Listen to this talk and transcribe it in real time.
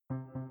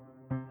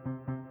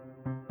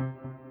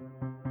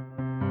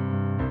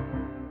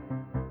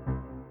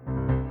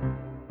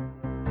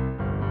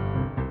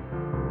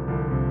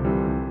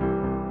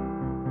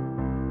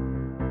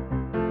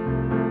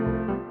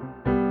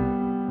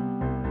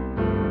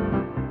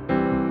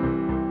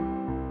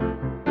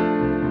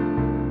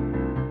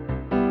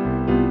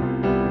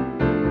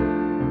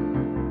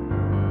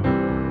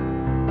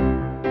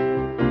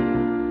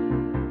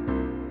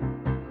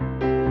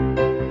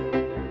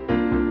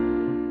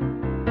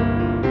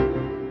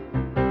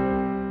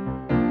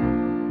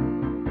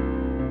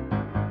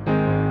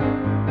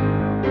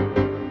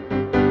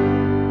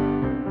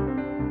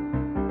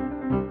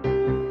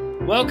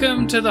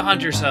Welcome to the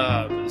Hunter's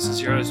Hub. This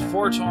is your host,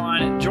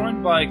 Fortuan,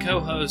 joined by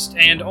co-host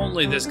and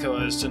only this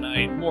co-host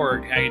tonight,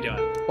 Morg. How you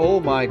doing? Oh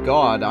my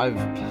god, I'm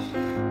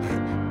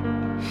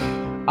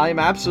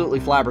absolutely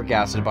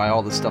flabbergasted by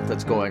all the stuff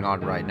that's going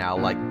on right now.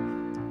 Like,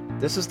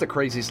 this is the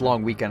craziest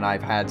long weekend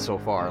I've had so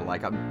far.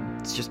 Like,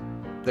 it's just,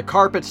 the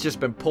carpet's just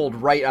been pulled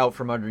right out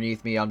from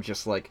underneath me. I'm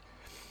just like,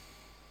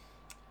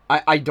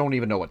 I don't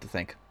even know what to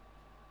think.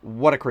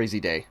 What a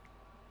crazy day.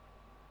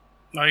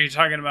 Are you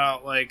talking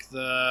about, like,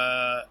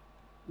 the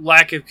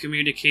lack of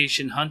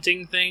communication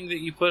hunting thing that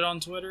you put on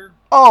Twitter?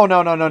 Oh, no.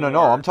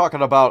 I'm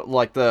talking about,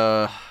 like,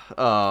 the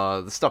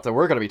stuff that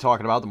we're going to be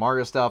talking about, the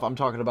Mario stuff. I'm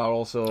talking about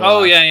also...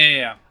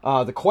 Yeah.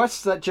 The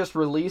quests that just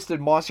released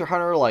in Monster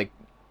Hunter, like...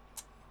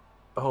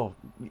 Oh,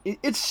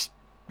 it's...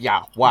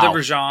 Yeah, wow. The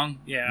Rajang,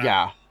 yeah.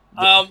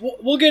 Yeah.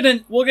 We'll get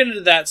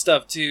into that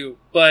stuff, too.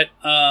 But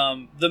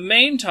the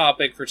main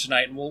topic for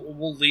tonight, and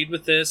we'll lead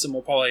with this, and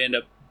we'll probably end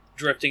up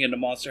drifting into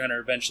Monster Hunter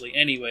eventually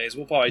anyways.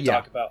 We'll probably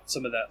talk about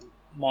some of that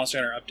Monster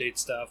Hunter update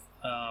stuff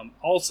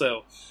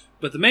also.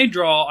 But the main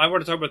draw, I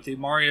want to talk about the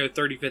Mario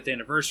 35th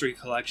Anniversary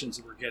collections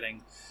that we're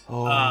getting.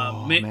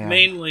 Man.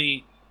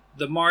 Mainly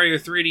the Mario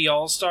 3D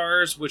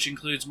All-Stars, which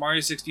includes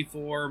Mario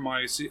 64,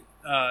 Mario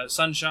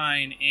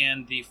Sunshine,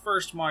 and the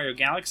first Mario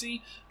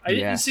Galaxy. I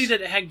didn't see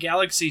that it had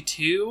Galaxy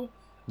 2.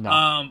 No.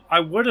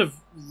 I would have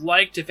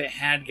liked if it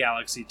had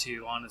Galaxy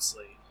 2,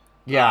 honestly.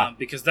 Yeah.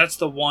 Because that's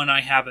the one I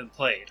haven't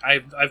played.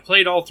 I've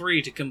played all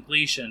three to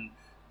completion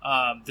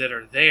that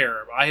are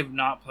there. But I have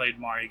not played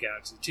Mario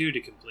Galaxy 2 to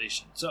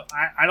completion. So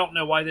I don't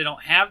know why they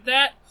don't have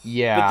that.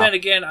 Yeah. But then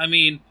again, I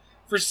mean,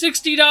 for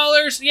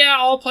 $60, yeah,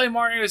 I'll play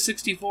Mario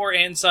 64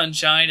 and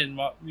Sunshine and,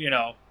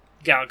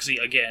 Galaxy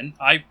again.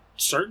 I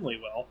certainly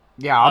will.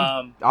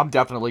 Yeah, I'm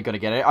definitely going to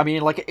get it. I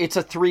mean, like, it's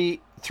a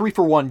three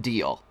for one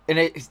deal. And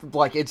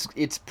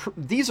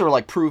these are,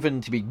 like,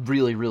 proven to be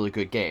really, really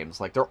good games.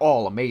 Like, they're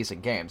all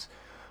amazing games.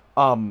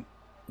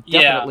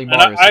 Definitely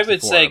Mario 64. I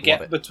would say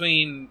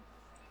between...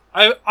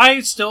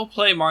 I still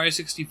play Mario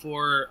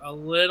 64 a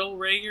little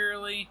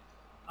regularly,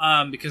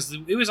 because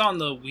it was on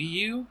the Wii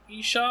U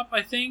eShop,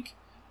 I think.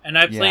 And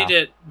I played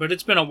it, but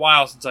it's been a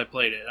while since I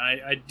played it.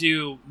 I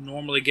do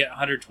normally get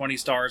 120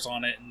 stars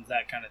on it and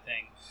that kind of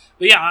thing.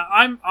 But yeah,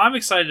 I'm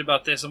excited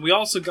about this. And we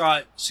also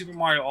got Super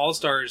Mario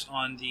All-Stars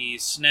on the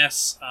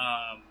SNES,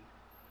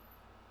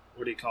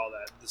 what do you call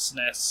that? The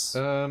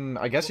SNES?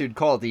 I guess you'd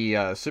call it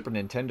the Super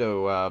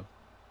Nintendo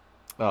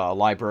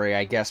library,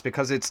 I guess,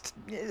 because it's,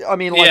 I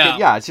mean, like,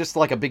 it's just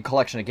like a big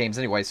collection of games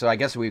anyway, so I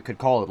guess we could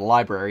call it a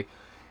library.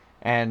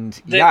 And,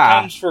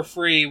 that comes for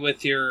free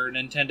with your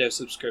Nintendo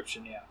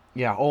subscription, yeah.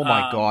 Yeah, oh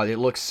my god, it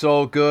looks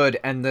so good,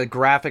 and the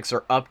graphics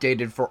are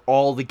updated for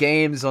all the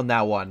games on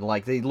that one.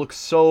 Like, they look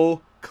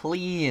so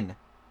clean.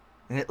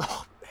 And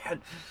oh,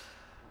 man.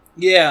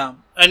 Yeah,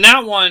 and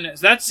that one,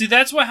 that's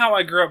how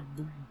I grew up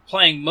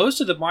playing most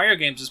of the Mario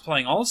games, is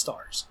playing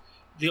All-Stars.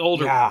 The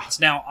older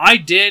ones. Now, I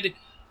did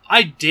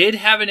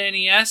have an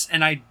NES,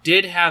 and I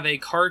did have a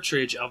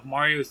cartridge of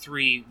Mario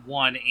 3,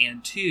 1,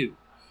 and 2.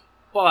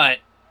 But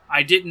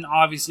I didn't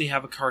obviously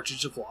have a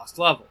cartridge of Lost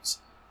Levels.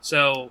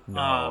 So,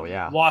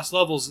 Lost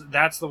Levels,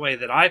 that's the way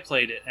that I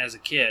played it as a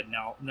kid.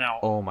 Now,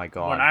 oh my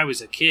god. When I was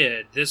a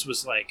kid, this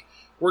was like,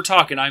 we're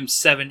talking, I'm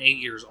 7, 8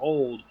 years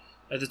old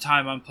at the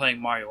time I'm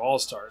playing Mario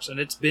All-Stars. And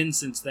it's been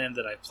since then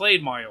that I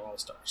played Mario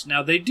All-Stars.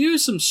 Now, they do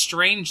some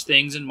strange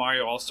things in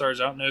Mario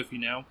All-Stars, I don't know if you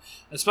know,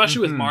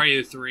 especially with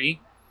Mario 3.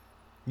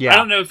 Yeah. I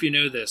don't know if you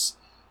know this,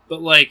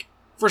 but like,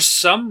 for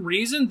some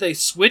reason, they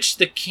switched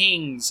the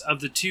kings of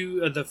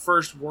the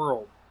first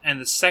world and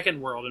the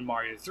second world in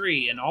Mario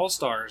 3 and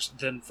All-Stars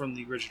than from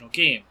the original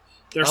game.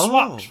 They're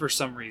swapped for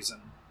some reason.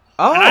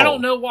 Oh. And I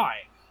don't know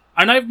why.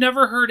 And I've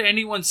never heard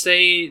anyone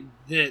say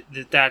that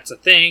that's a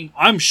thing.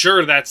 I'm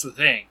sure that's the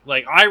thing.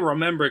 Like, I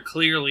remember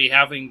clearly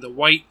having the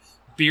white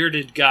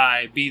bearded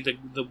guy be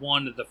the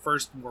one of the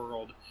first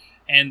world,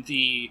 and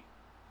the,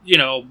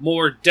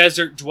 more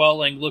desert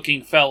dwelling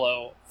looking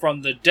fellow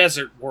from the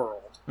desert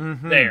world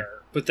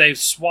there. But they've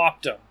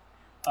swapped them.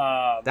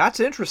 That's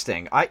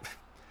interesting.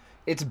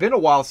 It's been a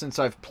while since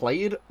I've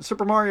played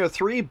Super Mario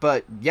 3,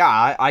 but yeah,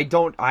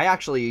 I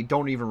actually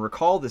don't even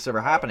recall this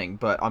ever happening,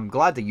 but I'm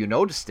glad that you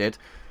noticed it.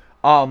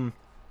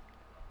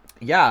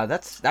 Yeah,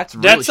 that's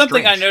really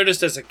something strange. I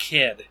noticed as a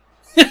kid.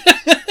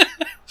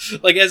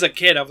 Like, as a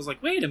kid, I was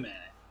like, wait a minute,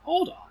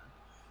 hold on.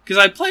 Because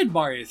I played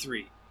Mario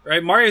 3,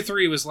 right? Mario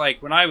 3 was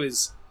like, when I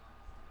was,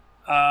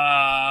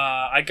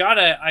 I got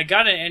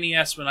an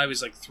NES when I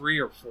was like 3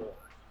 or 4.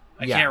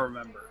 I can't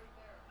remember.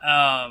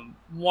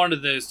 One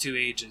of those two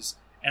ages.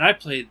 And I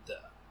played the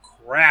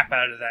crap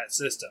out of that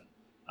system.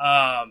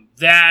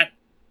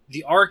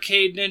 The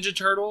arcade Ninja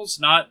Turtles,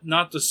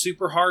 not the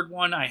super hard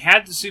one. I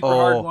had the super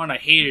hard one. I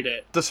hated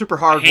it. The super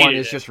hard one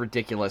is just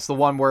ridiculous. The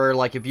one where,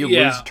 like, if you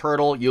lose a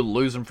turtle, you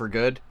lose them for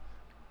good.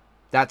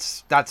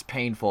 That's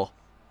painful.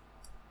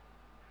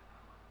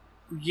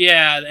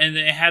 Yeah, and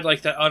it had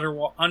like that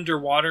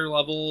underwater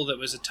level that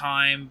was a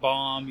time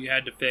bomb you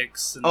had to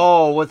fix.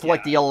 And, with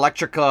like the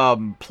electric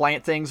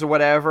plant things or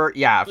whatever.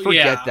 Yeah,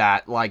 forget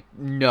that. Like,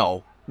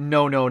 no.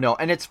 No, no, no.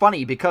 And it's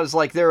funny because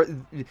like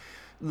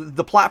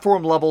the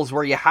platform levels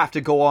where you have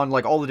to go on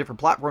like all the different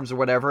platforms or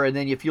whatever, and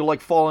then if you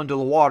like fall into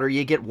the water,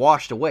 you get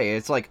washed away.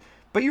 It's like,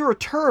 but you're a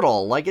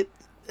turtle. Like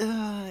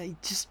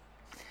just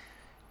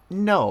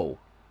no,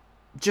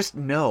 just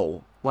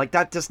no. Like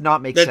that does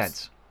not make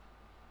sense.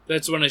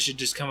 That's when I should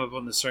just come up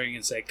on the string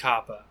and say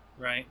Kappa,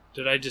 right?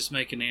 Did I just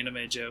make an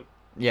anime joke?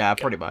 Yeah,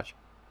 pretty much.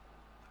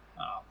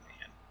 Oh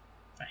man,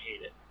 I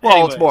hate it. Well,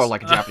 Anyways, it's more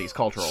like a Japanese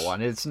cultural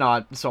one. It's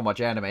not so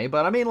much anime,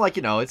 but I mean, like,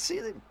 it's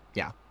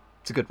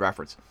a good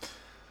reference.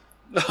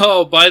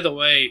 Oh, by the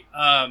way,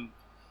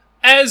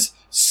 as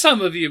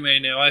some of you may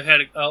know, I've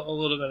had a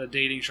little bit of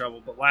dating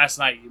trouble, but last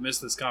night you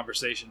missed this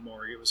conversation,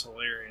 Maury. It was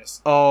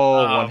hilarious.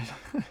 Oh,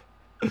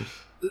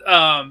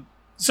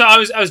 so I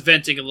was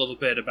venting a little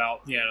bit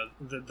about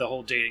the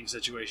whole dating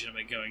situation I've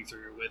been going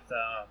through with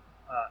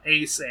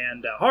Ace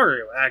and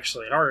Haru.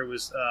 Actually, Haru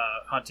was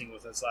hunting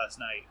with us last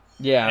night.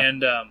 Yeah,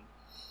 and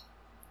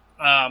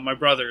my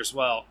brother as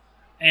well.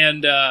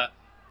 And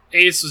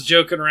Ace was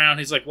joking around.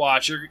 He's like,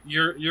 "Watch,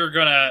 you're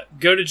gonna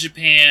go to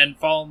Japan,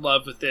 fall in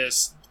love with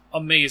this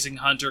amazing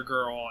hunter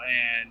girl,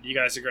 and you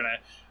guys are gonna."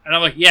 And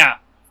I'm like, "Yeah."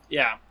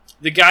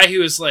 The guy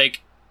who is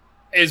like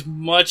as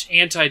much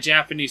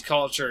anti-Japanese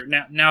culture.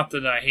 Not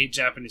that I hate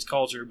Japanese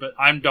culture, but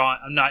I'm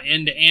not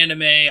into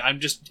anime. I'm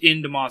just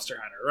into Monster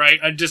Hunter, right?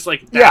 I'm just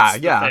like that's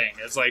the thing.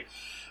 It's like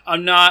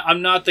I'm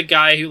not the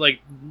guy who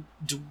like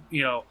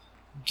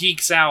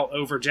geeks out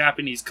over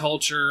Japanese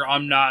culture.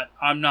 I'm not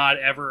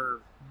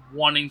ever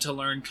wanting to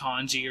learn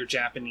kanji or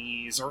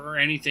Japanese or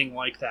anything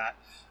like that.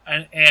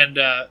 And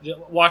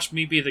watch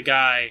me be the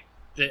guy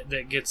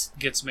that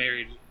gets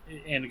married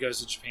and goes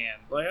to Japan,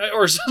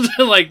 or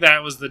something like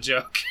that was the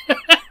joke.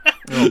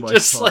 Oh my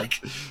Just God.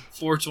 like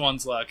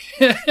 4's luck.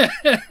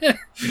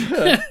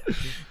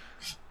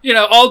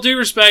 All due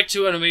respect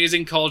to an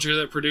amazing culture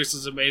that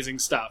produces amazing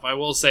stuff. I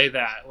will say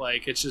that.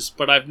 Like, it's just,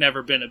 but I've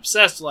never been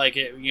obsessed like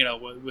it,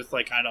 with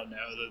like, I don't know,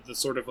 the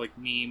sort of like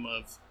meme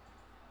of,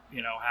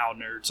 how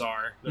nerds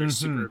are. They're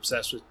super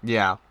obsessed with.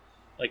 Yeah.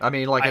 Like, I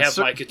mean, like, it's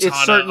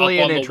certainly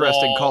an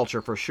interesting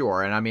culture for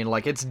sure. And I mean,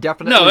 like, it's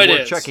definitely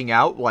worth checking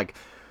out. Like,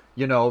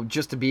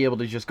 just to be able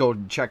to just go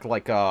and check,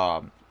 like,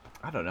 I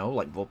don't know,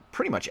 like, well,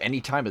 pretty much any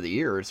time of the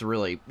year is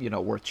really,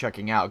 worth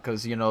checking out.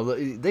 Because,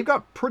 they've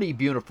got pretty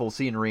beautiful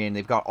scenery and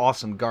they've got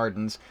awesome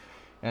gardens.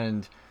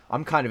 And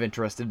I'm kind of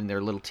interested in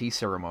their little tea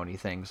ceremony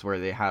things where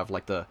they have,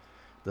 like, what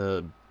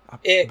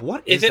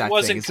is that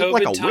thing? Is it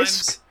like a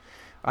whisk?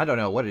 I don't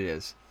know what it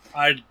is.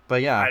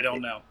 But yeah. I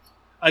don't know.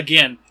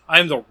 Again,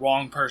 I'm the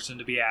wrong person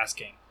to be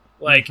asking.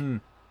 Like,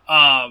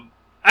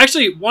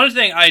 actually, one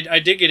thing I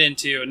did get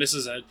into, and this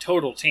is a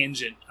total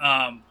tangent,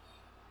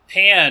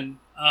 Pan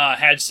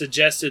had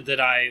suggested that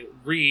I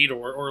read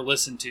or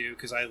listen to,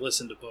 because I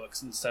listen to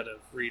books instead of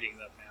reading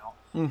them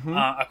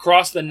now,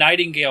 Across the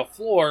Nightingale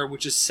Floor,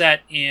 which is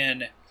set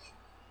in,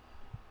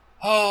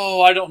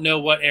 I don't know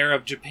what era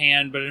of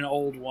Japan, but an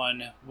old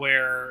one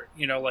where,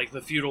 like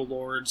the feudal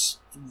lords,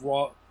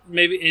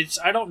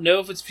 I don't know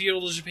if it's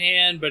feudal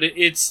Japan, but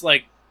it's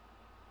like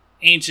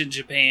ancient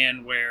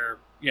Japan where,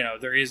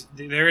 there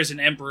is an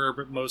emperor,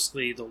 but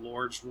mostly the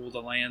lords rule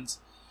the lands.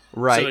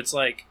 Right. So it's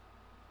like,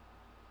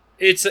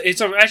 it's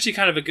actually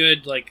kind of a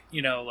good, like,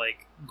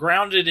 like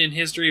grounded in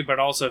history, but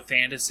also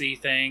fantasy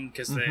thing,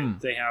 because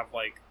they have,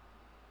 like,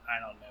 I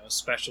don't know,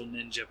 special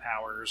ninja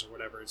powers or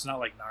whatever. It's not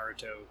like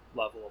Naruto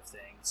level of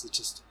things. It's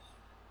just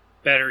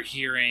better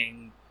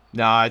hearing.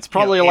 No, it's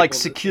probably like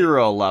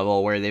Sekiro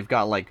level where they've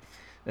got like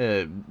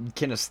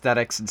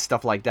kinesthetics and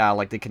stuff like that.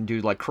 Like they can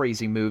do like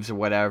crazy moves or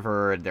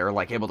whatever, and they're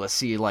like able to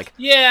see like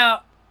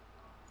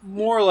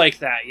more like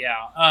that.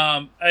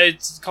 Yeah,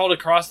 it's called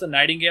Across the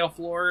Nightingale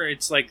Floor.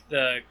 It's like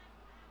the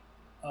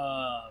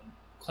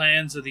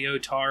clans of the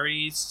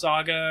Otari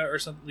saga or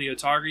something, the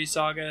Otari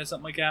saga,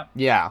 something like that.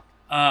 Yeah.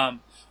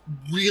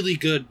 Really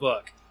good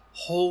book.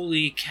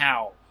 Holy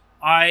cow.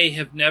 I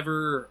have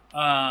never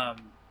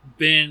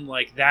been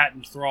like that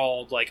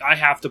enthralled. Like, I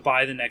have to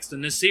buy the next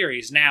in this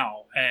series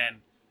now. And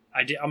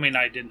I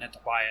didn't have to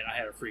buy it. I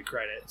had a free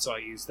credit, so I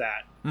used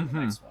that for the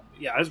next one.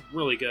 But yeah, it's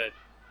really good.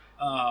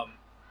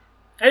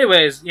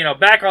 Anyways,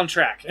 back on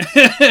track.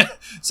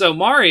 So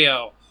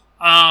Mario's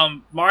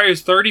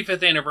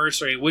 35th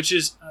anniversary, which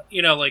is,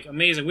 like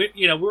amazing.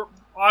 We're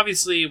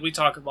obviously, we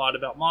talk a lot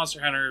about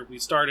Monster Hunter. We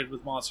started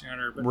with Monster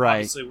Hunter, but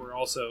obviously we're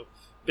also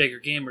bigger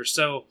gamers.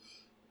 So,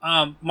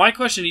 my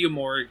question to you,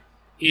 Morg,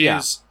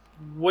 is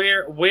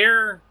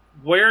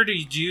where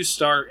did you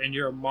start in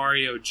your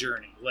Mario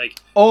journey?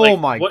 Like,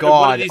 my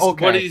God!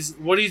 What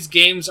are these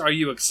games are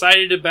you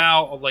excited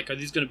about? Like, are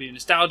these going to be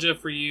nostalgia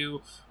for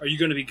you? Are you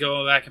going to be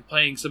going back and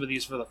playing some of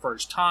these for the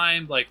first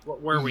time? Like,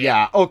 where are we?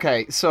 Yeah. At?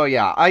 Okay. So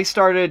yeah, I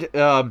started.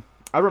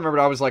 I remembered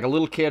I was like a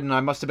little kid, and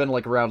I must have been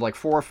like around like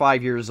 4 or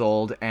 5 years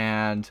old,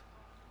 and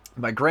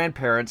my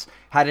grandparents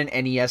had an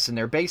NES in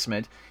their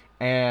basement,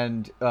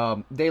 and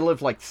they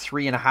lived like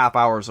 3.5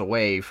 hours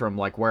away from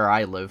like where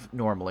I live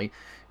normally,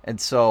 and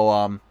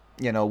so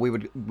you know, we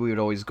would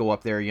always go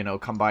up there, you know,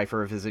 come by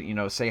for a visit, you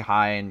know, say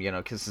hi and, you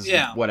know, kisses,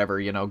 Yeah. whatever,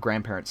 you know,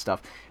 grandparent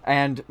stuff.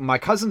 And my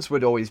cousins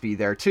would always be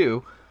there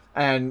too.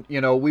 And,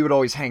 you know, we would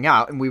always hang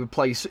out and we would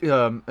play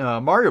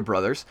Mario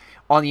Brothers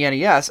on the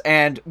NES.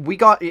 And we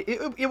got,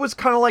 it was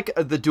kind of like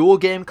the dual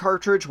game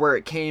cartridge where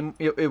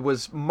it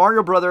was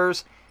Mario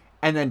Brothers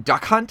and then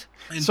Duck Hunt.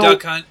 And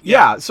Duck Hunt,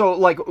 yeah. So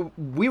like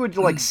we would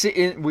like sit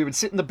in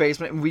the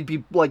basement and we'd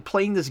be like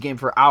playing this game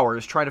for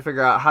hours trying to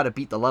figure out how to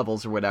beat the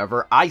levels or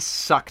whatever. I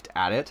sucked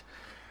at it.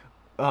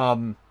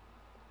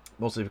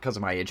 Mostly because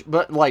of my age,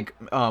 but like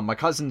my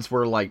cousins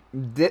were like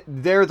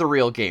they're the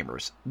real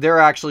gamers. They're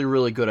actually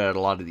really good at a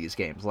lot of these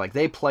games. Like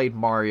they played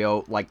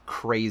Mario like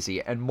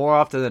crazy, and more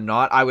often than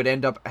not I would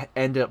end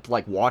up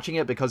like watching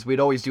it because we'd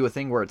always do a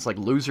thing where it's like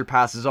loser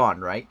passes on,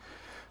 right?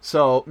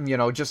 So, you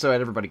know, just so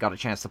everybody got a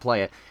chance to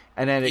play it.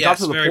 And then it got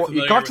to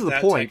the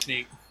point.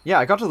 Yeah,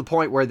 it got to the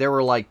point where they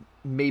were like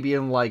maybe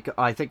in like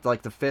I think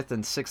like the 5th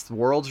and 6th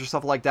worlds or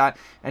stuff like that,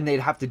 and they'd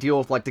have to deal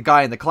with like the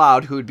guy in the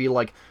cloud who would be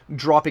like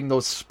dropping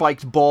those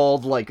spiked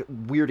bald like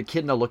weird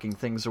echidna looking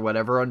things or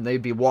whatever, and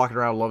they'd be walking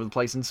around all over the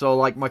place. And so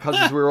like my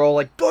cousins we were all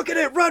like booking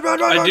it, run,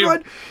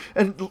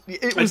 and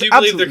it was I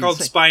believe they're called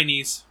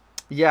Spinies.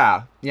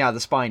 Yeah, the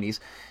Spinies.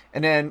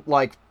 And then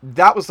like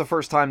that was the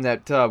first time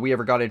that we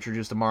ever got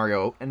introduced to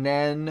Mario. And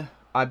then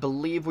I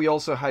believe we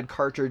also had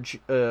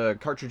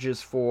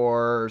cartridges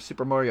for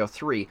Super Mario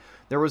 3.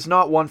 There was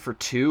not one for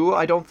 2,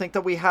 I don't think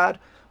that we had,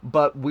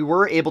 but we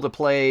were able to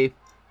play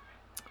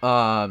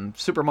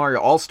Super Mario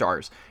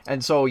All-Stars.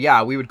 And so,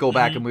 yeah, we would go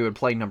back and we would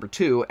play number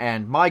 2,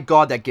 and my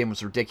god, that game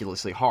was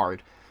ridiculously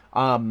hard.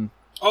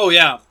 Oh,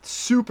 yeah.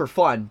 Super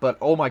fun, but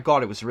oh my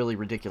god, it was really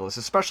ridiculous.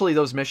 Especially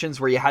those missions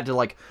where you had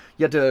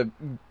to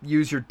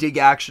use your dig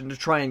action to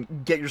try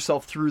and get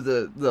yourself through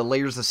the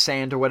layers of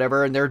sand or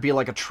whatever, and there'd be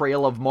like a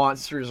trail of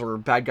monsters or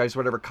bad guys or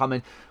whatever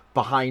coming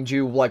behind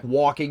you, like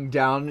walking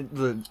down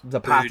the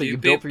path that you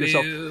built for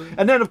yourself.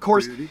 And then, of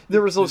course,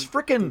 there was those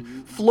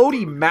frickin'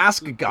 floaty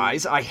mask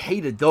guys. I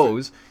hated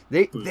those.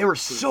 They were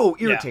so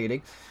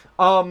irritating.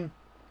 Yeah.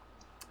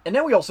 And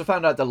then we also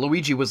found out that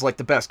Luigi was like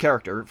the best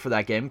character for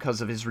that game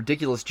because of his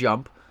ridiculous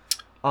jump.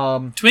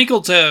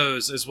 Twinkle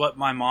Toes is what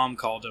my mom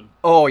called him.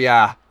 Oh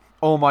yeah.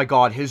 Oh my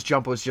god, his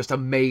jump was just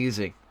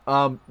amazing.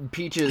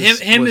 Peaches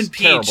him was and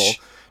Peach. Terrible.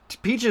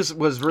 Peaches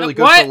was really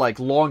good for like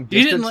long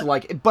distance,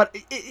 but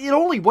it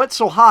only went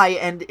so high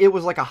and it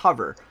was like a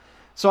hover.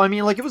 So I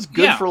mean, like it was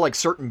good for like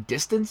certain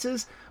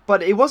distances,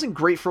 but it wasn't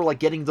great for like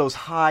getting those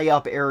high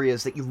up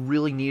areas that you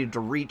really needed to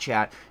reach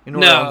at in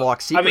order to unlock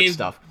secret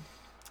stuff.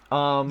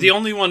 The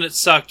only one that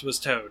sucked was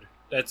Toad.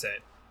 That's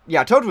it.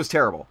 Yeah, Toad was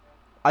terrible.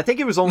 I think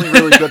it was only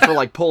really good for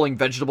like pulling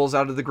vegetables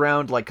out of the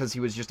ground, like because he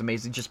was just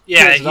amazing. Just he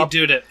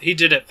did it. He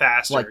did it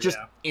faster, like just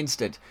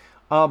instant.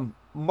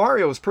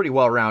 Mario was pretty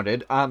well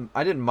rounded. I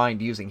didn't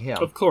mind using him,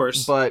 of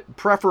course, but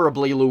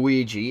preferably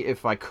Luigi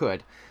if I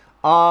could.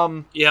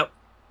 Yep.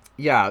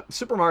 Yeah,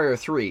 Super Mario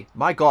 3.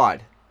 My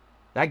God,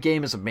 that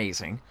game is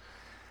amazing.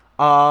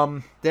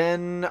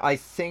 Then I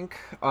think,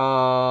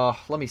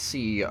 let me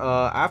see,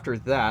 after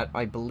that,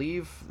 I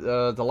believe,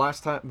 the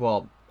last time,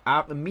 well,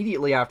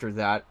 immediately after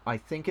that, I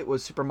think it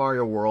was Super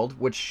Mario World,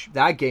 which,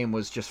 that game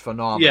was just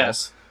phenomenal.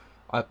 Yes.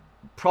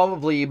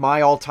 Probably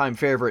my all-time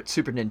favorite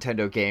Super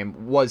Nintendo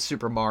game was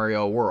Super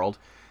Mario World.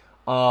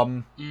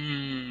 I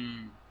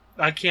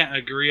can't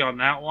agree on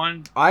that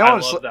one.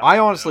 I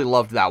honestly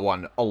loved that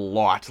one a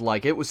lot.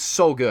 Like it was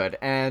so good,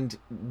 and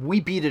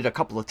we beat it a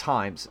couple of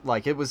times.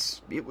 Like it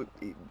was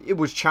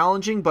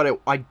challenging,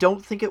 but I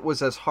don't think it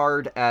was as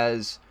hard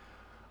as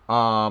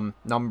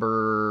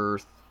number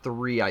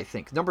 3. I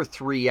think number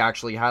 3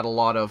 actually had a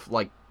lot of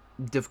like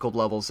difficult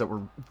levels that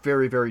were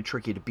very, very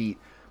tricky to beat,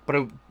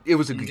 but it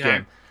was a good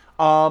game.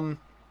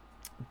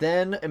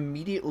 Then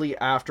immediately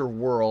after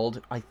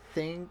World, I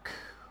think.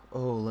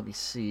 Oh, let me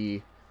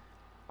see.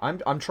 I'm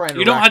trying to.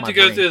 You don't have to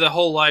go through the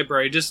whole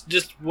library. Just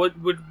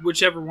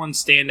whichever ones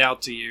stand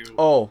out to you.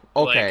 Oh,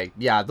 okay, like,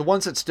 yeah. The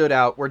ones that stood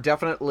out were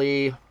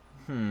definitely.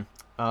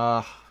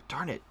 Darn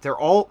it, they're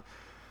all.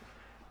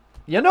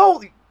 You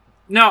know.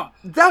 No,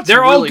 that's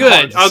they're really all good.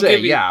 Hard to I'll say.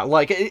 give you. Yeah,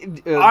 like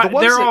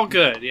they're all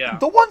good. Yeah.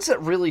 The ones that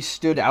really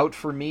stood out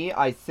for me,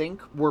 I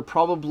think, were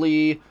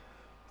probably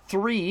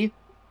 3.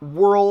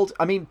 World.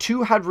 I mean,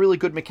 2 had really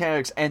good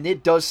mechanics, and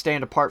it does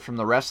stand apart from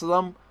the rest of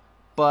them.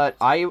 But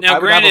I would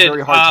have a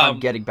very hard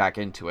time getting back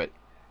into it.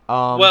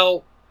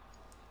 Well,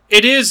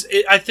 it is.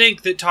 I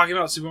think that talking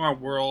about Super Mario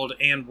World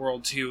and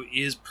World 2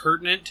 is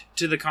pertinent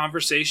to the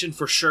conversation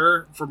for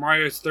sure for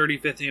Mario's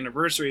 35th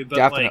anniversary. But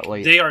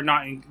definitely, like,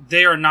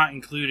 they are not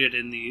included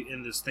in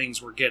these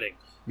things we're getting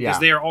because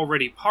they are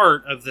already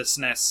part of the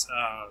SNES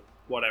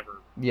whatever.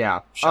 Yeah.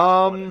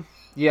 Whatever.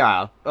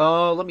 Yeah.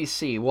 Let me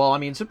see. Well, I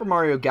mean, Super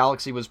Mario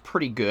Galaxy was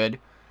pretty good.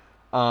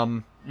 I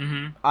mean,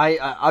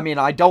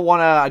 I don't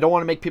want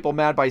to make people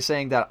mad by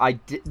saying that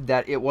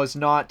that it was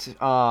not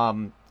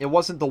it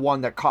wasn't the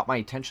one that caught my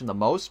attention the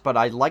most, but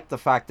I liked the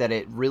fact that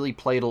it really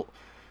played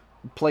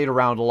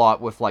around a lot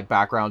with like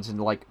backgrounds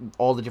and like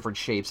all the different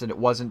shapes, and it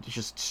wasn't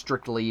just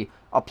strictly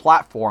a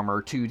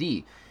platformer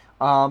 2D.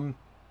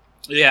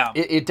 Yeah.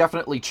 It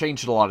definitely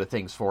changed a lot of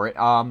things for it.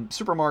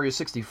 Super Mario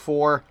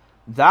 64,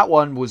 that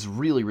one was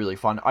really, really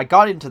fun. I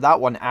got into that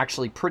one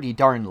actually pretty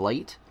darn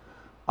late.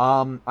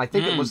 I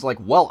think it was like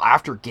well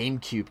after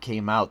GameCube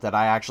came out that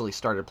I actually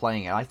started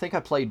playing it. I think I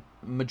played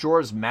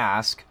Majora's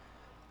Mask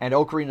and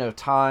Ocarina of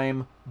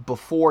Time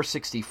before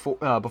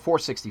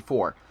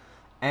 64.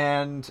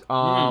 And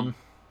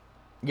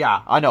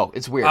yeah, I know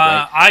it's weird,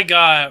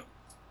 right?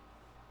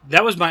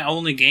 That was my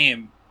only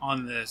game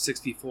on the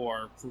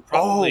 64 for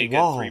probably a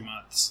good 3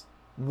 months.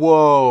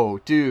 Whoa,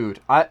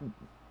 dude!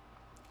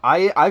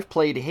 I've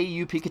played Hey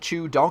You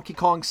Pikachu, Donkey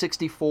Kong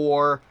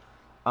 64,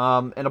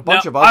 and a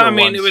bunch of other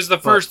ones. It was the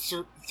first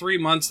 3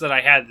 months that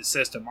I had the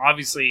system.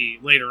 Obviously,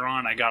 later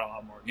on, I got a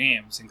lot more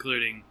games,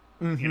 including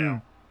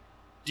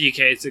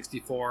DK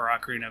 64,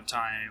 Ocarina of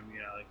Time,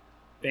 like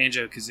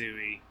Banjo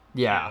Kazooie,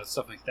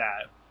 stuff like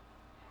that.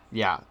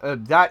 Yeah,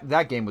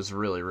 that game was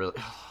really, really.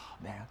 Oh,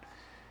 man.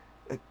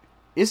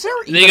 Is there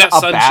even got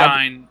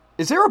Sunshine?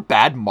 Is there a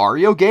bad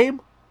Mario game?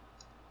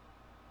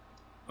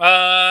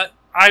 I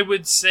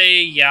would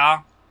say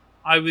yeah.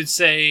 I would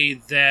say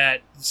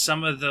that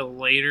some of the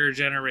later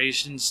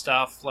generation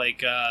stuff,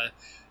 like New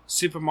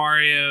Super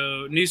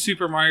Mario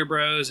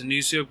Bros. And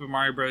New Super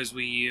Mario Bros.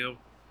 Wii U,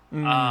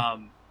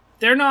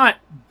 they're not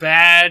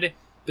bad,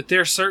 but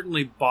they're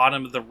certainly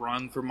bottom of the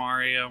rung for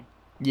Mario.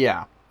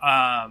 Yeah.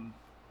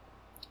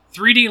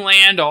 3D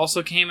Land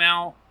also came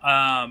out.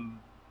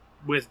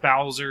 With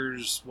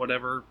Bowser's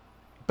whatever.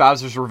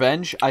 Bowser's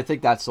Revenge? I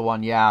think that's the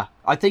one, yeah.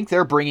 I think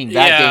they're bringing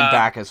that game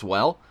back as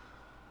well.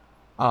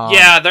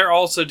 Yeah, they're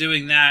also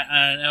doing that.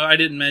 I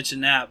didn't mention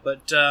that,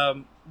 but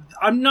I'm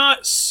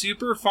not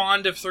super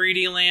fond of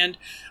 3D Land.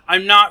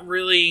 I'm not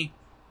really...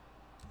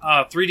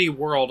 3D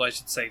World, I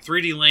should say.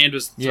 3D Land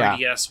was the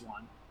 3DS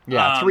one.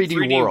 Yeah,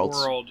 3D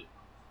World.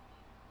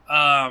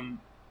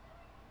 I'm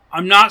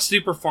not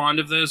super fond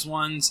of those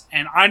ones,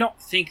 and I don't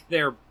think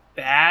they're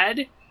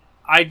bad.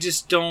 I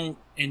just don't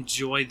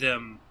enjoy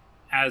them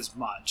as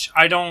much.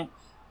 I don't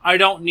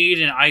need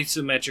an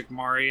isometric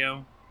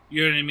Mario.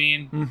 You know what I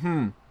mean?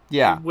 Mm-hmm.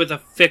 Yeah. With a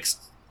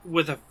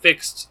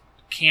fixed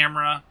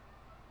camera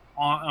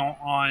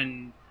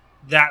on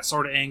that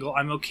sort of angle.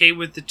 I'm okay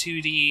with the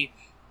 2D,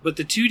 but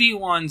the 2D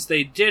ones,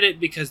 they did it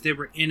because they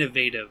were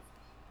innovative,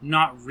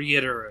 not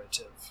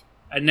reiterative.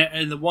 And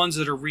the ones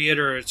that are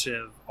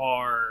reiterative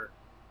are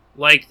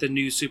like the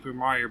New Super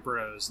Mario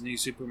Bros.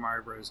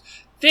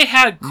 They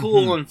had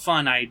cool and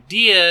fun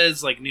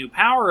ideas, like new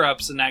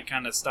power-ups and that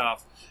kind of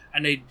stuff.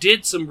 And they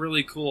did some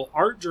really cool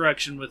art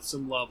direction with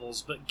some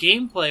levels, but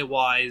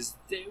gameplay-wise,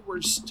 they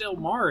were still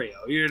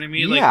Mario. You know what I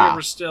mean? Yeah. Like, they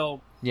were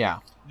still... Yeah.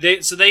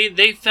 They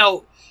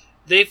felt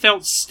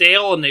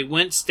stale, and they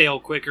went stale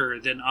quicker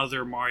than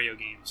other Mario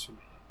games for me.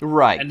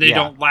 Right, And they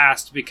don't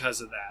last because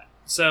of that.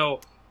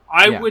 So,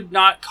 I would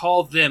not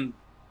call them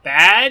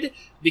bad,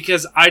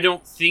 because I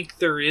don't think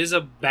there is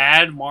a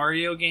bad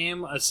Mario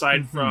game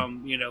aside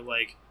from,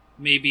 like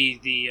maybe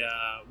the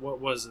what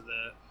was it,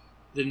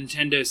 the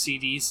Nintendo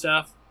CD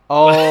stuff.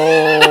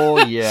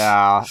 Oh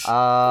yeah.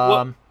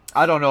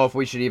 I don't know if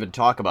we should even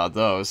talk about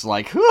those.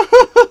 Like,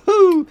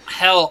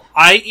 hell,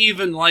 I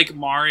even like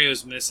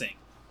Mario's Missing,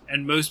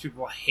 and most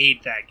people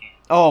hate that game.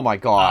 Oh my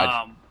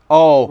god.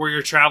 Where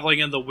you're traveling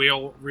in the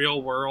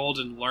real world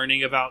and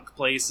learning about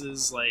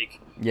places like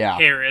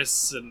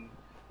Paris and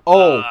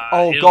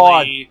Italy.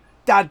 God,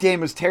 that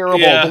game is terrible.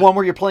 Yeah. The one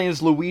where you're playing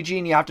as Luigi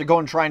and you have to go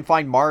and try and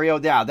find Mario.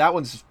 Yeah, that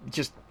one's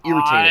just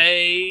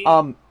irritating.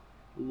 I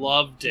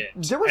loved it,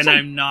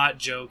 I'm not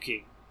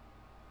joking.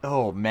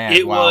 Oh man,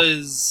 it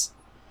was.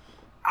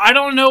 I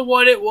don't know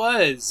what it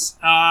was.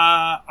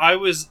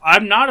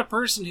 I'm not a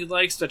person who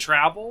likes to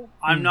travel.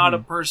 I'm not a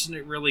person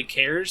that really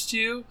cares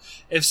to.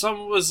 If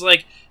someone was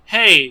like,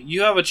 "Hey,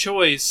 you have a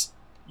choice.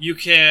 You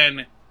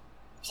can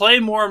play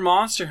more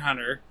Monster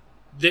Hunter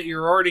that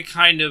you're already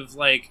kind of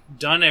like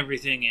done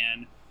everything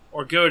in,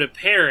 or go to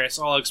Paris,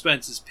 all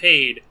expenses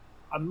paid,"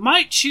 I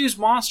might choose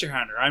Monster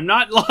Hunter. I'm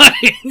not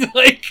lying.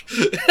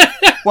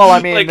 Well,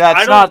 I mean, like,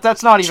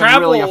 that's not even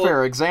really a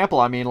fair example.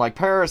 I mean, like,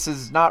 Paris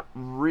is not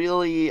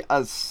really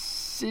a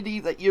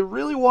city that you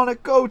really want to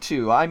go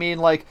to. I mean,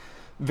 like,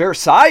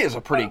 Versailles is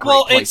a pretty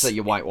great place that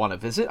you might want to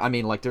visit. I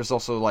mean, like, there's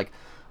also like,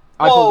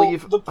 I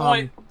believe the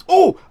point.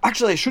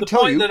 Actually, I should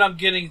tell you the point that I'm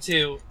getting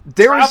to.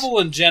 Travel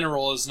in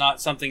general is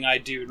not something I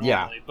do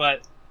normally,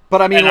 but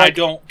I mean, I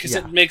don't, because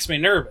it makes me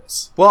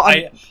nervous. Well,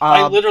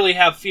 I literally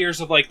have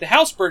fears of like the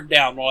house burnt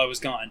down while I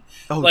was gone.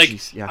 Oh, like,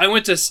 geez, yeah. I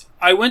went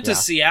to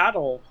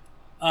Seattle,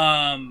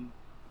 a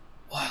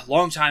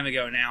long time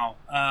ago now.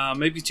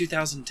 Maybe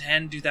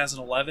 2010,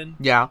 2011.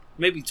 Yeah,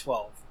 maybe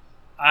 12.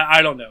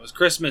 I don't know. It was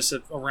Christmas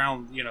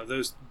around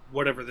those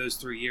whatever those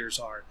 3 years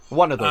are.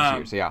 One of those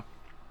years, yeah.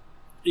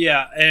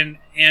 Yeah, and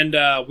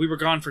we were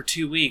gone for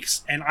 2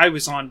 weeks, and I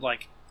was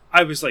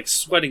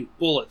sweating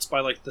bullets by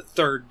like the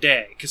third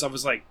day because I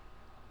was like,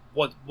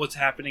 what's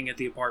happening at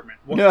the apartment?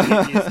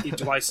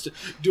 Do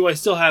I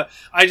still have?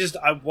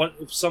 I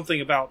want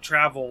something about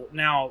travel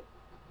now.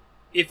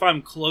 If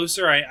I'm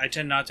closer, I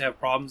tend not to have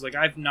problems. Like,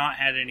 I've not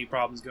had any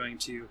problems going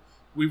to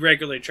we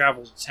regularly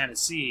travel to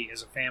Tennessee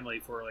as a family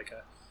for like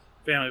a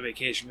family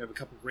vacation. We have a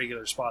couple of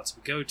regular spots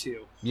we go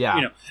to. Yeah.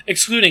 You know,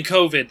 excluding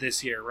COVID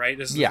this year, right?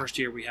 This is the first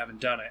year we haven't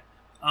done it.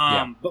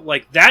 Yeah. But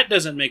like that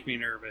doesn't make me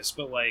nervous.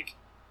 But like,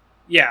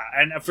 yeah,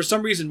 and for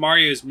some reason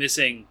Mario's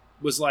Missing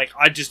was like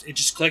it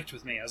just clicked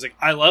with me. I was like,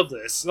 I love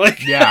this.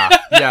 Like, yeah.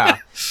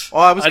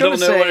 Well, I was going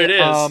to say what it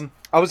is.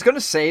 I was going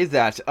to say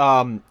that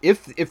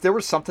if there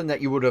was something that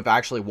you would have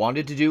actually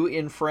wanted to do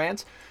in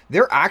France,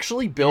 they're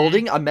actually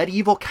building a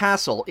medieval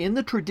castle in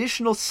the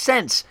traditional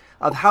sense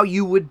of how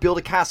you would build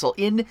a castle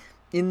in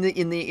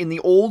the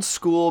old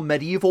school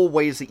medieval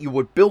ways that you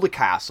would build a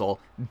castle.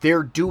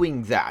 They're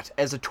doing that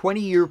as a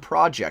 20-year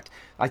project.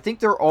 I think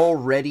they're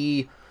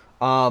already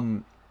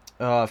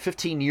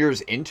 15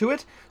 years into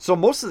it, so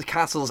most of the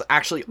castle is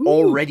actually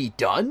already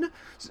done.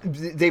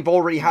 They've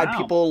already had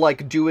people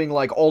like doing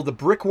like all the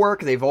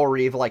brickwork. They've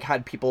already like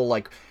had people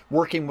like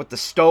working with the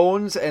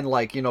stones and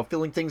like, you know,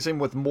 filling things in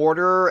with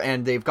mortar,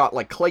 and they've got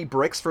like clay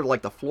bricks for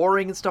like the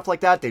flooring and stuff like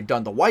that. They've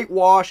done the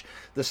whitewash,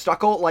 the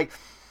stucco. Like,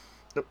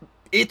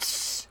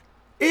 it's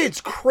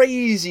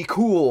crazy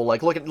cool.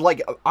 Like, look at,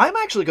 like, I'm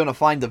actually gonna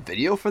find the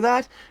video for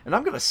that, and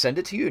I'm gonna send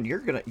it to you, and you're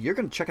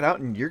gonna check it out,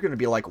 and you're gonna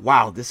be like,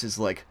 wow, this is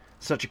like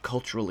such a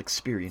cultural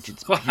experience.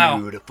 It's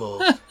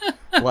beautiful.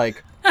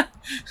 Like,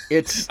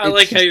 I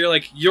like how you're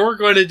like, you're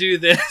going to do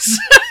this.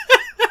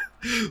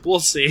 We'll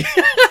see.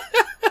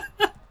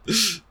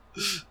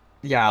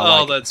 Yeah. Oh,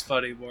 like, that's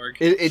funny, Morg.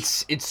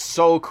 It's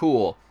so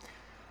cool.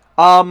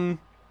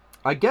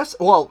 I guess.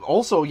 Well,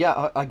 also,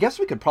 yeah. I guess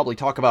we could probably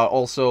talk about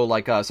also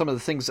like some of the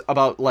things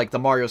about like the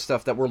Mario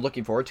stuff that we're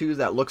looking forward to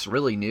that looks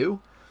really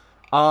new.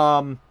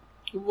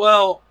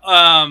 Well,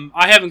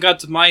 I haven't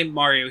got to my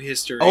Mario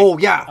history. Oh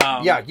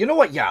yeah, yeah. You know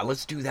what? Yeah,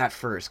 let's do that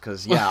first,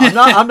 because yeah,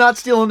 I'm not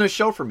stealing this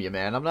show from you,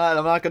 man. I'm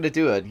not going to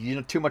do it. You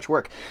know, too much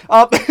work.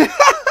 I'm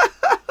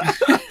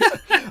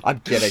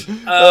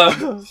kidding.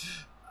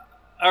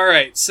 All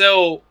right,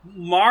 so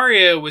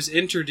Mario was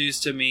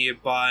introduced to me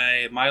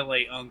by my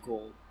late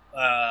uncle,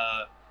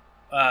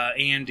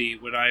 Andy,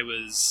 when I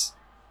was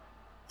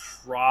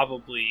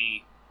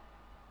probably,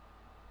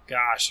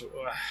 gosh,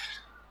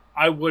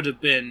 I would have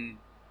been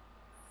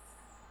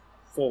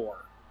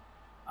 4.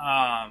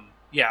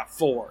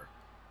 4.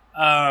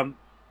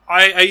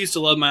 I used to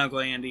love my Uncle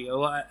Andy a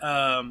lot,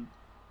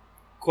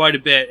 quite a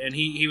bit, and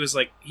he was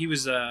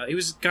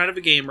kind of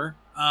a gamer,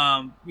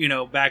 you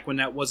know, back when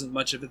that wasn't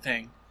much of a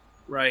thing,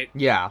 right?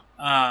 Yeah.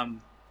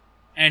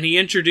 And he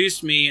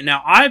introduced me.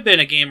 Now, I've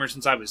been a gamer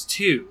since I was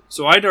 2,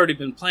 so I'd already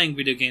been playing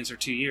video games for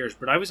 2 years,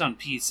 but I was on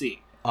PC,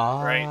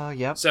 right?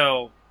 Yep.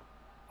 So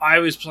I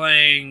was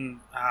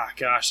playing,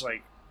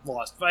 like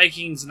Lost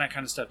Vikings and that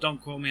kind of stuff.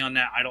 Don't quote me on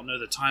that. I don't know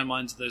the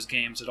timelines of those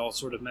games. It all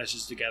sort of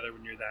meshes together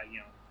when you're that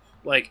young.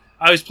 Like,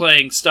 I was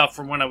playing stuff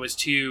from when I was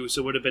 2,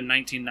 so it would have been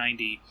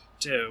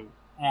 1992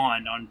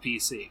 on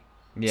PC.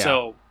 Yeah.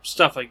 So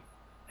stuff like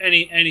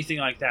anything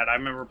like that. I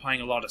remember playing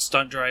a lot of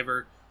Stunt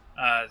Driver,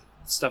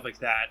 stuff like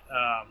that.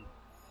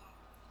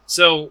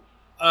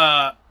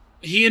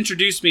 He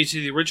introduced me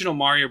to the original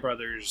Mario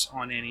Brothers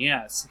on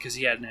NES because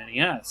he had an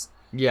NES.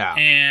 Yeah.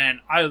 And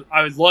I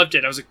loved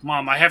it. I was like,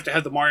 Mom, I have to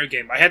have the Mario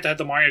game.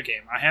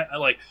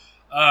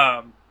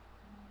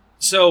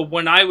 So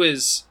when I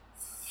was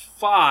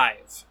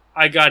 5,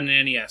 I got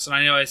an NES. And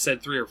I know I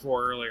said 3 or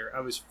 4 earlier. I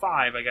was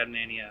 5, I got an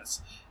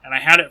NES. And I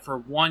had it for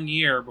 1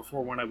 year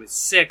before when I was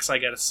 6, I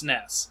got a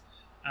SNES.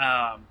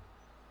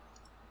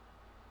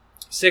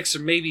 6 or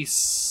maybe...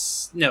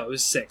 No, it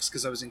was 6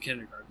 because I was in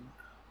kindergarten.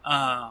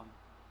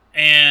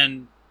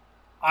 And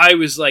I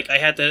was like, I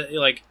had to,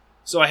 like...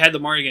 So I had the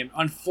Mario game.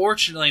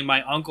 Unfortunately,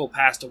 my uncle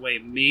passed away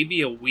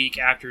maybe a week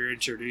after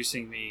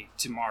introducing me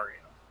to Mario.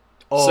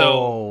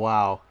 Oh,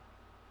 wow.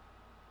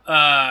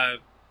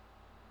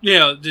 You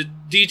know, the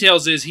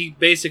details is he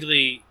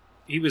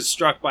was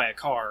struck by a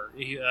car,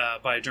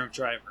 by a drunk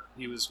driver.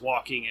 He was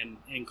walking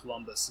in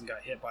Columbus and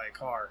got hit by a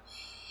car.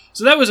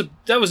 So that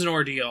was an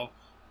ordeal.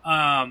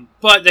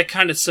 But that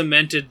kind of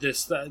cemented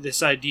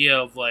this idea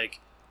of like,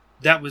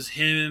 that was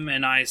him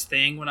and I's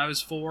thing when I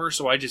was 4.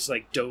 So I just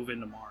like dove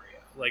into Mario.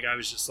 Like, I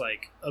was just,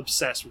 like,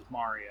 obsessed with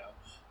Mario.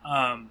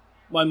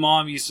 My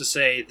mom used to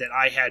say that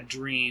I had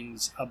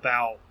dreams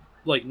about,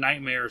 like,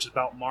 nightmares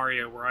about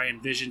Mario where I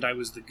envisioned I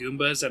was the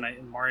Goombas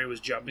and Mario was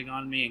jumping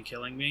on me and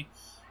killing me.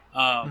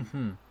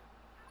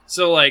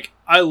 So, like,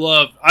 I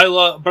love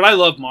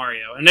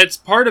Mario. And it's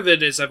part of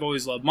it is I've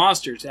always loved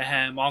monsters.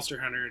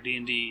 Monster Hunter,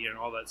 D&D, and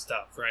all that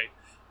stuff, right?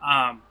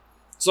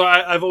 So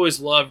I've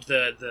always loved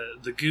the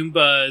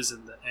Goombas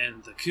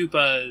and the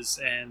Koopas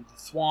and the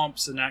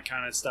Thwomps and that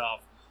kind of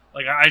stuff.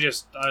 Like, I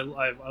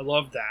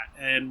love that.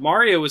 And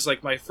Mario was,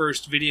 like, my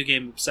first video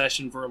game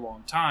obsession for a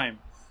long time.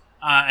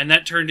 And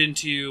that turned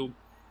into...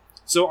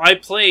 So I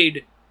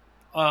played...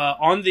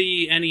 on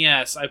the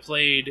NES, I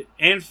played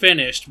and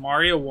finished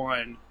Mario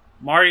 1,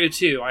 Mario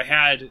 2. I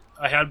had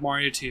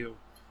Mario 2.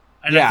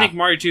 And I think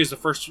Mario 2 is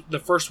the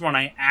first one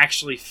I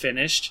actually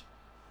finished.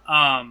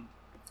 And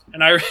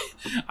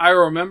I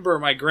remember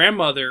my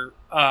grandmother...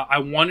 I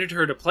wanted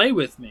her to play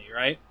with me,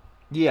 right?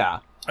 Yeah.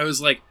 I was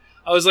like,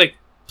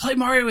 play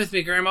Mario with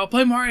me, Grandma,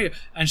 play Mario.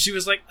 And she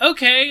was like,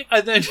 okay.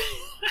 And then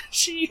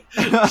she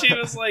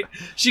was like,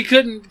 she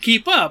couldn't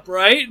keep up,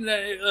 right?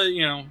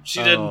 And,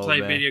 she didn't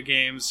play video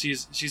games.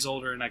 She's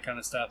older and that kind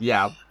of stuff.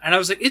 Yeah. And I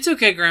was like, it's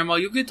okay, Grandma,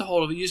 you'll get the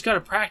hold of it. You just got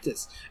to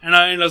practice. And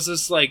I was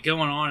just like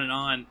going on and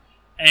on.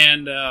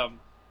 And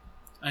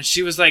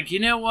she was like, you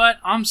know what?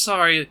 I'm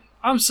sorry,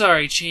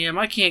 Cham.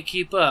 I can't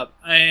keep up.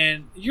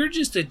 And you're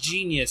just a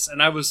genius.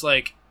 And I was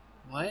like,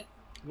 what?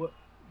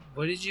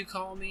 What did you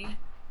call me?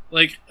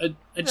 Like, a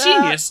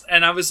genius.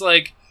 And I was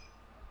like,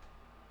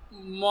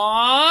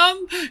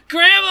 Mom,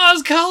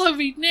 Grandma's calling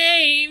me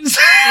names.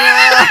 'Cause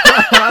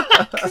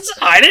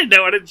I didn't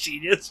know what a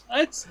genius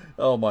was.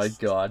 Oh my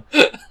god.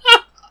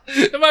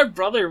 And my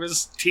brother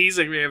was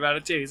teasing me about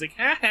it too. He's like,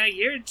 haha,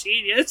 you're a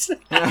genius.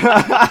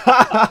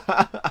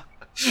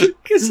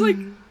 Because, like,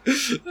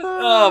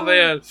 oh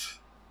man.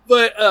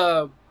 But,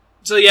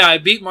 so yeah, I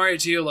beat Mario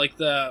 2. Like,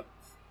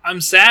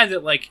 I'm sad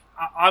that, like,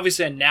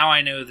 obviously now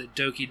I know that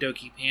Doki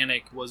Doki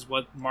Panic was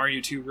what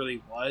Mario 2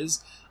 really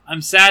was.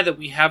 I'm sad that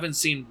we haven't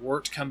seen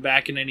Wart come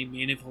back in any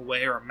meaningful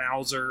way, or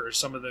Mauser, or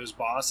some of those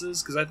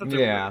bosses, because I thought they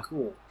were really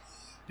cool.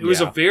 It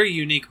was a very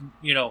unique,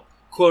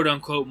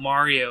 quote-unquote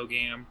Mario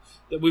game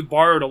that we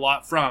borrowed a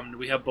lot from.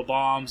 We have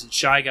Bob-ombs and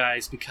Shy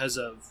Guys because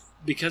of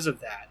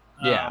that.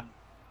 Yeah.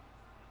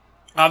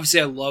 Obviously,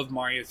 I love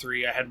Mario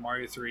 3. I had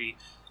Mario 3.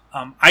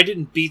 I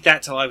didn't beat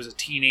that till I was a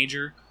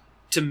teenager.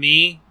 To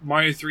me,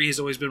 Mario 3 has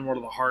always been one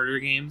of the harder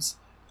games.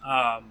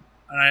 And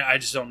I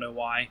just don't know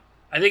why.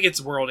 I think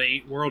it's World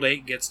 8. World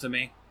 8 gets to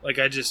me. Like,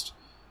 I just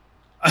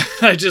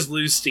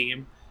lose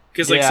steam.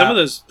 Because, like, some of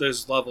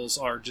those levels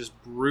are just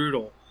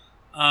brutal.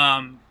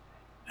 And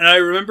I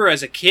remember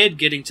as a kid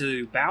getting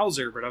to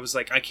Bowser, but I was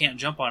like, I can't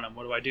jump on him.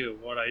 What do I do?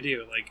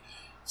 Like,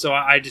 so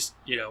I just,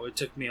 it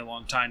took me a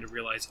long time to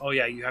realize, oh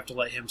yeah, you have to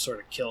let him sort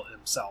of kill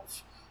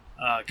himself.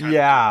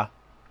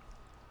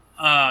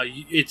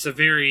 It's a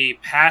very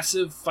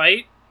passive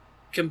fight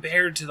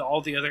compared to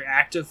all the other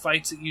active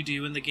fights that you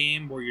do in the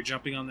game, where you're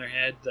jumping on their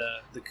head,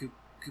 the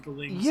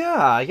Koopalings.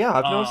 Yeah,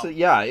 I've noticed that.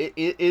 Yeah,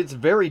 it's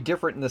very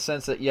different in the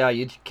sense that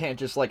you can't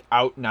just like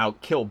out and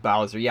out kill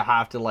Bowser. You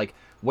have to like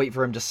wait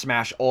for him to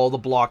smash all the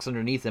blocks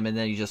underneath him, and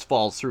then he just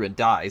falls through and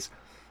dies.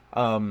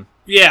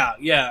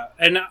 Yeah,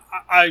 and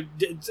I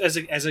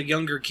as a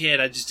younger kid,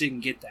 I just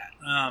didn't get that.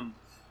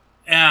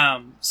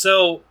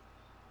 So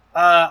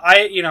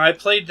I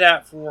played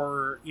that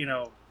for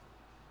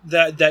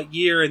that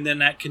year, and then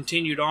that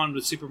continued on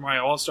with Super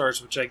Mario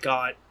All-Stars, which I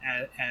got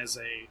as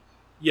a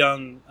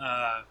young.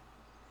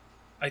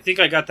 I think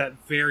I got that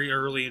very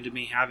early into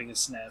me having a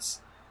SNES.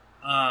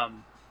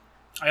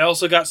 I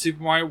also got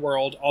Super Mario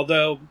World,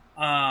 although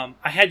I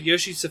had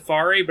Yoshi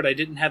Safari, but I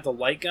didn't have the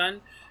light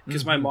gun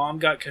because my mom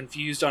got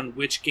confused on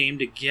which game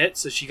to get,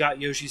 so she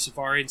got Yoshi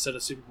Safari instead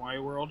of Super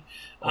Mario World.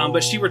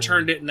 But she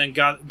returned it and then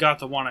got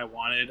the one I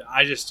wanted.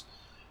 I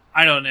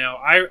don't know.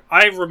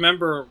 I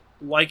remember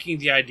liking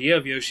the idea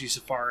of Yoshi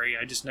Safari.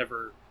 I just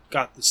never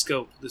got the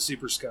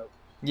super scope.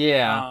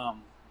 Yeah.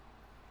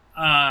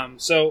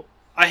 So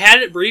I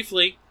had it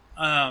briefly.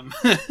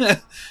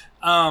 But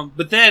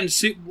then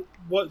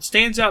what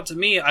stands out to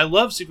me, I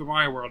love Super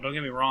Mario World, don't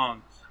get me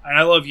wrong. And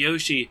I love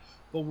Yoshi.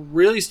 But what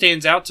really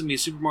stands out to me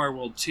is Super Mario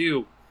World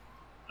 2.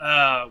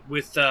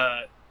 With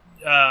the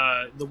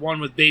one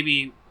with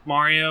Baby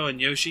Mario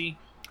and Yoshi.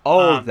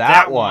 Oh,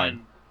 that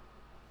one.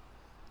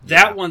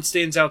 That one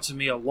stands out to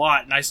me a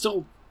lot, and I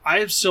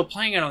am still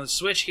playing it on the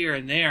Switch here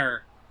and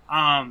there.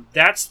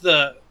 That's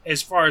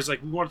as far as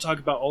like we want to talk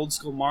about old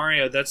school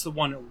Mario, that's the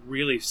one that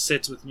really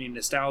sits with me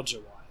nostalgia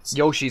wise.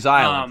 Yoshi's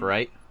Island,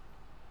 right?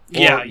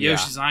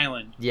 Yoshi's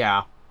Island.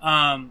 Yeah.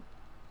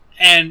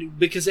 And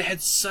because it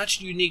had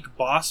such unique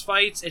boss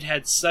fights, it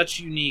had such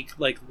unique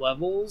like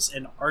levels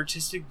and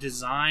artistic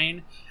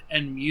design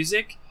and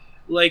music.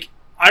 Like,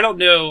 I don't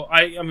know,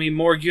 I mean,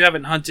 Morg, you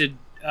haven't hunted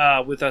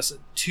with us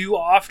too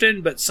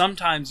often, but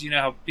sometimes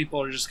how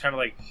people are just kind of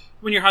like,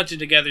 when you're hunting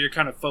together, you're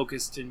kind of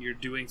focused and you're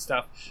doing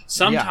stuff.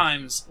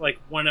 Sometimes, like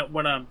when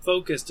I'm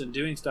focused and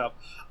doing stuff,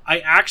 I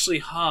actually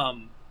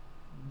hum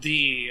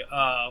the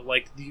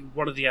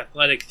one of the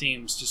athletic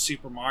themes to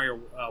Super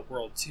Mario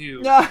World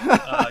 2,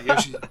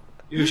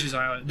 Yoshi's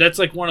Island. That's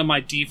like one of my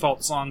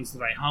default songs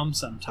that I hum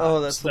sometimes. Oh,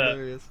 that's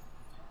hilarious.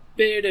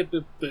 Boo boo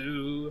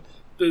boo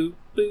boo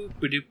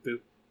boo boo.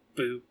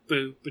 Boo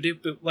boo boo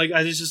boo. Like,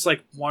 it's just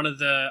like one of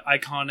the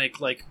iconic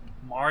like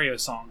Mario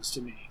songs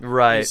to me.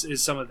 Right,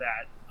 is some of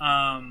that.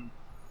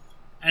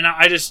 And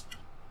I just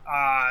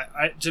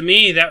to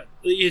me that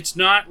it's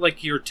not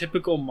like your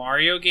typical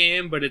Mario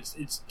game, but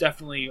it's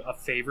definitely a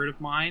favorite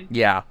of mine.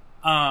 Yeah.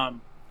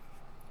 And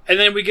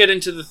then we get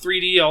into the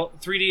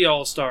 3D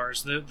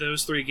All-Stars.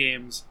 Those three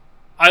games,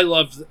 I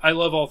love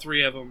all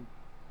three of them.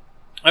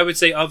 I would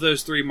say of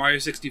those three, Mario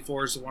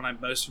 64 is the one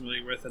I'm most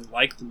familiar with and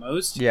like the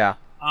most. Yeah.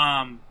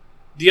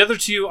 The other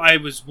two, I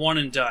was one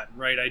and done.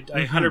 Right, I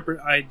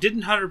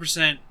didn't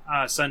 100%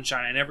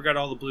 Sunshine. I never got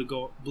all the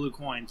blue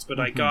coins, but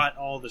I got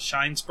all the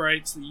shine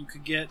sprites that you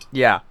could get.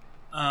 Yeah.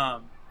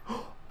 And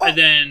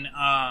then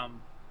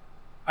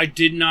I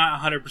did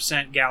not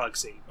 100%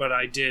 Galaxy, but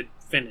I did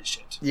finish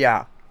it.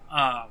 Yeah.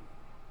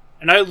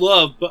 And I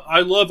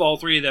love all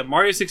three of them.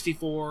 Mario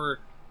 64,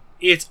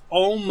 it's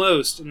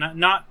almost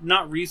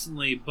not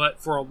recently, but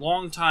for a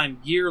long time,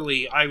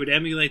 yearly, I would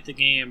emulate the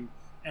game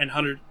and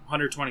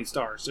 120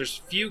 stars. There's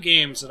few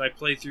games that I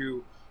play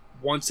through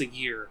once a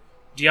year.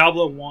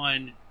 Diablo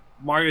 1,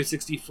 Mario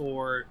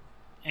 64,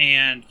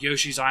 and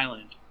Yoshi's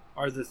Island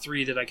are the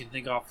three that I can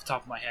think off the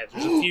top of my head.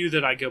 There's a few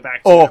that I go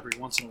back to every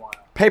once in a while.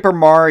 Paper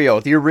Mario,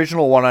 the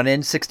original one on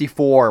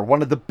N64,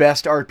 one of the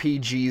best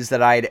RPGs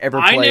that I had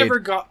ever played.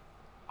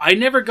 I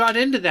never got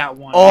into that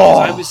one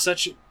because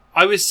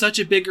I was such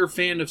a bigger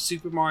fan of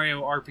Super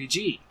Mario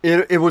RPG.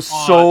 It was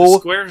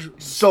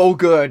so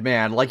good,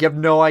 man. Like, you have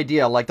no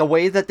idea. Like, the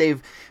way that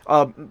they've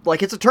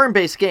like, it's a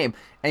turn-based game,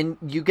 and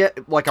you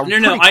get like a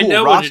pretty cool I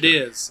know roster. what it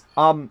is.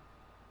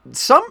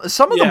 Some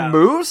of the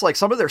moves, like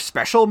some of their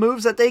special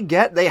moves that they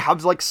get, they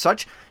have like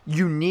such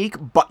unique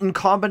button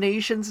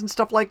combinations and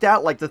stuff like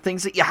that. Like, the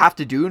things that you have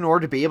to do in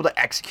order to be able to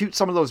execute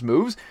some of those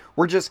moves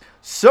were just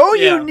so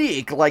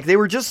unique. Like, they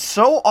were just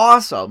so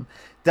awesome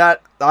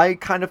that I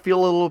kind of feel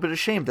a little bit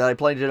ashamed that I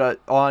played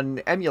it on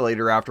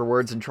emulator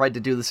afterwards and tried to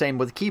do the same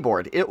with the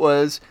keyboard. It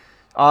was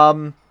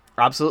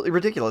absolutely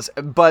ridiculous.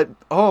 But,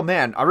 oh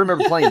man, I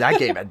remember playing that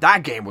game, and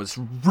that game was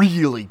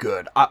really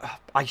good. I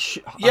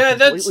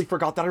completely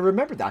forgot that I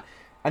remembered that.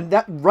 And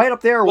that right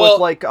up there was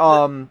like,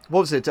 what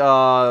was it?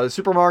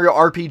 Super Mario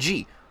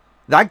RPG.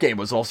 That game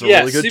was also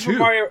really good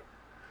too.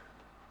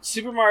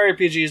 Super Mario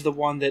RPG is the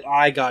one that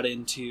I got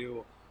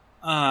into.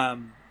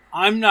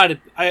 I'm not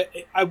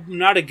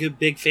a good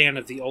big fan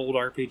of the old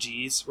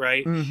RPGs,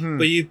 right? Mm-hmm.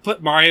 But you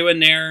put Mario in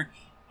there,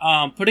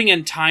 putting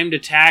in timed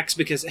attacks,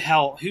 because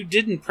hell, who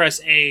didn't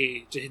press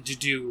A to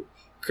do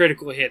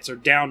critical hits or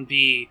down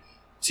B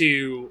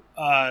to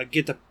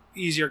get the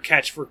easier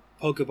catch for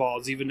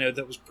Pokeballs, even though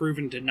that was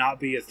proven to not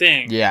be a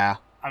thing? Yeah.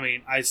 I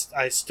mean, I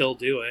still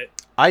do it.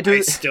 I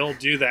still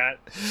do that.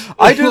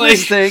 I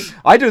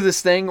do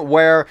this thing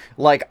where,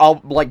 like,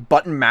 I'll like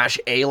button mash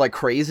A like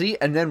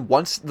crazy, and then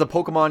once the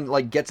Pokemon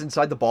like gets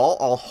inside the ball,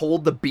 I'll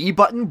hold the B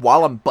button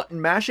while I'm button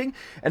mashing,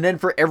 and then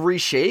for every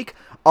shake,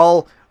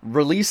 I'll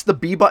release the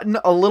B button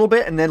a little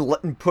bit, and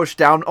then push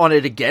down on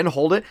it again,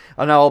 hold it,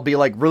 and I'll be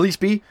like, release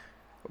B,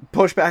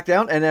 push back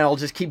down, and then I'll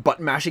just keep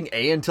button mashing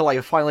A until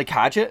I finally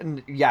catch it.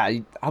 And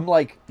I'm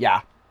like,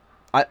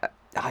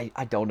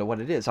 I don't know what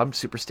it is. I'm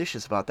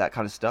superstitious about that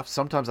kind of stuff.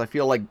 Sometimes I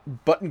feel like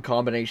button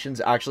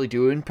combinations actually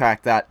do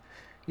impact that,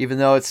 even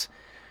though it's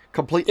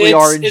completely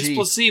RNG. It's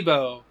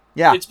placebo.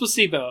 Yeah. It's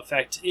placebo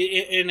effect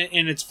in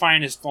its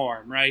finest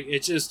form, right?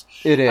 It is.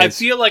 I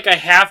feel like I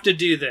have to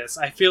do this.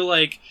 I feel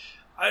like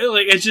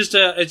it's just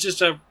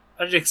an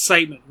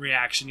excitement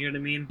reaction, you know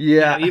what I mean?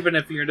 Yeah. You know, even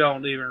if you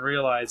don't even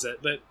realize it.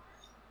 But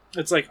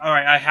it's like, all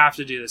right, I have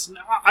to do this. And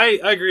I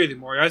agree with you,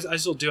 Maury. I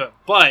still do it.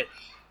 But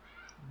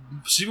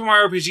Super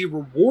Mario RPG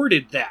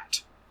rewarded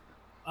that.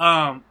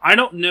 I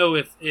don't know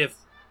if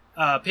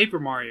Paper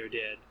Mario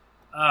did.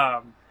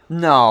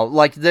 No,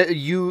 like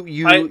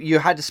you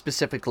had to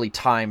specifically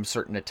time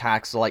certain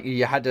attacks. Like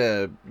you had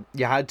to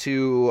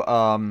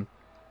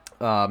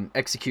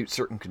execute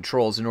certain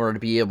controls in order to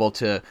be able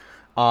to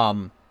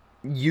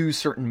use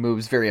certain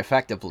moves very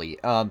effectively.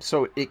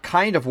 So it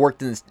kind of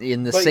worked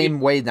in the same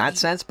way in that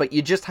sense, but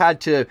you just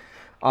had to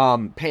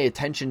pay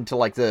attention to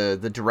like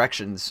the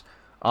directions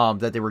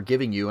that they were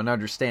giving you and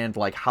understand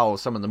like how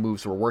some of the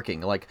moves were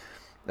working. Like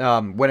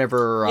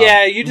whenever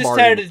you just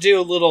had to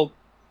do a little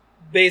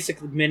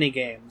basic mini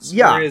games.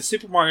 Yeah. Whereas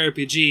Super Mario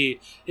RPG,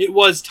 it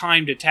was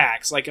timed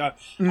attacks. Like I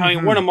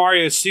mean, one of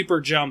Mario's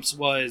super jumps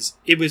was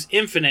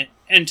infinite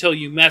until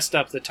you messed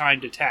up the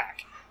timed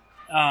attack.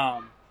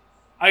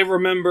 I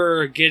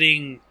remember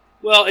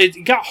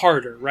it got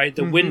harder, right?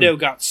 The window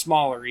got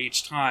smaller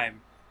each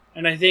time.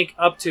 And I think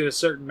up to a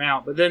certain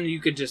amount, but then you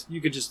could just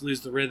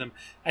lose the rhythm.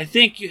 I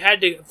think you had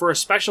to, for a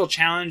special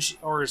challenge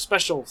or a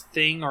special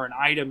thing or an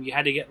item, you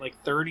had to get like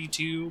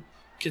 32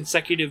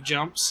 consecutive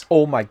jumps.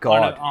 Oh my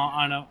god!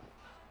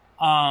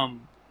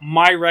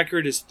 My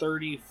record is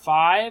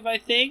 35, I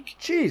think.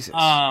 Jesus.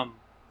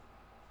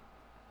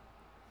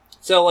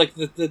 So like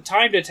the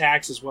timed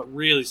attacks is what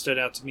really stood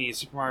out to me.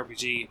 Super Mario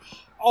RPG.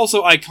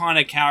 Also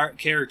iconic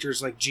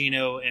characters like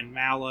Geno and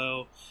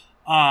Mallow.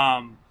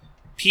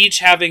 Peach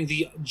having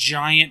the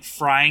giant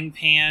frying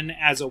pan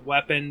as a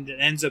weapon that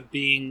ends up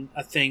being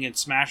a thing in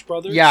Smash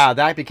Brothers. Yeah,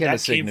 that became a came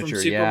signature.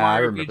 From Super Mario Mario I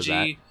remember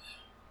RPG.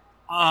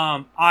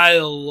 that. I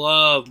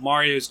love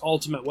Mario's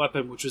ultimate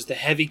weapon, which was the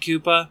Heavy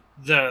Koopa,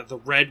 the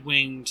red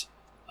winged,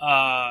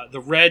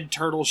 the red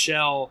turtle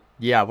shell.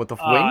 Yeah, with the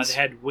wings. That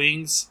had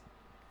wings.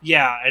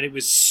 Yeah, and it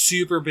was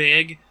super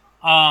big.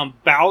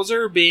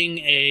 Bowser being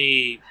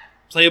a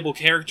playable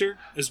character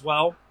as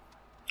well.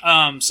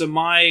 So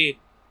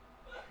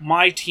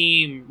my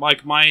team,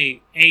 like my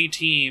A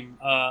team,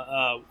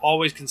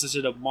 always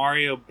consisted of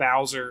Mario,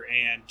 Bowser,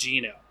 and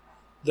Geno.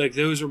 Like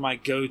those were my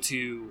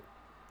go-to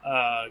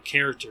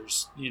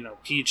characters. You know,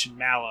 Peach and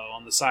Mallow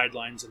on the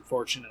sidelines,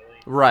 unfortunately.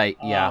 Right.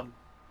 Yeah.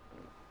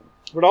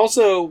 But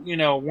also, you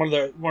know, one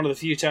of the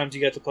few times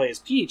you got to play as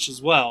Peach as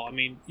well. I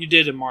mean, you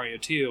did in Mario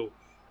 2,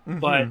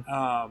 but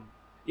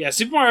yeah,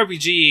 Super Mario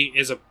RPG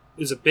is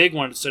a big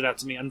one that stood out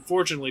to me.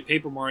 Unfortunately,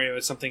 Paper Mario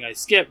is something I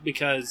skipped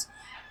because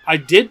I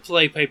did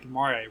play Paper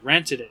Mario. I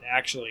rented it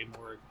actually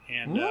more,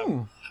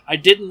 and I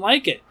didn't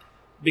like it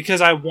because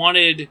I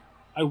wanted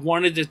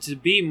it to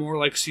be more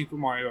like Super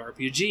Mario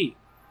RPG,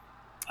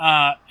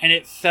 and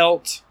it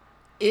felt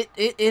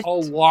a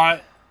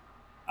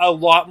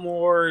lot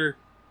more.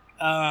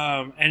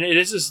 And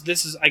this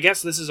is I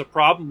guess this is a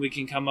problem we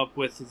can come up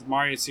with the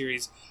Mario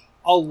series,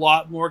 a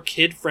lot more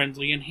kid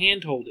friendly and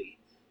handholdy,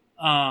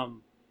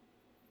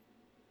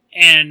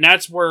 and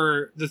that's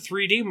where the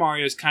 3D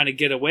Marios kind of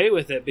get away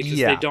with it because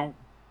they don't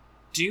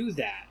do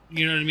that.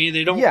 You know what I mean?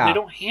 They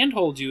don't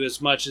handhold you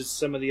as much as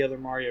some of the other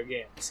Mario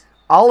games.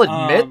 I'll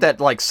admit that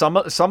like some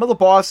of the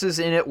bosses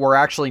in it were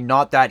actually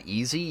not that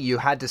easy. You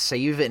had to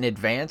save in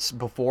advance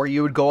before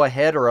you would go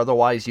ahead, or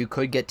otherwise you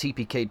could get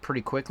TPK'd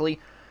pretty quickly.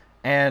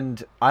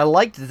 And I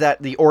liked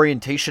that the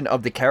orientation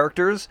of the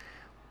characters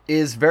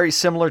is very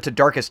similar to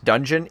Darkest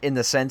Dungeon in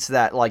the sense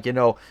that, like, you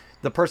know,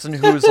 the person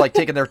who's like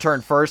taking their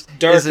turn first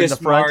is in the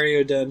front.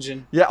 Mario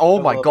Dungeon. Yeah,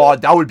 oh my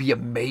god, that would be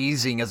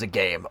amazing as a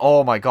game.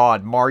 Oh my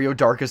god, Mario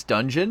Darkest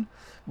Dungeon.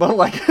 But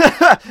like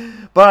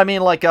but I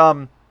mean like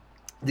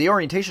the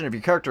orientation of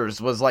your characters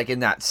was like in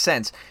that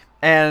sense,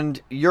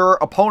 and your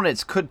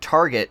opponents could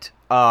target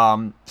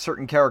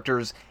certain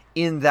characters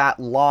in that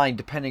line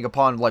depending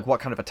upon like what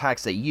kind of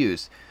attacks they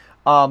used.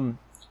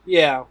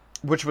 Yeah.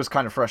 Which was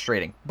kind of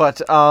frustrating.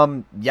 But,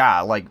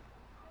 yeah, like,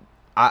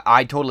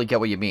 I totally get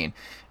what you mean.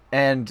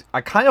 And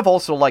I kind of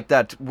also like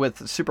that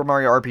with Super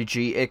Mario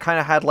RPG, it kind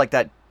of had, like,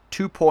 that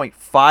 2.5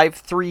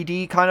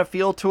 3D kind of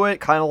feel to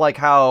it. Kind of like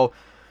how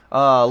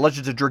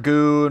Legends of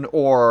Dragoon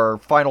or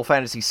Final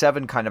Fantasy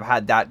VII kind of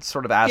had that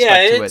sort of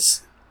aspect to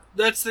it.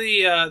 That's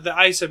the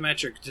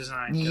isometric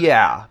design.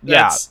 Yeah,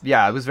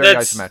 it was very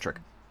isometric.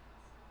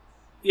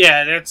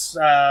 Yeah, that's...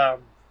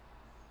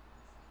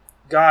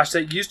 Gosh,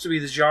 that used to be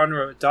the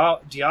genre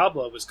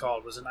Diablo was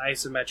called, was an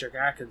isometric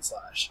hack and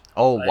slash.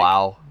 Oh, like,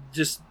 wow.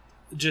 Just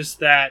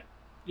that,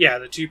 yeah,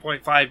 the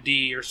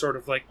 2.5D or sort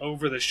of like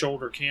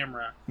over-the-shoulder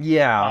camera.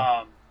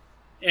 Yeah.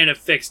 And a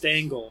fixed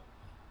angle.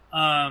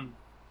 There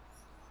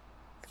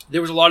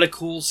was a lot of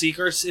cool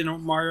secrets in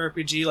Mario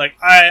RPG. Like,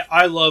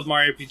 I love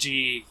Mario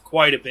RPG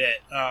quite a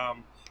bit. I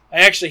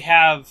actually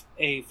have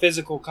a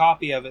physical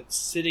copy of it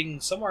sitting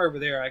somewhere over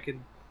there. I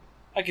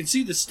can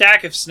see the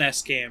stack of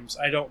SNES games.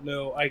 I don't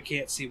know. I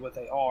can't see what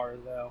they are,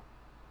 though.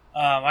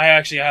 I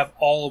actually have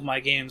all of my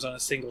games on a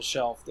single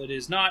shelf that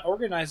is not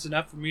organized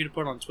enough for me to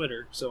put on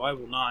Twitter, so I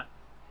will not.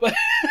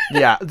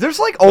 Yeah, there's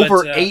like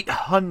over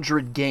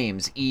 800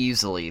 games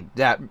easily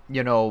that,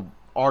 you know,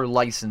 are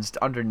licensed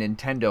under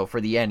Nintendo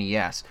for the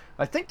NES.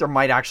 I think there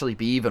might actually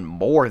be even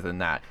more than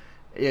that.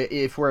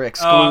 If we're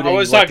excluding I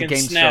was like, talking the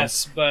games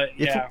SNES, from, but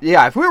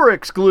yeah. If we were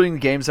excluding the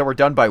games that were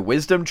done by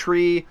Wisdom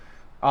Tree,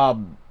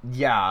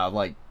 yeah,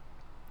 like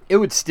it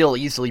would still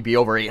easily be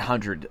over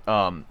 800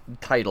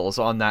 titles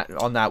on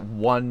that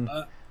one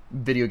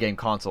video game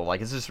console. Like,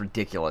 it's just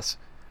ridiculous.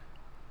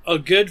 A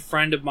good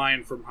friend of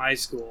mine from high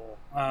school,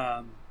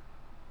 and,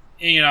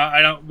 you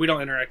know, we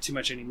don't interact too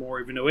much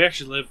anymore, even though we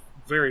actually live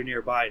very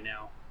nearby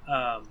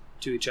now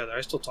to each other.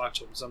 I still talk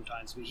to him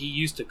sometimes, but he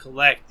used to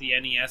collect the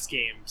NES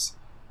games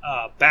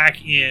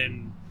back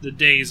in the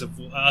days of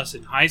us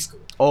in high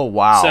school. Oh,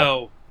 wow.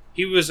 So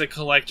he was a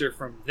collector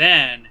from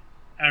then,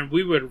 and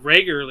we would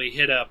regularly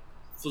hit up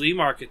flea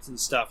markets and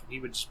stuff, and he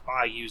would just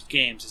buy used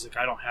games. He's like,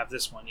 I don't have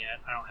this one yet.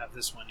 I don't have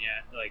this one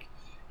yet. Like,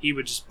 he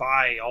would just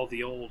buy all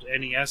the old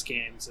NES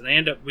games, and they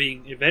end up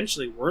being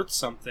eventually worth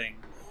something,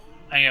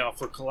 you know,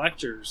 for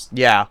collectors.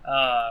 Yeah.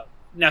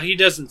 Now, he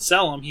doesn't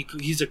sell them.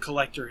 He's a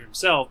collector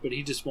himself, but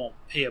he just won't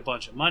pay a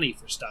bunch of money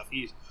for stuff.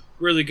 He's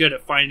really good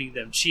at finding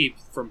them cheap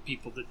from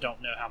people that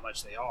don't know how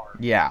much they are.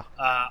 Yeah.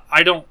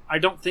 I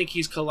don't think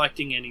he's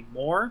collecting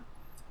anymore.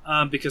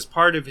 Because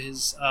part of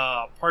his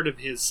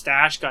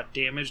stash got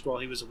damaged while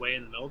he was away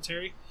in the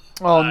military.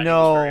 Oh no! He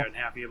was very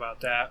unhappy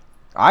about that.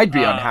 I'd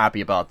be unhappy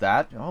about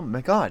that. Oh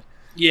my god.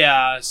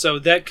 Yeah, so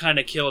that kind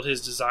of killed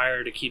his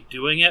desire to keep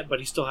doing it, but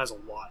he still has a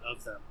lot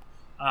of them.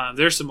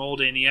 There's some old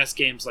NES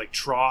games like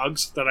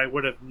Trogs that I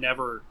would have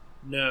never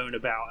known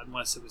about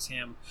unless it was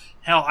him.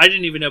 Hell, I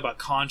didn't even know about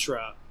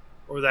Contra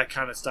or that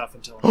kind of stuff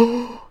until.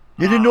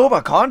 You didn't know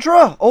about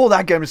Contra? Oh,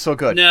 that game is so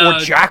good. No, or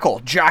Jackal.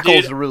 Jackal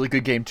is a really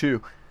good game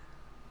too.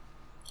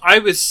 I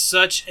was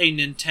such a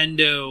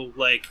Nintendo,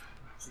 like,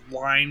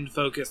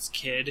 line-focused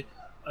kid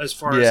as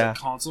far as like,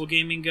 console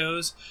gaming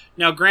goes.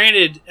 Now,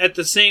 granted, at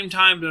the same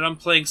time that I'm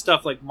playing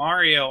stuff like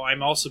Mario,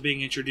 I'm also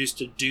being introduced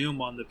to Doom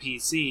on the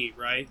PC,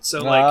 right?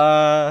 So, like,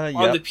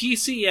 on the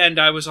PC end,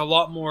 I was a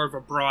lot more of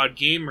a broad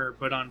gamer,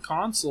 but on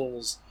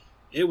consoles,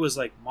 it was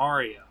like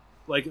Mario.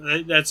 Like,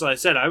 that's what I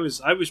said. I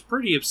was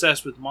pretty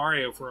obsessed with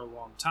Mario for a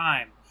long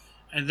time.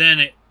 And then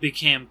it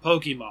became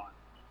Pokemon.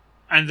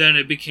 And then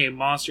it became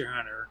Monster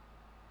Hunter.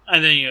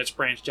 And then, you know, it's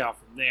branched out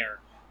from there.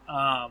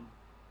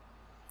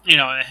 You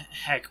know,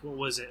 heck, what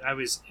was it?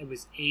 It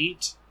was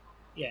 8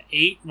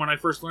 8 when I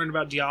first learned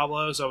about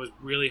Diablo, so I was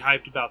really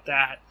hyped about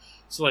that.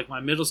 So like my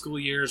middle school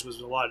years was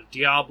a lot of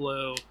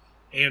Diablo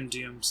and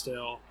Doom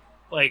still.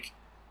 Like,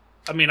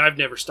 I mean, I've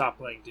never stopped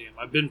playing Doom.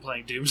 I've been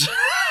playing Doom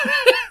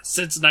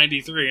since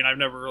 '93, and I've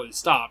never really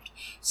stopped.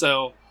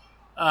 So,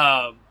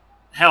 hell,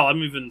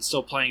 I'm even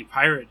still playing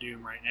Pirate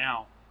Doom right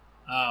now,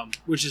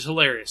 which is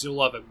hilarious. You'll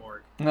love it,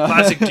 Morg.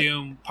 Classic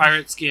Doom,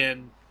 pirate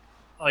skin,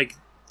 like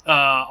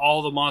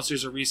all the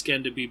monsters are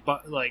reskinned to be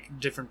like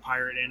different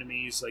pirate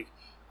enemies, like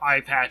eye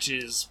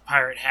patches,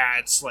 pirate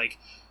hats, like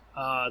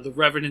the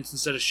Revenants,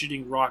 instead of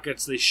shooting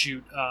rockets, they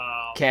shoot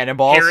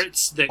cannonballs.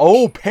 Parrots.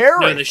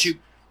 Parrots! No, they shoot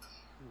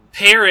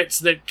parrots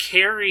that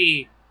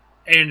carry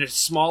a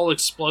small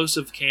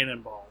explosive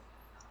cannonball.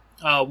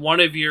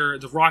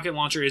 The rocket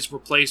launcher is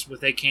replaced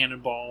with a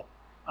cannonball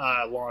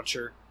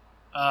launcher.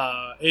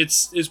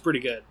 It's pretty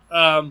good.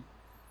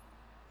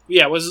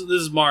 This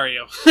is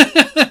Mario.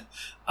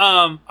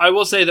 I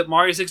will say that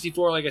Mario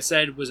 64, like I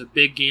said, was a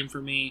big game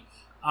for me.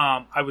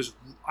 I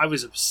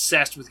was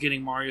obsessed with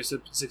getting Mario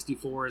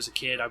 64 as a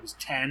kid. I was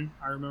 10.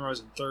 I remember I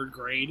was in 3rd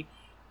grade.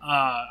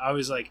 I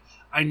was like,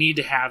 I need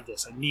to have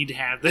this. And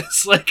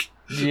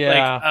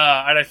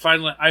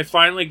I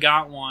finally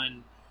got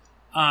one.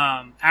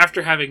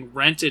 After having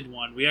rented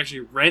one, we actually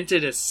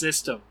rented a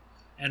system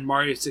and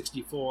Mario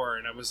 64,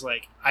 and I was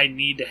like, I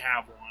need to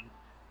have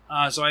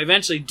one. So I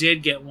eventually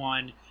did get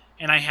one,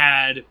 and I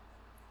had,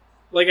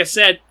 like I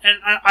said, and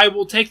I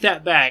will take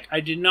that back. I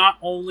did not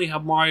only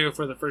have Mario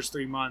for the first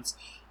 3 months.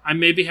 I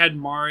maybe had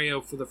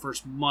Mario for the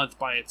first month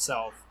by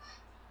itself.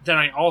 Then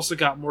I also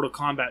got Mortal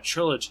Kombat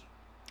Trilogy.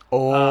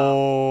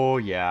 Oh,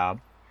 yeah.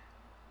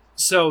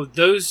 So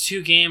those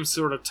 2 games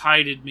sort of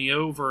tided me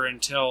over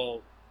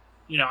until,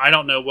 I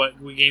don't know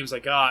what games I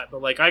got,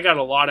 but like I got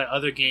a lot of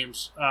other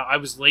games. I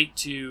was late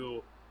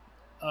to.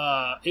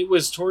 It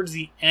was towards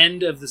the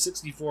end of the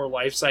 64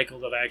 life cycle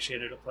that I actually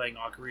ended up playing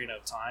Ocarina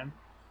of Time.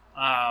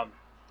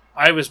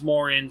 I was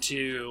more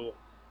into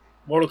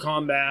Mortal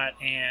Kombat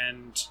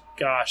and,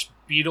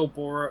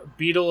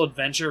 Beetle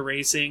Adventure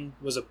Racing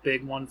was a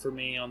big one for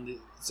me on the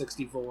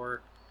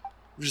 64.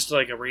 Just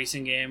like a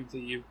racing game that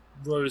you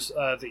raced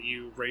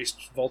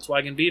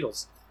Volkswagen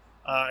Beetles.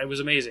 It was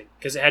amazing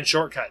because it had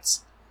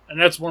shortcuts, and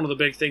that's one of the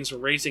big things for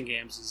racing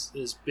games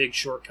is big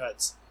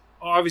shortcuts.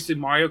 Obviously,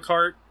 Mario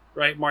Kart,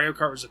 right? Mario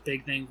Kart was a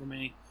big thing for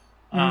me.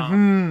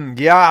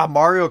 Yeah,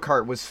 Mario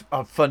Kart was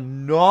a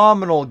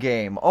phenomenal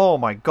game. Oh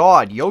my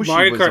God, Yoshi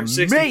Mario was Kart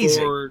amazing.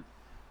 64,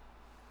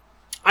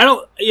 I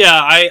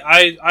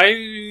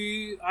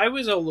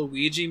was a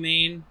Luigi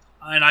main,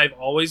 and I've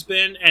always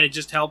been, and it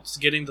just helps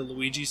getting the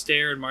Luigi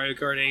stare in Mario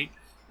Kart 8.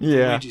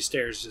 Yeah. Luigi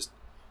stare is just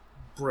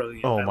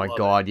brilliant. Oh I my love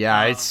God, it.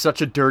 yeah, it's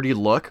such a dirty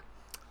look.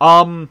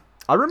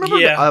 I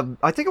remember,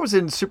 I think it was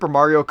in Super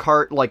Mario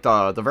Kart, like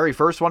the very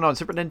first one on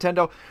Super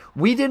Nintendo.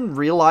 We didn't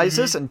realize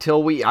this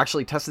until we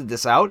actually tested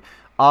this out.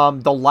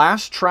 The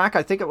last track,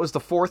 I think it was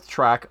the 4th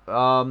track,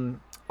 on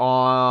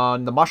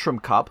the Mushroom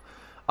Cup,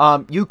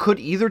 you could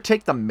either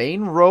take the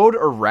main road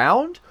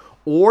around,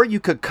 or you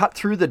could cut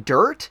through the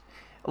dirt,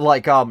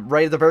 like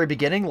right at the very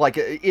beginning. Like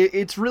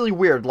it's really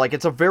weird. Like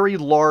it's a very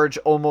large,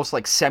 almost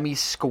like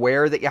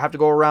semi-square that you have to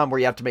go around, where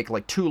you have to make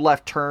like 2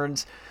 left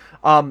turns.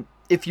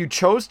 If you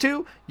chose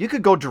to, you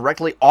could go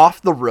directly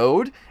off the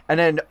road and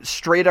then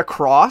straight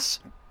across,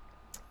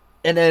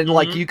 and then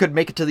like you could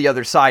make it to the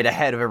other side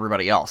ahead of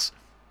everybody else.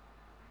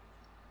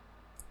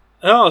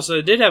 Oh, so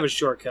it did have a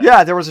shortcut.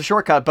 Yeah, there was a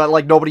shortcut, but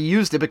like nobody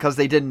used it because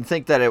they didn't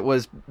think that it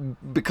was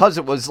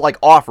like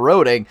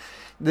off-roading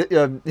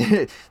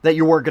that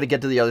you weren't going to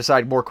get to the other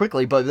side more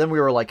quickly. But then we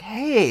were like,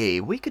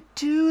 hey, we could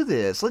do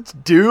this. Let's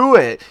do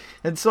it.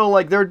 And so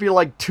like there'd be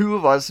like 2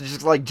 of us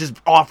just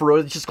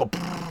off-road, just go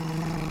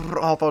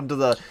off onto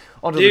the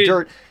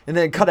dirt, and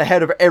then cut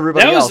ahead of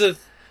everybody else.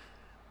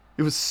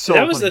 It was so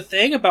funny. Was the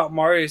thing about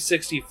Mario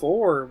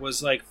 64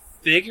 was like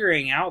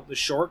figuring out the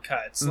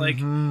shortcuts. Like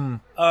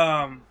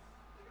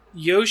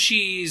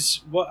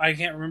Yoshi's, I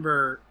can't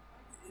remember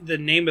the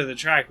name of the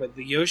track, but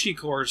the Yoshi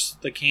course,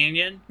 the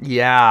canyon.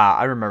 Yeah,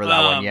 I remember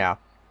that one. Yeah,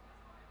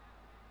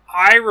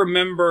 I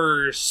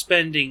remember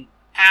spending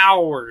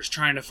hours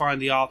trying to find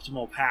the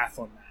optimal path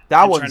on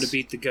that. Trying to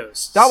beat the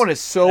ghosts. That one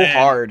is so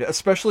hard,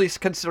 especially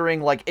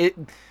considering like it.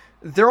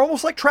 They're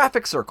almost like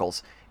traffic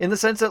circles in the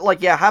sense that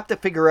like you have to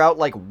figure out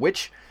like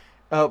which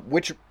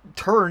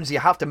turns you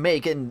have to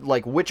make, and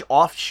like which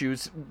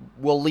offshoots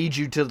will lead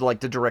you to like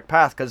the direct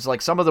path, because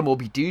like some of them will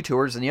be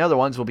detours and the other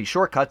ones will be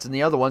shortcuts and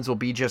the other ones will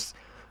be just,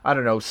 I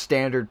don't know,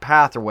 standard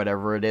path or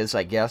whatever it is,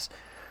 I guess,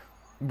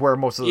 where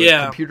most of the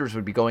computers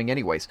would be going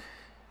anyways.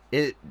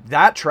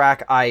 That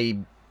track I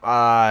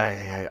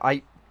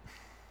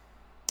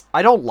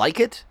don't like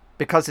it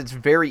because it's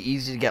very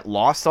easy to get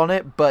lost on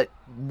it, but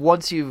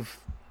once you've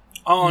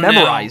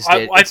memorized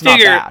it, it's not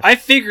bad. I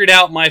figured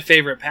out my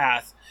favorite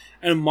path.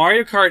 And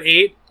Mario Kart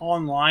 8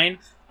 online,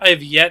 I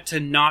have yet to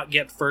not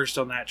get first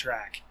on that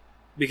track.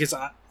 Because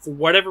for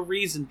whatever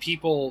reason,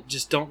 people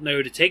just don't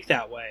know to take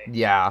that way.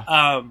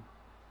 Yeah.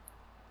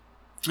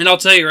 And I'll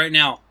tell you right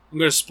now, I'm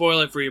going to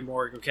spoil it for you,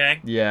 Morg, okay?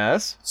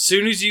 Yes.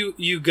 Soon as you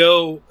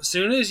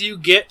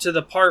get to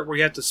the part where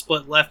you have to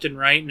split left and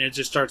right and it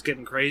just starts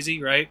getting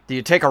crazy, right? Do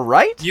you take a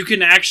right? You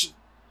can actually...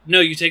 No,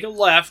 you take a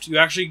left.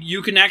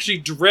 You can actually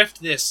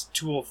drift this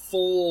to a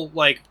full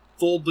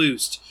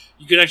boost.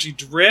 You can actually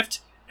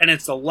drift, and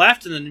it's the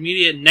left and then the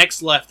immediate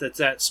next left that's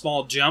that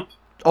small jump.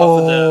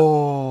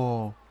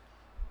 You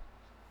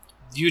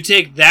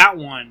take that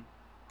one,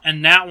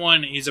 and that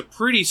one is a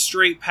pretty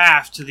straight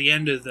path to the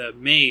end of the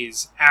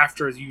maze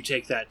after you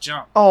take that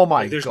jump. Oh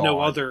my god. There's no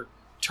other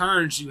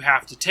turns you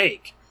have to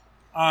take.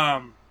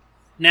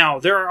 Now,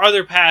 there are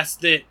other paths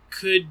that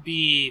could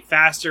be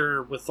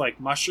faster with, like,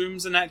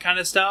 mushrooms and that kind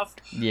of stuff.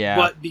 Yeah.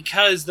 But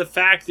because the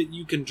fact that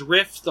you can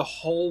drift the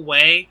whole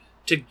way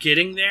to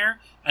getting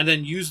there and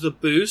then use the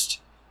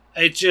boost,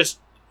 it's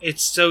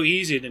so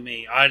easy to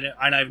me. I'm,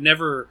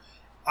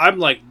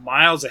 like,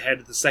 miles ahead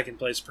of the second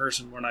place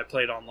person when I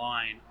played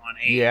online on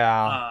 8.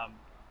 Yeah.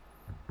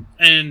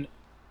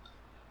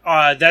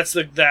 That's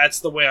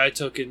the way I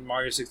took in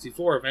Mario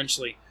 64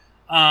 eventually.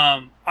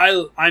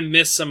 I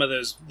miss some of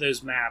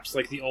those maps,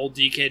 like the old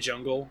DK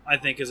Jungle. I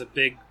think is a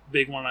big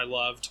one I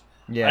loved.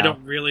 Yeah. I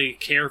don't really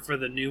care for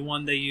the new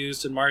one they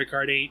used in Mario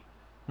Kart 8.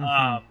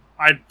 Mm-hmm.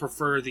 I'd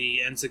prefer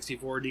the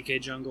N64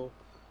 DK Jungle.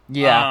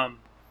 Yeah.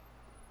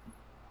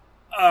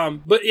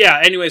 But yeah.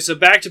 Anyway, so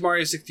back to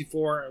Mario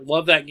 64. I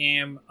love that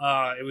game.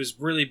 It was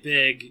really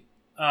big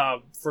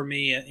for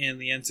me in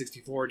the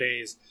N64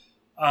 days.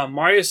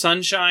 Mario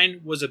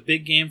Sunshine was a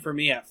big game for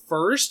me at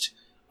first.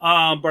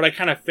 But I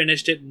kind of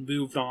finished it and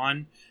moved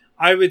on.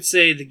 I would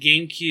say the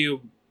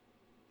GameCube,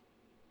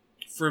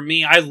 for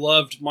me, I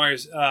loved Mario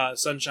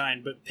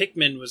Sunshine, but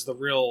Pikmin was the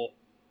real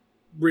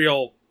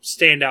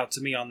standout to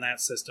me on that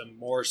system,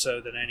 more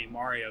so than any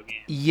Mario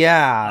game.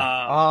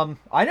 Yeah.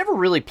 I never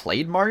really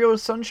played Mario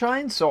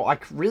Sunshine, so I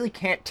really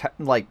can't,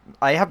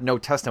 I have no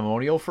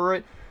testimonial for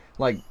it,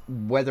 like,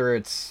 whether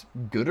it's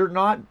good or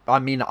not. I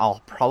mean,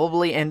 I'll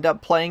probably end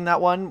up playing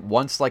that one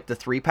once, like, the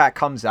 3-pack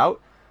comes out.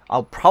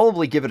 I'll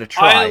probably give it a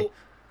try.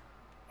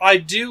 I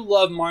do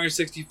love Mario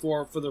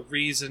 64 for the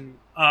reason...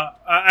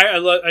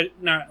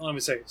 let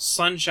me say,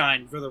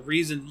 Sunshine, for the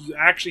reason you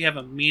actually have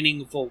a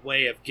meaningful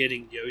way of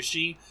getting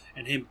Yoshi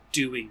and him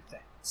doing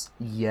things.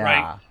 Yeah.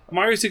 Right?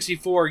 Mario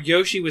 64,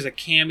 Yoshi was a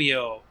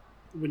cameo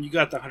when you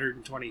got the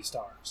 120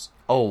 stars.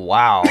 Oh,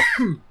 wow.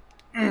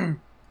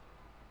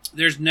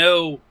 There's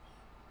no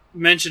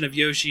mention of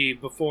Yoshi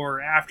before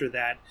or after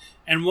that.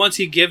 And once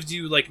he gives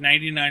you like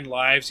 99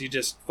 lives, he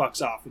just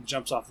fucks off and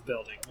jumps off the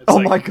building. It's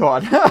my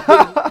god.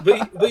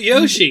 but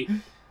Yoshi,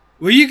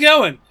 where you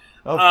going?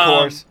 Of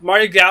course.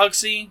 Mario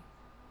Galaxy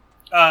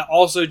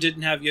also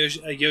didn't have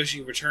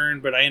Yoshi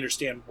return, but I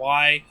understand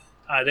why.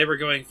 They were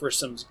going for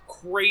some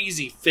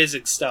crazy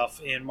physics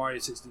stuff in Mario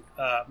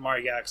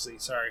Galaxy.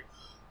 Sorry.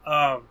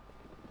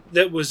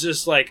 That was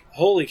just like,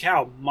 holy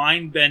cow,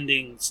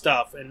 mind-bending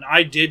stuff. And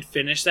I did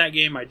finish that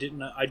game. I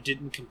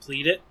didn't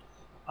complete it.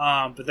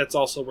 But that's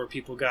also where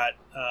people got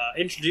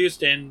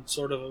introduced and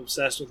sort of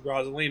obsessed with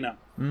Rosalina.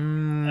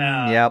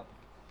 Yep.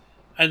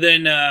 And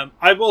then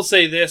I will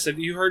say this. Have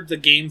you heard the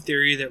game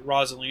theory that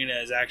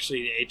Rosalina is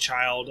actually a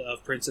child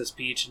of Princess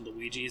Peach and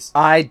Luigi's?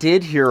 I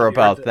did hear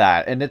about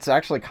that. And it's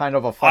actually kind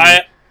of a funny...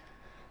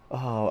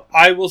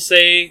 I will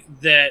say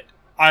that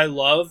I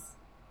love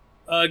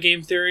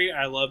game theory.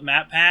 I love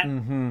MatPat.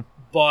 Mm-hmm.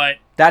 But...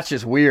 that's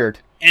just weird.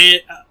 And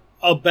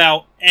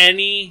about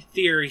any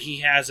theory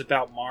he has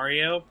about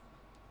Mario...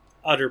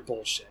 utter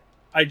bullshit.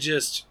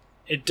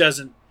 It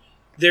doesn't.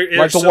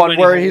 Like the so one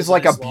where he's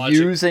like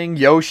abusing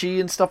Yoshi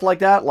and stuff like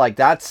that. Like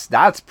that's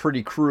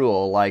pretty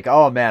cruel. Like,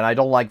 oh man, I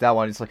don't like that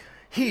one. It's like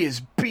he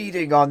is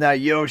beating on that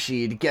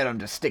Yoshi to get him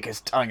to stick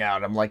his tongue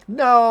out. I'm like,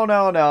 no,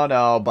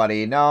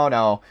 buddy,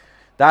 no.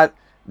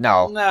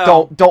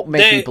 Don't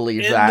make me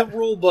believe that. In the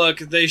rule book,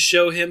 they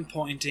show him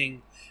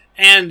pointing,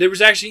 and there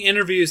was actually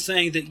interviews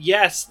saying that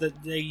yes,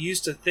 that they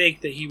used to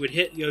think that he would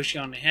hit Yoshi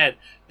on the head.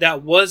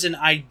 That was an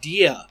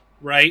idea.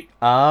 Right?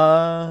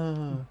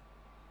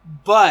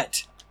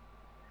 But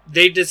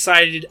they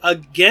decided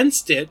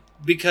against it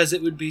because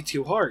it would be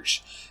too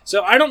harsh.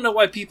 So I don't know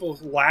why people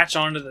latch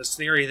onto this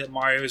theory that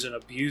Mario is an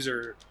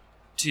abuser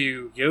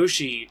to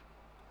Yoshi.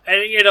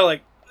 And,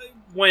 like,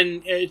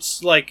 when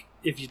it's like,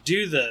 if you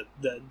do the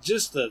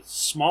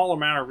small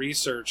amount of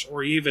research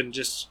or even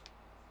just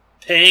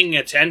paying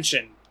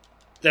attention,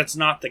 that's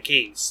not the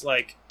case.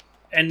 Like,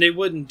 and they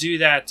wouldn't do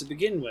that to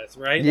begin with,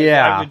 right?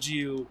 Yeah. Like,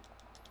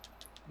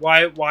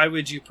 why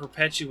would you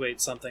perpetuate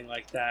something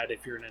like that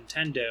if you're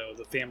Nintendo,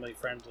 the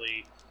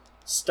family-friendly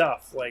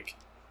stuff? Like,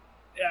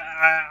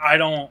 I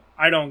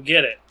don't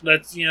get it.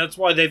 That's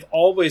why they've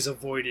always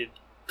avoided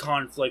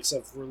conflicts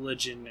of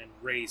religion and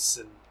race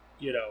and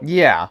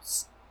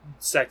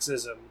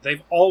sexism.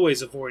 They've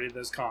always avoided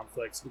those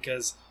conflicts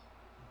because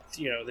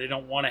they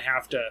don't want to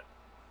have to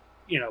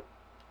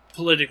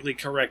politically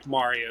correct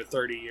Mario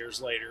 30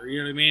 years later. You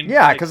know what I mean?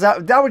 Yeah, because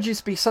that would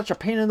just be such a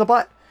pain in the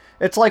butt.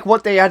 It's like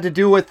what they had to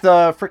do with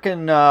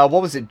freaking,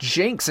 what was it,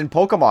 Jinx in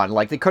Pokemon.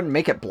 Like, they couldn't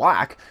make it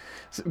black,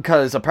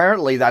 because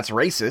apparently that's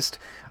racist.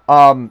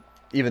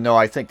 even though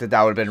I think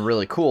that would have been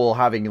really cool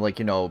having, like,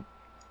 you know,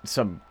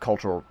 some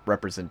cultural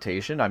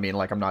representation. I mean,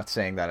 like, I'm not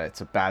saying that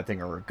it's a bad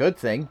thing or a good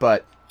thing,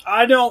 but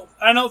I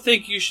don't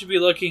think you should be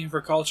looking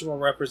for cultural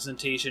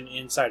representation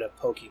inside of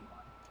Pokemon.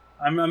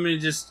 I'm gonna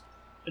just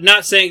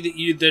not saying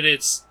that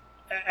it's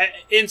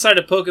inside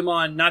of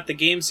Pokemon, not the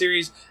game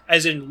series,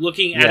 as in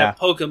looking at a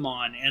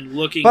Pokemon and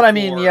looking. But I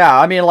mean,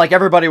 like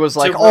everybody was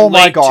like, "Oh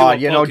my god,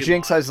 you know, Pokemon.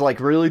 Jinx has like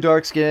really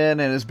dark skin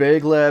and his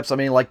big lips." I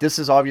mean, like this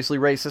is obviously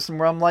racist, and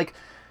where I'm like,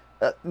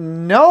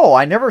 no,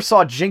 I never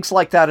saw Jinx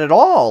like that at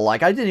all.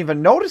 Like I didn't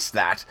even notice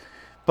that.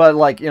 But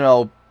like, you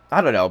know,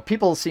 I don't know.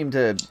 People seem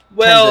to tend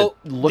to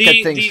look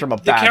at things from a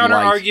bad light. The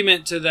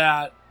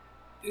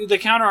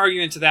counter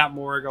argument to that,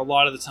 Morg, a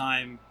lot of the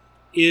time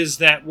is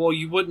that, well,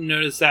 you wouldn't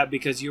notice that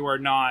because you are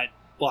not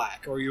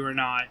black or you are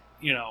not,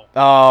 you know.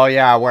 Oh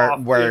yeah,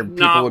 where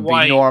people would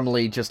white. be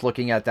normally just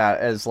looking at that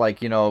as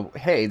like, you know,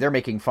 hey, they're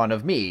making fun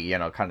of me, you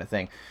know, kind of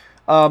thing.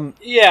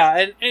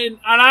 Yeah, and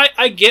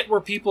I get where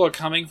people are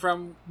coming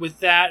from with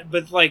that,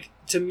 but like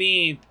to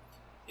me,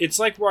 it's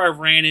like where I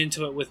ran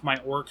into it with my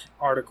orc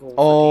article.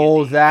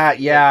 Oh, that,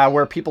 yeah,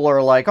 where people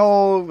are like,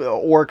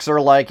 oh, orcs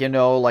are like, you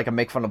know, like a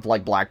make fun of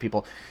like black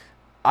people.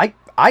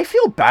 I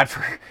feel bad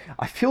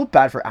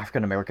for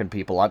African American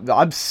people.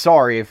 I'm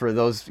sorry for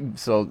those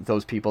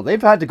people.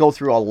 They've had to go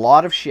through a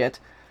lot of shit,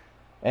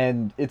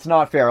 and it's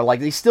not fair. Like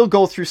they still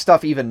go through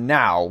stuff even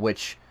now,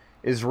 which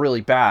is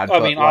really bad. I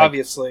mean, like,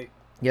 obviously,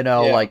 you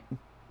know, like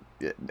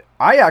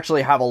I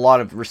actually have a lot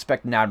of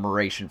respect and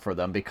admiration for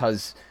them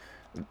because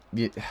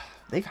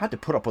they've had to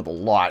put up with a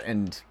lot,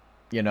 and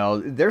you know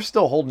they're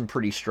still holding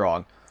pretty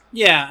strong.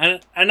 Yeah,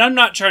 and I'm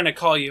not trying to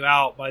call you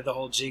out by the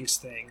whole Jinx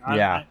thing.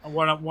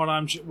 What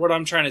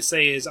I'm trying to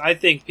say is I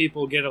think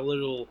people get a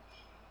little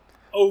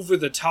over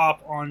the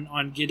top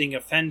on getting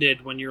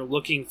offended when you're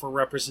looking for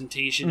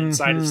representation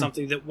inside of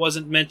something that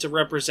wasn't meant to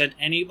represent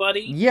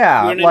anybody.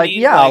 Yeah, you know what I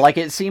mean? Like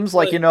it seems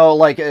like, you know,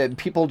 like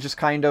people just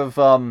kind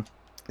of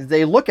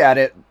they look at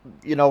it,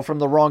 you know, from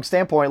the wrong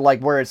standpoint, like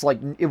where it's like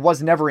it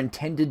was never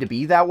intended to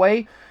be that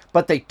way,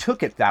 but they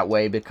took it that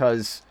way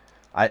because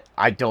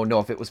I don't know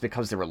if it was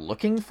because they were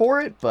looking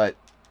for it, but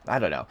I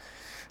don't know.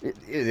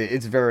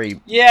 It's very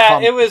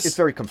it's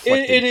very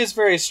conflicting. It is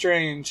very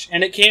strange,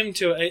 and it came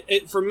to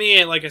for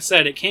me. Like I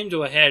said, it came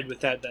to a head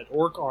with that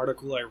orc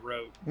article I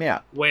wrote.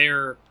 Yeah,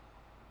 where,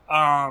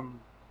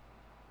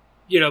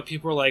 you know,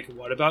 people are like,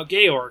 "What about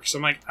gay orcs?"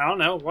 I'm like, "I don't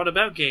know. What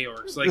about gay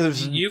orcs? Like,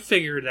 you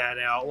figured that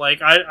out.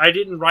 Like, I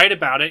didn't write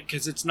about it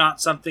because it's not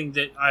something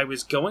that I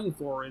was going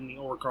for in the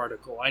orc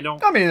article. I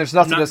mean, there's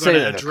nothing to say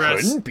that there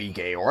couldn't be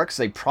gay orcs.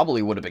 They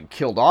probably would have been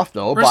killed off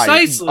though by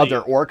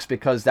other orcs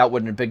because that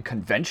wouldn't have been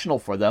conventional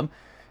for them,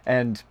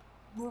 and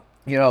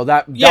you know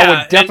that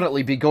would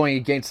definitely be going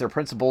against their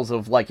principles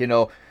of like, you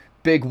know,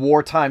 big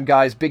wartime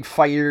guys, big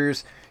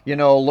fighters, you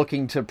know,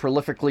 looking to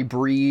prolifically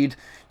breed,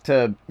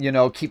 to, you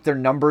know, keep their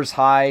numbers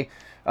high,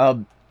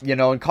 you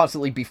know, and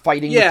constantly be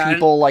fighting with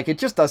people. Like, it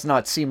just does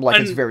not seem like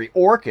it's very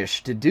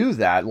orcish to do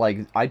that. Like,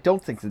 I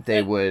don't think that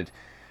they would,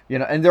 you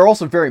know, and they're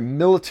also very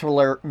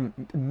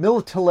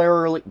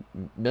militarily,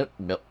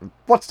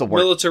 what's the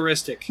word?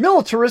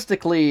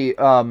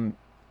 Militaristically,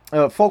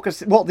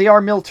 focused. Well, they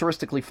are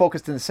militaristically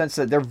focused in the sense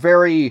that they're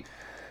very,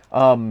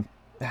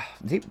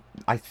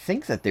 I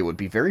think that they would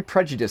be very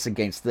prejudiced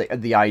against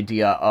the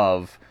idea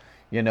of,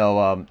 you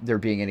know, there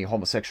being any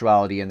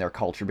homosexuality in their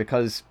culture,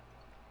 because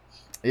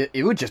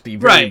it would just be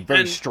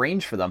very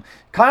strange for them.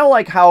 Kind of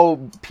like how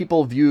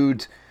people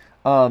viewed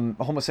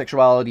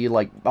homosexuality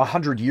like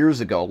 100 years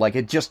ago. Like,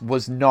 it just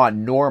was not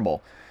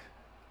normal.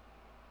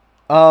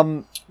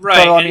 Right.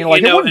 But, I mean,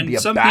 like, it wouldn't be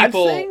a bad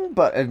thing,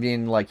 but, I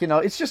mean, like, you know,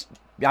 it's just,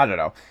 I don't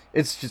know.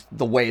 It's just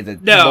the way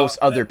that most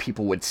other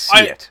people would see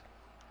it.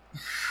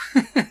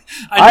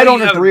 I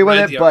don't agree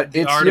with it, but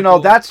it's, you know,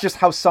 that's just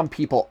how some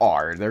people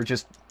are. They're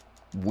just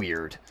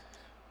weird.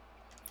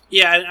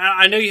 Yeah, and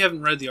I know you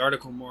haven't read the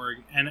article,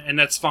 Morg, and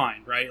that's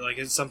fine, right? Like,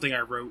 it's something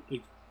I wrote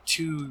like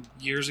 2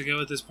 years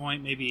ago at this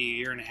point, maybe a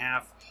year and a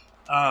half.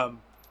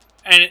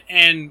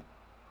 And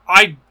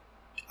I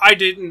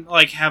didn't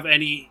like have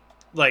any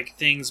like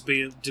things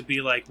to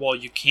be like, well,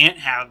 you can't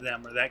have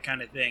them or that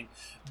kind of thing.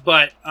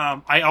 But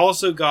I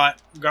also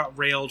got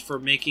railed for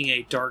making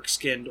a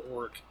dark-skinned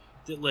orc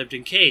that lived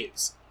in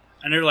caves.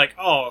 And they're like,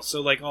 oh, so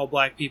like all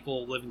black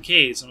people live in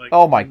caves. I'm like,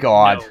 oh my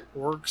god.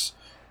 No,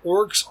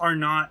 orcs are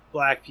not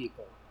black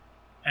people.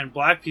 And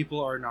black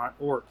people are not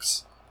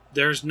orcs.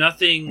 There's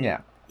nothing...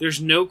 Yeah. There's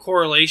no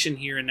correlation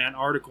here in that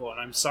article, and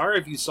I'm sorry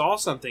if you saw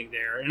something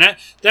there. And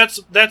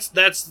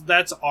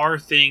that's our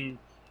thing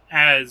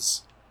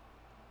as,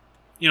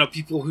 you know,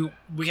 people who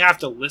we have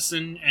to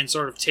listen and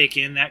sort of take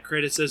in that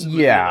criticism.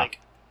 Yeah. Like,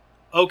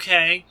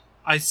 okay,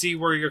 I see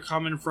where you're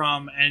coming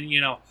from, and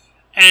you know,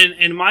 and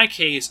in my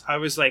case, I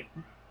was like,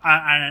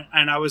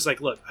 I was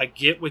like, look, I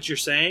get what you're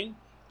saying.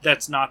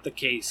 That's not the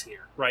case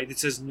here, right?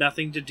 This has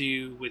nothing to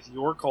do with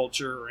your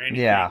culture or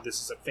anything. Yeah.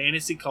 This is a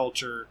fantasy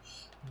culture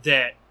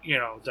that, you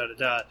know,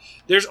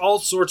 There's all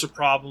sorts of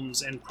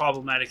problems and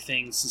problematic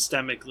things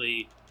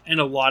systemically in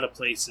a lot of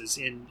places,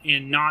 in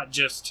not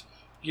just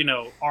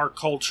our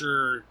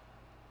culture,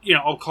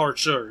 all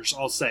cultures,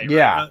 I'll say,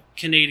 Yeah. right?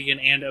 Canadian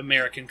and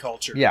American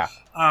culture. Yeah.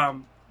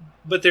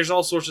 But there's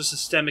all sorts of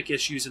systemic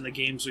issues in the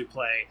games we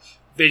play.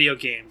 Video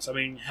games. I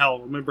mean, hell,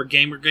 remember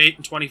Gamergate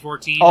in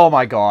 2014? Oh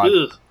my god.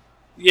 Ugh.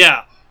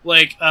 Yeah.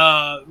 Like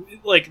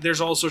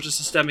there's all sorts of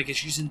systemic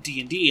issues in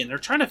D&D, and they're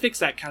trying to fix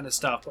that kind of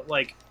stuff. But,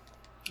 like,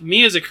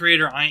 me as a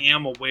creator, I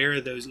am aware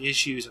of those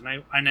issues,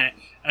 and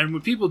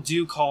when people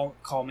do call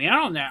me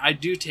out on that, I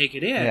do take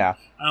it in. Yeah.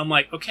 And I'm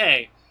like,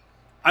 okay,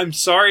 I'm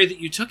sorry that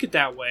you took it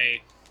that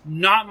way.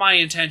 Not my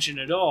intention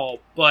at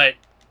all, but,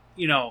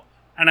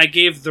 and I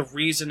gave the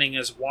reasoning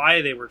as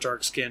why they were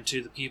dark-skinned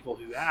to the people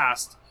who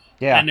asked.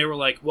 Yeah. And they were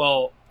like,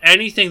 well,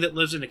 anything that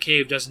lives in a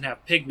cave doesn't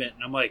have pigment.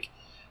 And I'm like,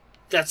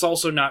 that's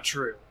also not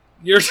true.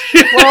 You're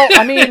Well,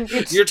 I mean,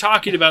 you're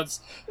talking about...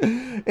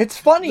 It's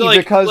funny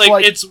because,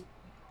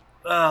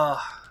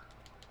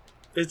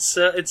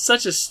 it's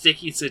such a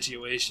sticky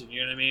situation,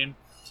 you know what I mean?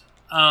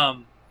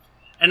 And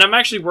I'm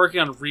actually working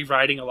on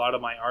rewriting a lot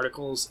of my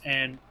articles,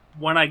 and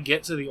when I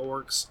get to the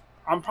orcs,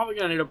 I'm probably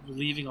going to end up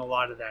leaving a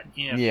lot of that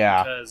in.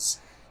 Yeah.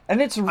 Because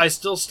and I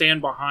still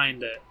stand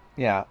behind it.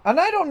 Yeah, and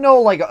I don't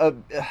know,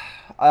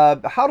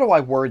 how do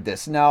I word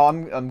this? Now,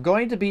 I'm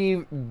going to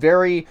be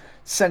very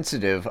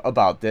sensitive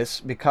about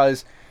this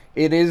because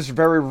it is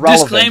very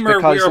relevant. Disclaimer,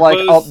 because, we are like,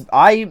 both...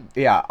 I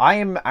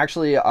am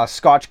actually a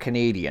Scotch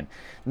Canadian.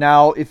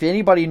 Now, if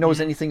anybody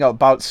knows anything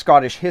about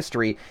Scottish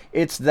history,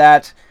 it's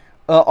that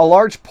a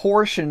large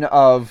portion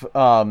of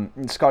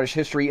Scottish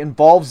history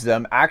involves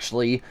them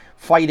actually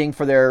fighting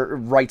for their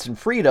rights and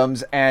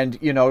freedoms and,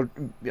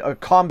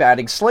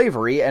 combating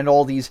slavery and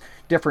all these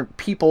different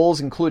peoples,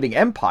 including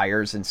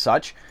empires and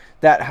such,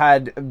 that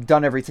had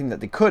done everything that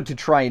they could to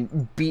try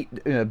and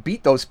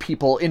beat those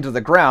people into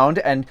the ground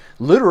and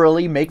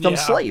literally make them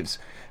slaves.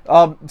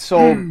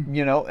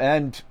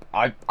 And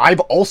I've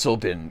also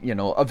been,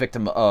 a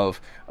victim of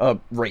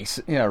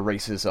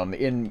racism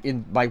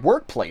in my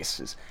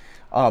workplaces.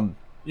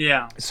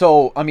 Yeah.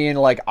 So, I mean,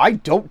 like, I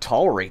don't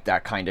tolerate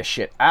that kind of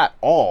shit at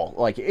all.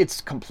 Like,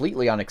 it's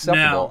completely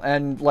unacceptable. No.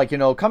 And, like,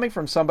 coming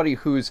from somebody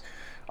who's,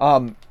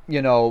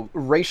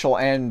 racial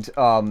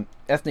and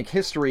ethnic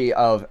history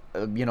of,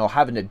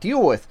 having to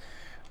deal with,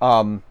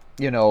 having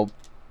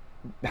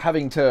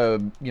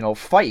to,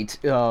 fight,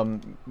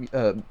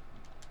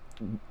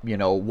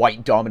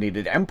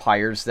 white-dominated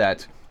empires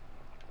that,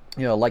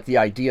 like the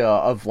idea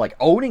of, like,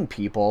 owning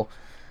people,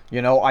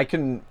 I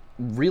can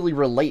really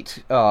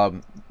relate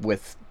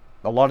with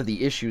a lot of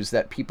the issues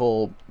that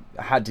people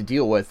had to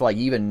deal with. Like,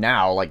 even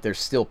now, like, there's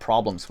still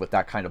problems with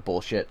that kind of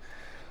bullshit.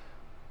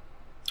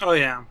 Oh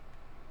yeah,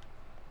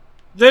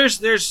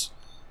 there's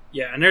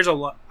and there's a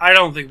lot. I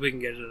don't think we can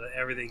get into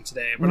everything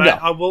today, but No.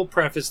 I will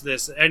preface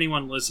this: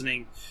 anyone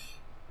listening,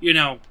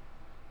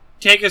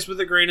 take us with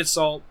a grain of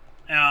salt.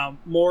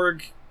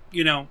 Morg,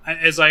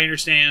 as I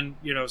understand,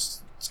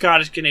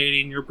 Scottish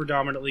Canadian, you're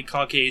predominantly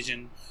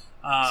Caucasian.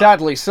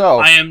 Sadly so.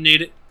 I am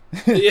native.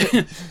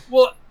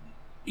 Well,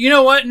 you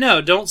know what?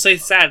 No, don't say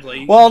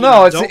sadly. Well,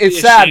 no, don't it's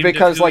be sad ashamed of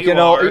because, who like, you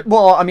are.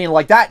 well, I mean,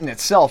 like, that in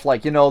itself,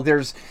 like,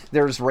 there's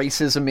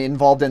racism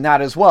involved in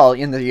that as well,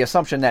 in the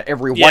assumption that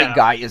every white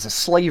guy is a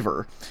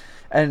slaver.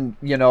 And,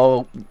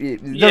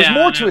 there's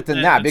more to it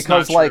than that,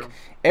 because, like,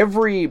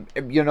 every,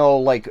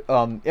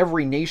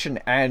 every nation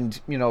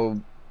and,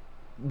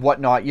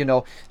 whatnot,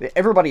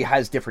 everybody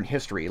has different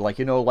history. Like,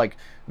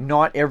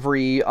 not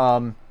every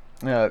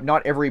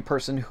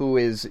person who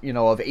is,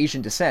 of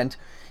Asian descent,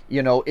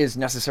 is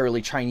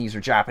necessarily Chinese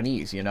or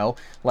Japanese,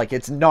 like,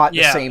 it's not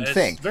the same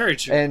thing. Very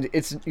true. And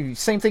it's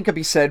same thing could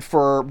be said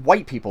for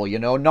white people,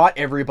 not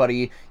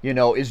everybody,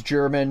 is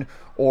German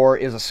or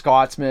is a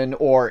Scotsman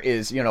or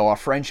is, a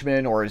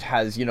Frenchman or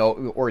has,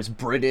 or is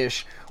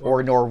British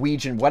or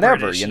Norwegian,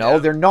 whatever, British,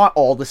 they're not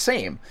all the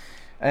same.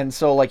 And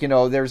so, like,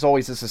 there's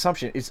always this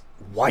assumption, it's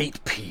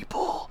white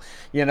people,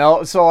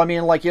 so, I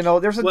mean, like,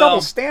 there's a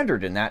double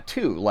standard in that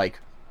too. Like,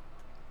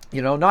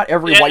 not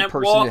every white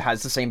person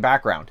has the same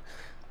background.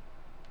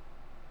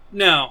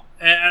 No,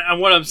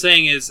 and what I'm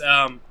saying is,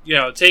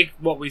 take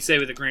what we say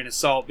with a grain of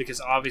salt, because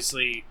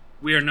obviously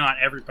we are not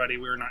everybody,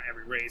 we are not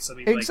every race. I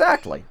mean,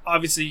 exactly. Like,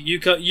 obviously,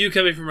 you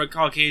coming from a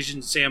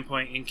Caucasian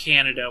standpoint in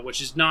Canada,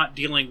 which is not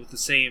dealing with the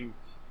same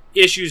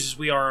issues as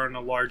we are on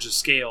a larger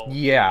scale.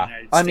 Yeah, in the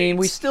United I mean,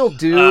 we States. still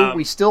do.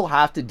 We still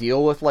have to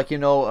deal with, like,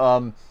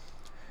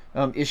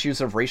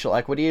 issues of racial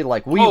equity.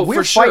 Like,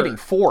 we're fighting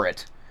for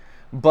it,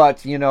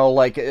 but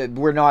like,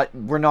 we're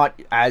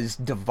not as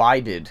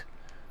divided.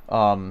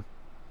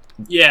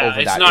 Yeah,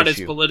 it's not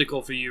issue. as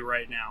political for you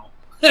right now.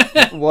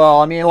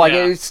 Well, I mean, like,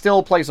 it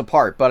still plays a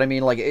part, but I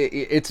mean, like,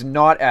 it's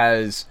not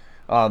as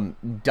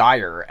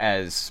dire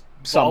as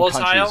some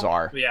Volatile? countries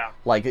are. Yeah,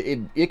 like,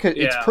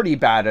 it's pretty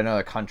bad in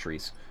other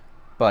countries,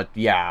 but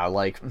yeah,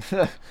 like,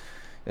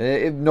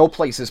 no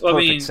place is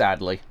perfect,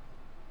 sadly.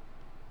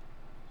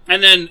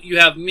 And then you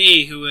have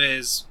me, who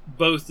is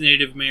both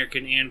Native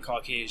American and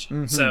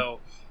Caucasian. Mm-hmm. So,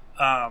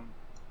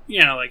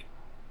 like,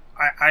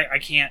 I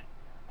can't,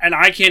 and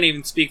I can't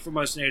even speak for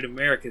most Native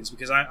Americans,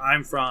 because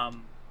I'm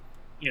from,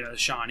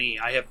 Shawnee.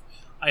 I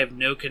I have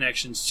no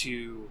connections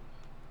to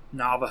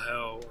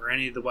Navajo or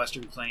any of the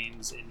Western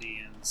Plains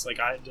Indians. Like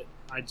I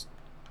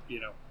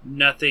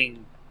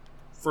nothing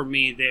for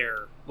me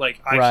there.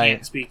 Like I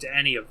can't speak to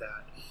any of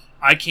that.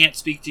 I can't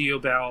speak to you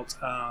about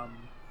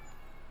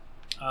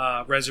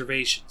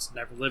reservations.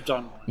 Never lived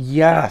on one.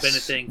 Yes, been a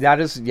thing. That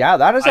is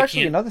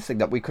actually another thing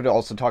that we could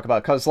also talk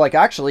about, because like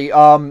actually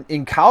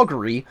in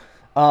Calgary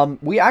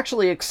we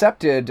actually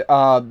accepted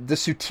the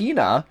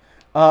Tsuut'ina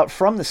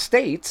from the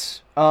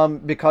States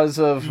because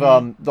of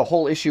the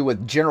whole issue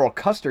with General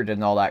Custer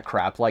and all that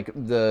crap, like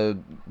the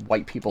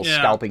white people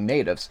scalping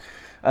natives.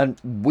 And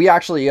we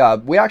actually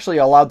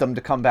allowed them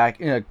to come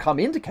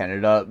into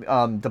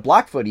Canada. The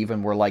Blackfoot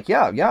even were like,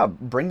 yeah,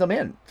 bring them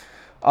in.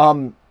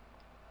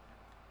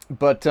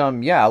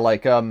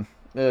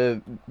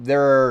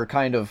 They're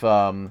kind of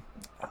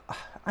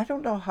I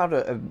don't know how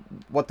to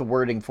what the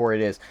wording for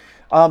it is.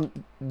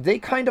 They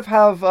kind of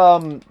have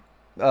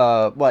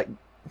like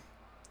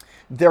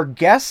they're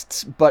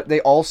guests, but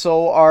they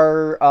also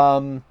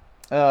are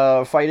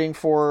fighting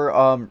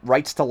for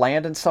rights to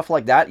land and stuff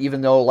like that,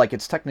 even though like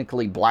it's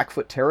technically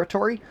Blackfoot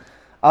territory,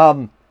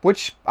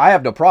 which I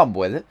have no problem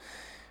with it.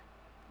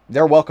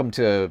 They're welcome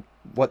to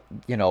what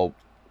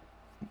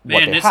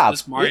they have.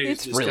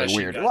 It's really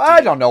weird. Well,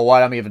 I don't know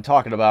what I'm even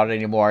talking about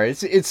anymore.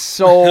 It's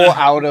so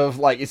out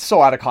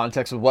of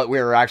context of what we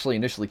were actually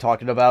initially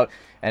talking about.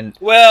 And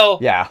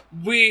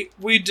we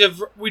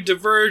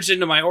diverged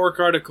into my Orc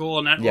article,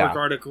 and that Orc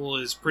article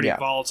is pretty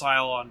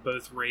volatile on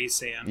both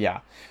race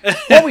and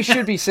what we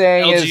should be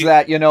saying is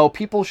that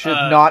people should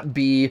not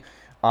be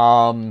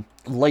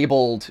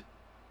labeled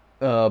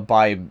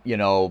by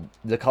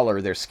the color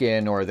of their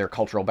skin or their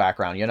cultural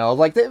background.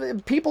 Like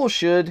people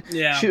should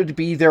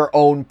be their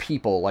own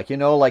people. Like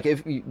like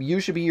if you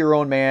should be your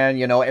own man.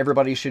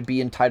 Everybody should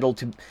be entitled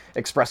to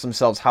express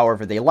themselves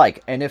however they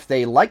like, and if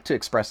they like to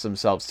express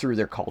themselves through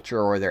their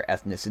culture or their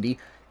ethnicity,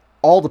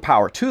 all the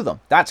power to them.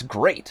 That's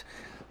great.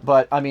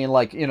 But I mean,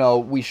 like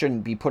we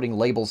shouldn't be putting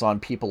labels on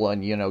people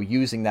and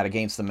using that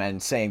against them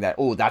and saying that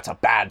that's a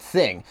bad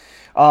thing.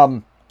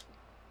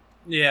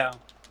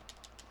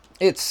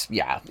 It's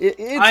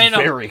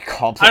very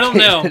complicated. I don't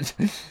know.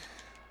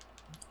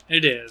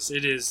 It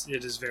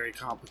is very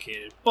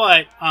complicated.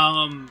 But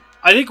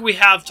I think we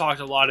have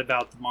talked a lot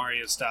about the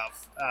Mario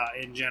stuff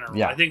in general.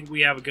 Yeah. I think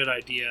we have a good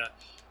idea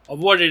of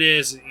what it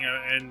is,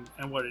 and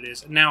what it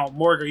is. Now,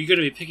 Morg, are you going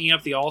to be picking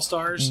up the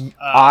All-Stars? The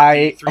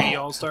 3D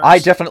All-Stars? I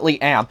definitely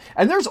am.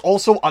 And there's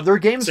also other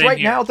games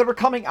now that are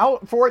coming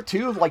out for it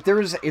too. Like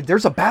there's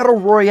a Battle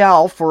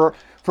Royale for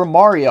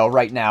Mario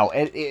right now.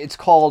 It's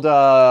called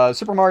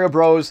Super Mario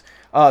Bros.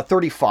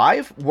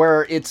 35,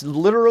 where it's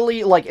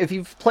literally like if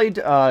you've played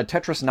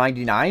Tetris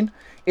 99,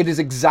 it is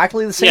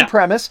exactly the same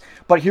premise.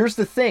 But here's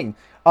the thing.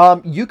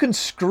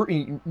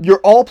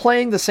 You're all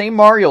playing the same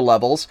Mario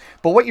levels,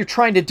 but what you're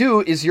trying to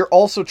do is you're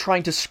also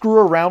trying to screw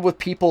around with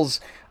people's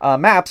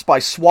maps by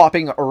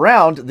swapping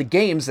around the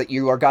games that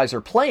you guys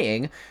are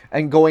playing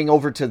and going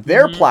over to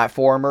their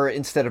platformer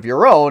instead of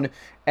your own,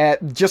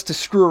 just to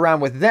screw around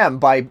with them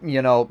by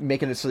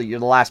making it so that you're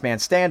the last man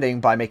standing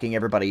by making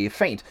everybody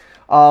faint.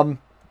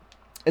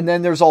 And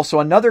then there's also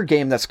another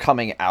game that's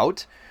coming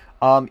out.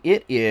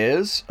 It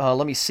is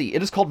let me see.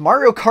 It is called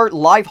Mario Kart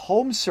Live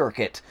Home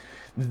Circuit.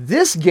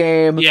 This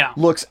game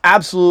looks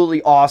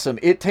absolutely awesome.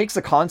 It takes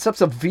the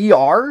concepts of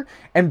VR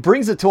and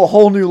brings it to a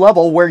whole new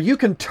level where you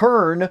can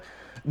turn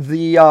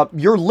the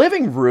your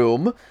living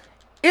room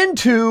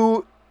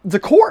into the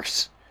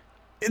course.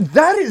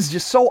 That is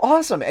just so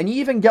awesome. And you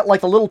even get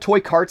like the little toy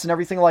carts and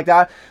everything like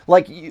that.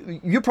 Like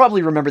you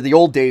probably remember the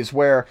old days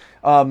where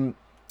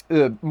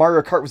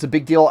Mario Kart was a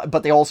big deal,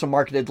 but they also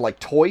marketed like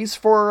toys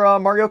for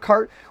Mario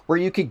Kart where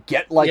you could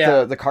get like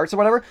the carts or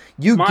whatever.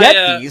 You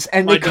get these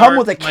and they come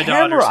with a camera.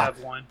 My daughters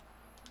have one.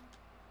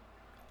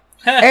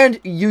 And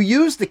you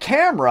use the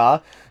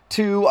camera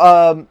to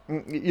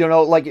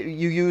like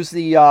you use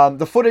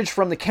the footage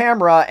from the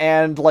camera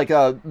and like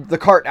the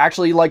cart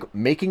actually like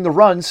making the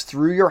runs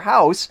through your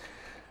house.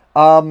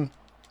 As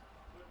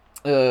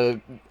the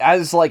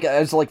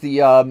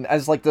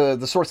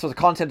source of the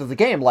content of the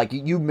game. Like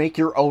you make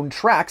your own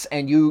tracks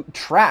and you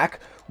track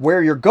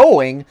where you're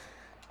going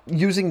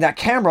using that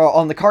camera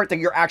on the cart that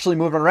you're actually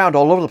moving around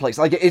all over the place.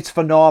 Like it's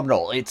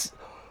phenomenal. It's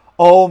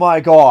oh my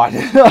god.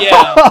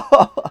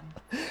 Yeah.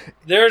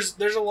 There's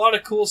a lot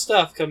of cool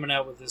stuff coming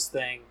out with this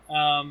thing.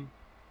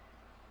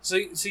 So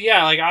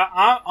yeah, like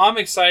I'm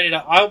excited.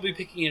 I'll be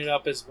picking it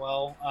up as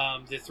well.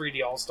 The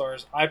 3D All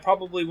Stars. I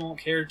probably won't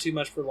care too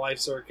much for Live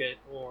Circuit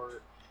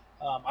or.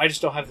 I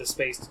just don't have the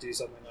space to do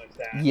something like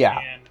that. Yeah.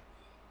 And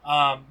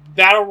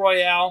Battle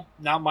Royale,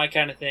 not my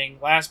kind of thing.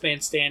 Last Man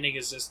Standing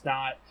is just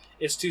not...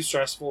 It's too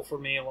stressful for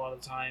me a lot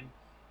of the time.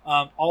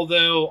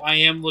 Although I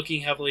am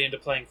looking heavily into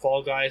playing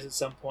Fall Guys at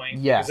some point.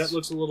 Yes. Because that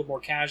looks a little more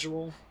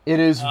casual. It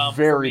is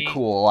very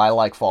cool. I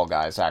like Fall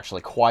Guys,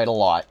 actually, quite a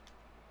lot.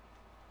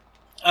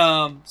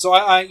 So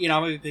I I'm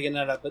going to be picking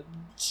that up. But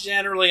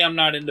generally, I'm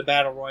not into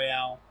Battle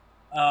Royale.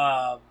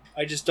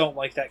 I just don't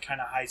like that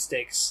kind of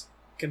high-stakes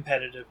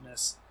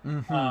competitiveness.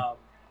 Mm-hmm.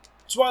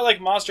 That's why I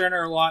like Monster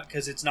Hunter a lot,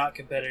 because it's not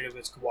competitive,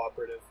 it's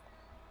cooperative.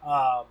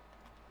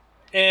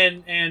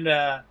 And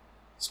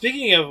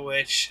speaking of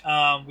which,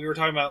 we were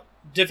talking about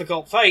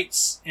difficult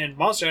fights in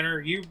Monster Hunter.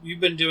 You've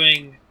been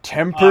doing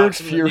Tempered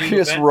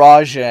Furious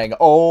Rajang.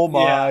 Oh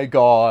my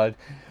god.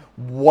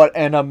 What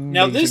an amazing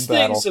battle. Now this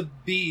battle. thing's a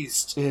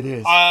beast. It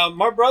is.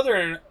 My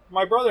brother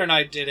and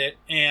I did it,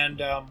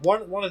 and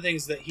one of the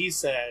things that he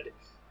said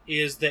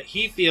is that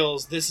he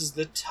feels this is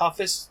the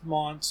toughest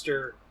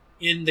monster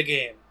in the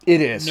game. It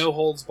is. No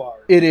holds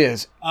barred. It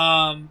is.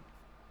 I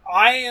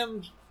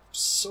am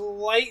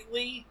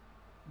slightly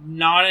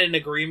not in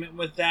agreement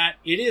with that.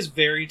 It is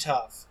very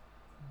tough.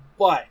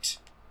 But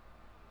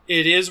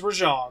it is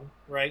Rajang,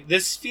 right?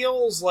 This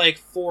feels like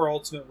 4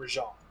 Ultimate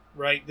Rajang,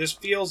 right? This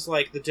feels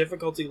like the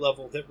difficulty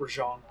level that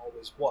Rajang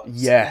always was.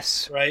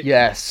 Yes. Right?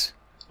 Yes.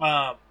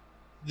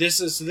 This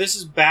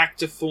is back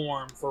to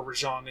form for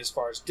Rajang as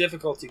far as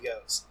difficulty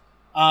goes.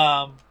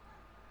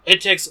 It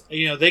takes,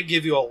 they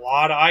give you a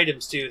lot of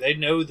items too. They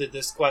know that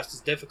this quest is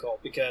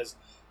difficult because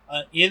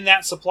in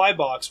that supply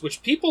box,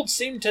 which people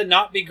seem to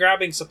not be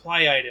grabbing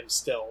supply items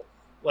still,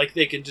 like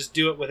they can just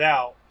do it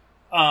without.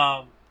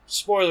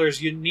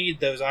 Spoilers, you need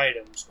those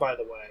items, by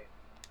the way.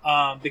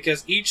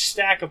 Because each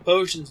stack of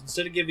potions,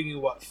 instead of giving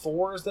you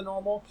 4 is the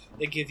normal,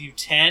 they give you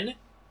 10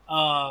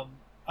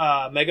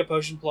 Mega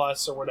Potion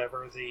Plus or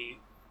whatever the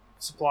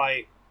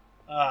supply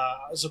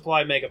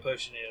Mega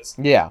Potion is.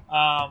 Yeah.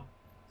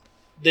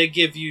 They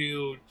give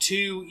you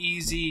 2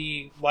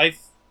 easy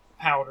life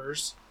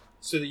powders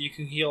so that you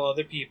can heal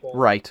other people.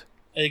 Right.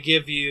 They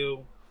give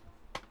you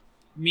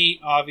meat,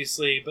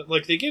 obviously, but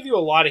they give you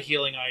a lot of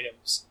healing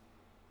items.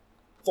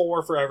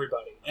 4 for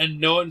everybody, and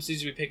no one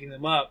seems to be picking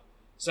them up.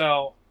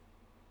 So,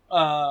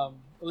 at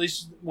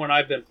least when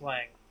I've been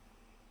playing.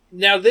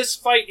 Now, this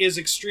fight is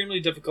extremely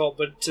difficult,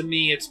 but to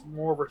me, it's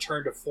more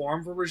return to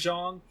form for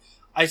Rajang.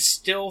 I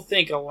still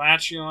think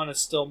Alatreon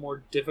is still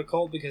more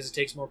difficult because it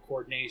takes more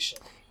coordination.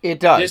 It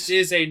does. This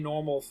is a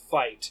normal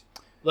fight.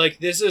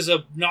 This is a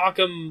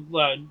knock'em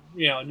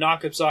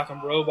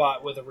sock'em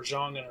robot with a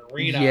Rajang in an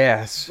arena.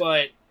 Yes.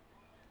 But,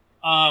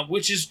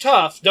 which is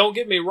tough, don't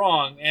get me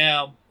wrong,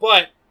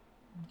 but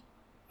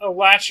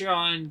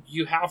Alatreon,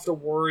 you have to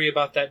worry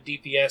about that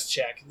DPS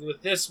check.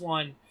 With this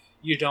one,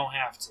 you don't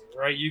have to,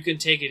 right? You can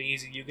take it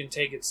easy, you can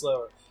take it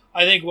slower.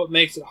 I think what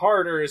makes it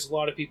harder is a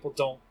lot of people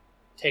don't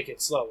take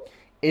it slower.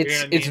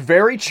 It's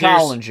very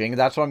challenging,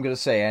 that's what I'm going to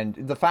say. And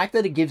the fact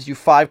that it gives you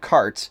 5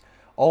 carts,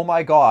 oh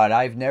my god,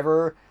 I've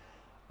never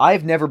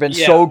been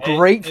so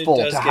grateful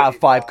to have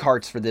 5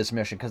 carts for this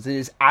mission, because it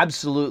is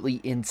absolutely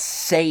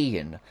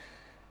insane.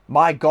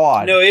 My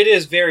god. No, it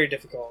is very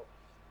difficult.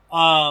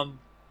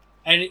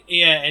 And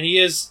he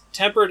is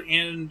tempered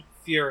and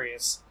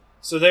furious.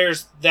 So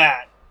there's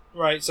that,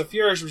 right? So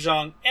Furious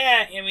Rajang,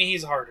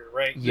 he's harder,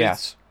 right?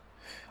 Yes.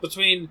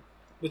 Between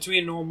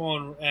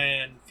normal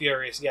and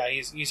furious, yeah,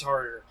 he's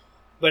harder.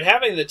 But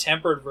having the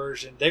tempered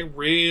version, they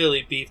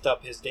really beefed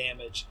up his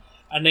damage.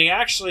 And they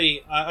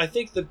actually, I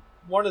think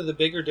one of the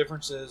bigger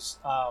differences,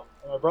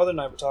 my brother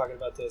and I were talking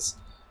about this,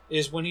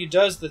 is when he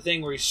does the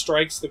thing where he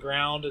strikes the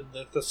ground and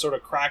the sort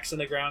of cracks in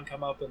the ground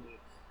come up and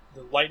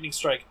the lightning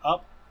strike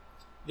up.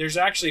 There's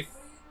actually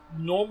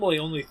normally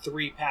only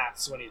 3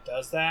 paths when he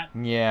does that.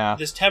 Yeah.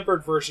 This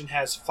tempered version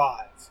has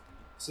 5.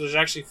 So there's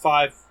actually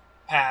 5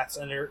 paths,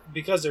 and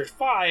because there's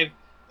 5,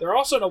 they're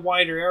also in a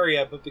wider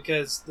area, but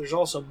because there's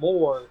also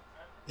more,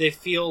 they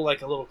feel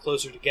like a little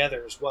closer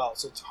together as well.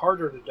 So it's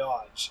harder to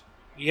dodge.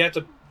 You have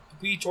to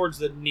be towards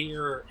the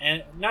near,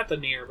 and not the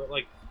near, but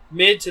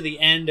mid to the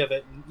end of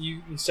it, and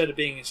you, instead of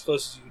being as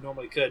close as you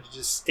normally could, you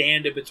just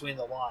stand in between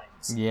the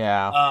lines.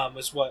 Yeah.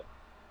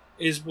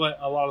 Is what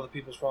a lot of the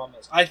people's problem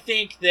is. I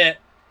think that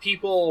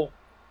people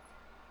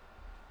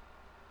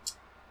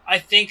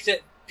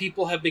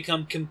have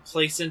become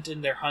complacent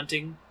in their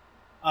hunting,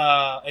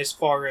 as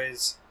far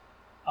as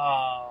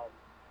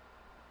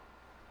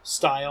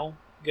style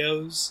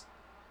goes,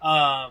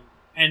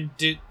 and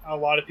a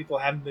lot of people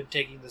haven't been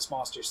taking this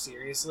monster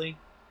seriously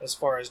as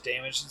far as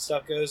damage and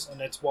stuff goes, and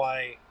that's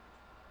why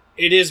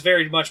it is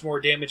very much more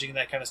damaging and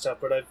that kind of stuff.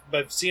 But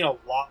I've seen a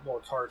lot more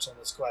cards on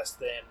this quest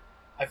than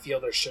I feel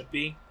there should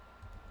be.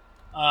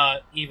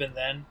 Even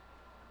then,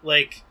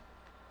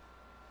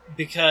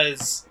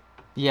 because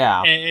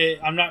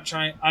I'm not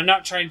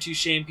trying to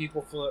shame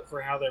people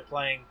for how they're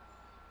playing,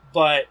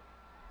 but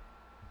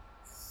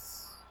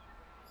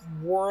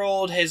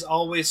World has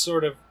always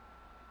sort of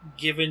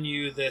given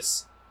you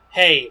this,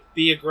 hey,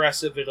 be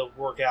aggressive, it'll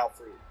work out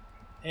for you.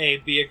 Hey,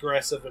 be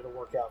aggressive, it'll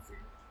work out for you.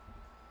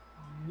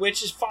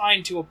 Which is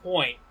fine to a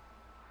point.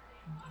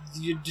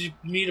 You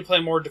need to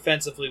play more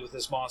defensively with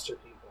this monster,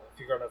 people, if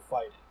you're going to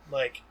fight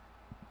it.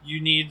 You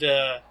need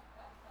to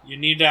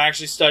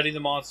actually study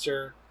the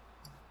monster.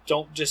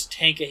 Don't just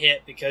tank a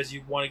hit because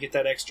you want to get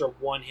that extra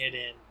 1 hit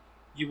in.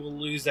 You will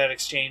lose that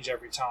exchange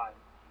every time.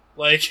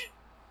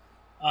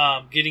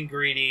 Getting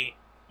greedy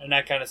and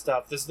that kind of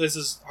stuff. This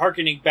is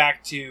harkening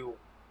back to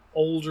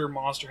older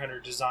Monster Hunter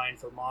design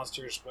for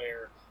monsters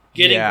where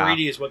getting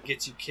greedy is what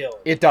gets you killed.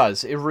 It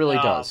does. It really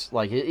does.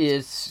 Like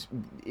it's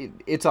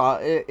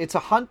a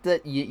hunt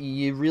that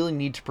you really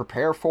need to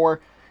prepare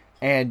for,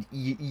 and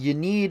you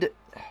need.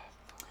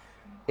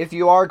 If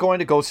you are going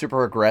to go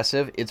super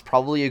aggressive, it's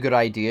probably a good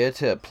idea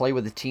to play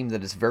with a team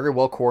that is very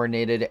well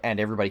coordinated and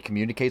everybody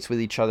communicates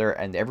with each other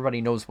and everybody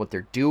knows what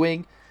they're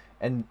doing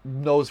and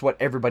knows what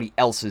everybody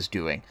else is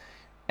doing.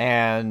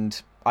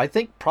 And I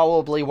think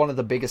probably one of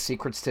the biggest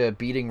secrets to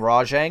beating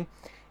Rajang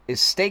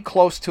is stay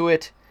close to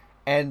it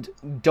and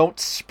don't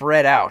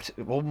spread out.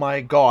 Oh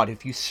my god,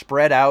 if you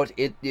spread out,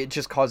 it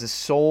just causes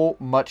so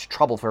much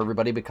trouble for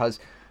everybody because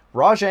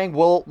Rajang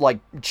will, like,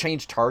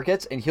 change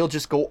targets, and he'll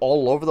just go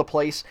all over the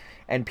place,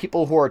 and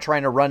people who are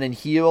trying to run and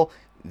heal,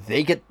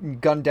 they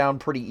get gunned down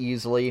pretty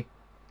easily.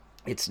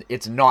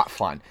 It's not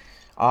fun.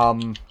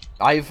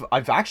 I've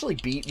actually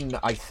beaten,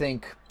 I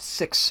think,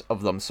 6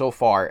 of them so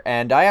far,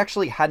 and I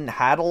actually hadn't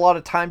had a lot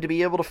of time to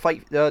be able to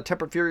fight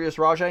Tempered Furious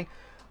Rajang,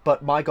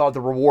 but my god,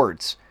 the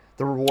rewards.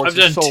 The rewards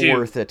are so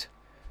worth it.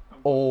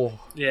 Oh,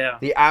 yeah.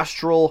 The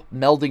astral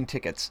melding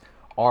tickets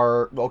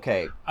are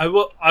okay. I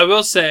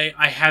will say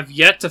I have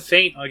yet to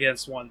faint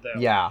against one though.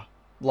 Yeah.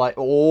 Like,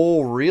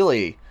 oh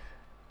really?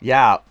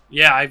 Yeah.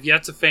 Yeah, I've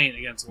yet to faint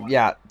against one.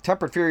 Yeah,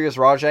 Tempered Furious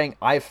Rajang,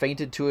 I've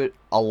fainted to it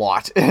a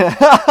lot.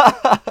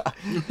 Oh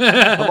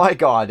my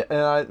god.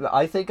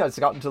 I think it's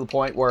gotten to the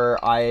point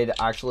where I'd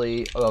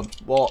actually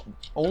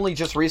only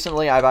just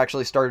recently I've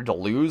actually started to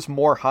lose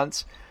more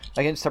hunts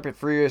against Tempered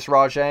Furious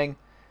Rajang.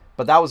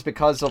 But that was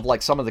because of,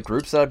 like, some of the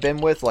groups that I've been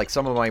with, like,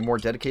 some of my more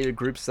dedicated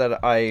groups that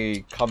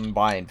I come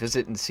by and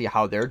visit and see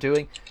how they're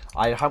doing.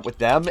 I hunt with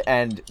them,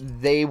 and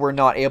they were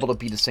not able to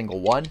beat a single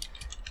one.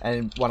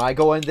 And when I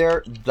go in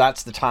there,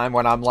 that's the time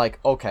when I'm like,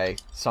 okay,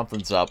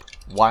 something's up.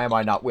 Why am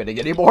I not winning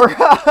anymore?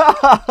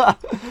 Yeah.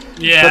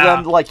 But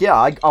then, like,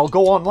 yeah, I'll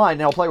go online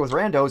and I'll play with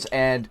randos,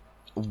 and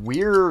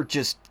we're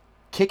just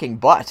kicking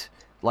butt.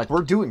 Like,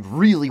 we're doing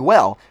really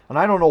well, and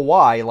I don't know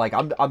why. Like,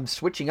 I'm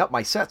switching up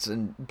my sets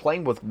and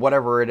playing with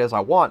whatever it is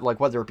I want, like,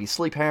 whether it be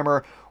Sleep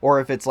Hammer, or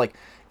if it's, like,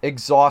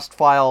 Exhaust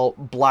File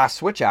Blast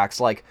Switch Axe,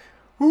 like,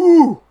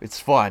 whoo,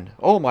 it's fun.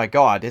 Oh my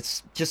god,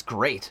 it's just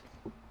great.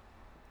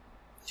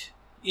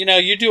 You know,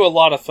 you do a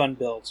lot of fun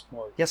builds,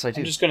 Morgan. Yes, I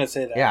do. I'm just going to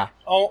say that. Yeah.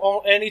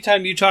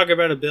 Anytime you talk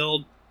about a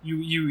build,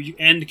 you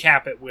end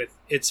cap it with,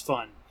 it's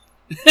fun.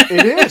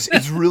 It is.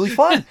 It's really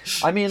fun.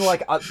 I mean,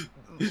 like,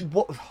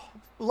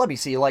 let me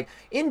see, like,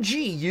 in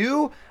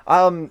GU,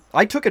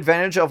 I took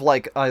advantage of,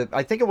 like,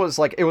 I think it was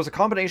a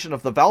combination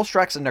of the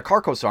Valstrax and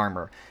Nakarkos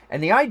armor,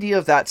 and the idea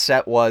of that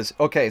set was,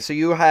 okay, so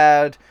you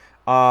had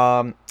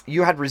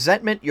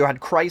Resentment, you had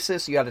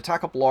Crisis, you had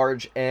Attack Up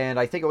Large, and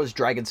I think it was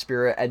Dragon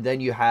Spirit, and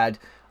then you had,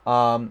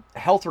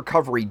 Health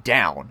Recovery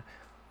down.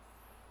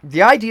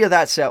 The idea of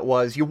that set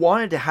was, you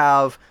wanted to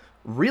have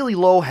really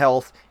low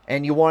health,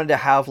 and you wanted to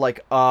have, like,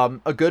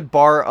 a good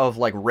bar of,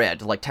 like,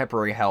 red, like,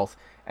 temporary health.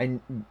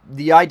 And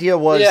the idea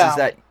was is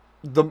that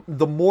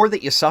the more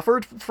that you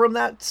suffered from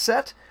that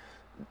set,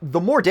 the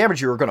more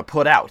damage you were going to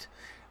put out.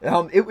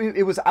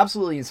 It was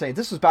absolutely insane.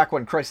 This was back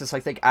when Crisis, I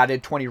think,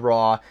 added 20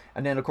 raw,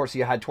 and then, of course,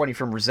 you had 20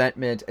 from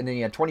Resentment, and then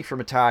you had 20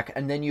 from Attack,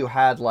 and then you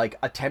had, like,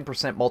 a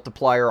 10%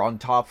 multiplier on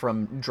top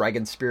from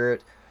Dragon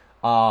Spirit,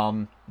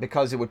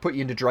 because it would put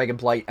you into Dragon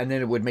Blight, and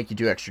then it would make you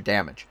do extra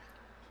damage.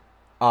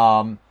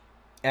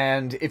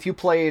 And if you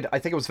played, I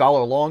think it was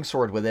Valor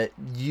Longsword with it,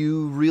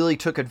 you really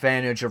took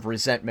advantage of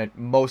Resentment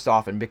most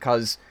often,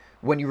 because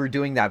when you were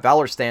doing that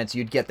Valor stance,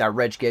 you'd get that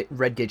red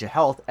gauge of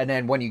health, and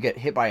then when you get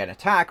hit by an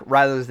attack,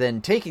 rather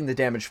than taking the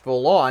damage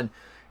full on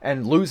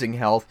and losing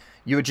health,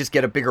 you would just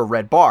get a bigger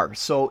red bar.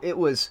 So it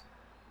was,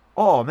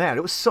 oh man,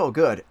 it was so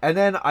good. And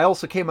then I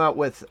also came out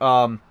with,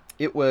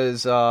 it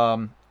was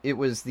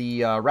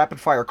the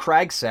Rapid Fire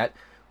Krag set,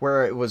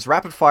 where it was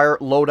Rapid Fire,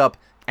 Load Up,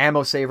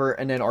 Ammo Saver,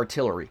 and then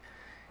Artillery.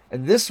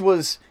 And it's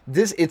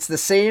the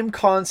same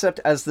concept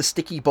as the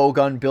Sticky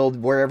Bowgun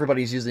build where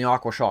everybody's using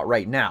Aqua Shot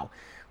right now.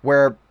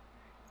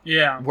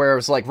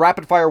 Whereas, like,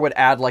 Rapid Fire would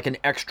add, like, an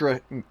extra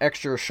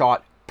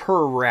shot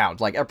per round.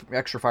 Like,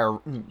 extra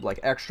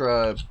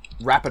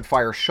Rapid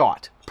Fire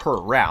shot per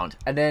round.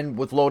 And then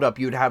with Load Up,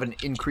 you'd have an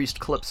increased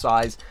clip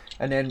size.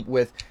 And then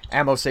with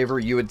Ammo Saver,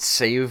 you would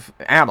save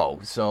ammo.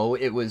 So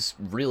it was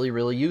really,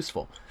 really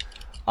useful.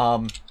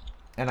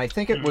 And I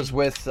think it was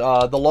with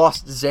the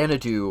Lost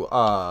Xanadu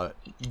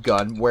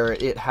gun, where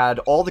it had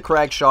all the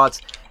Krag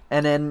shots,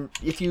 and then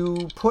if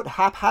you put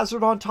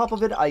Haphazard on top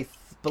of it, I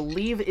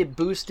believe it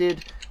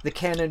boosted the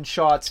cannon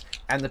shots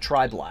and the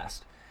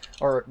Tri-Blast.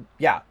 Or,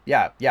 the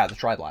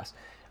Tri-Blast.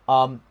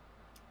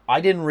 I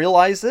didn't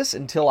realize this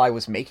until I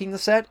was making the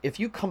set.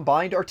 If you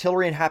combined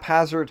Artillery and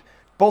Haphazard,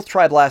 both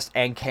Tri-Blast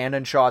and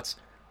cannon shots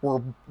were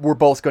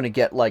both going to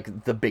get,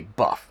 like, the big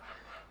buff.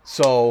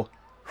 So,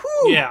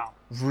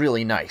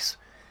 really nice.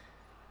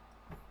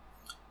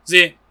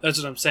 See, that's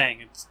what I'm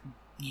saying.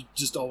 You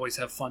just always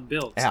have fun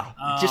builds. Yeah,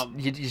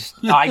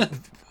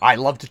 I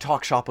love to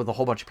talk shop with a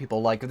whole bunch of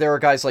people. Like, there are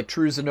guys like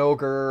True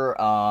Zenogre.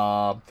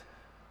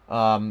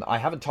 I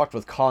haven't talked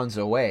with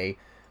Konzo A,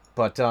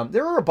 But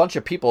there are a bunch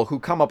of people who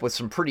come up with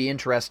some pretty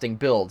interesting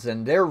builds,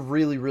 and they're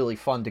really, really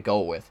fun to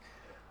go with.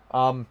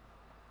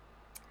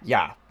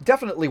 Yeah,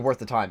 definitely worth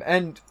the time.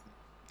 And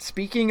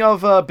speaking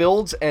of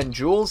builds and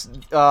jewels,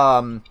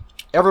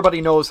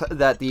 everybody knows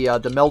that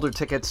the melder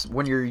tickets,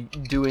 when you're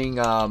doing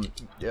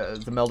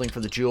the melding for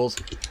the jewels,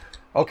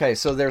 okay,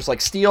 so there's like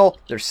steel,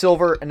 there's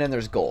silver, and then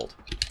there's gold.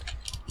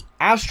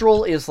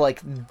 Astral is like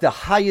the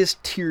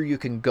highest tier you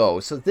can go.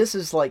 So this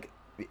is like,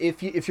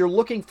 if you're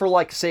looking for,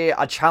 like, say,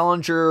 a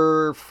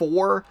Challenger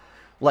 4,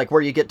 like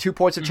where you get 2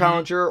 points of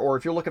Challenger, or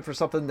if you're looking for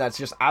something that's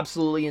just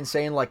absolutely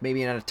insane, like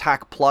maybe an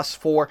Attack Plus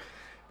 4,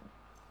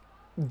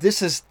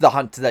 this is the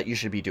hunt that you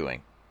should be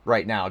doing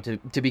right now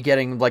to be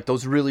getting, like,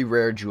 those really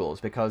rare jewels,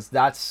 because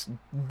that's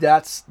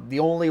the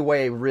only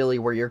way, really,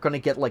 where you're going to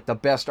get, like, the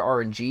best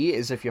RNG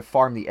is if you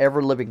farm the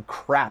ever-living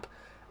crap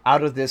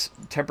out of this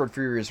Tempered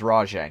Furious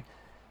Rajang.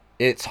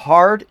 It's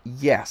hard?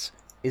 Yes.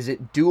 Is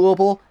it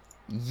doable?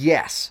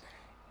 Yes.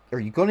 Are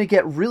you going to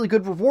get really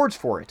good rewards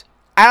for it?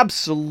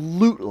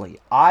 Absolutely.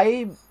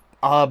 I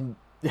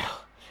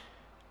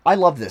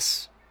love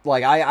this.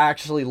 Like, I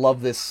actually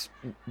love this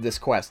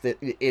quest.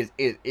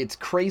 It's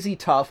crazy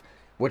tough,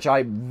 which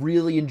I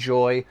really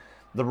enjoy.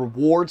 The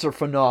rewards are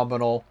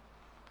phenomenal.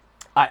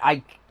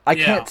 I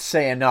can't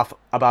say enough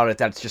about it.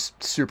 That's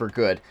just super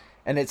good.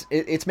 And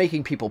it's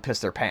making people piss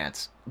their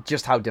pants.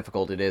 Just how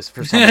difficult it is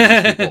for some of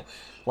these people.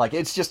 Like,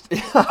 it's just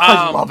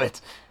I love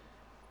it.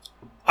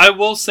 I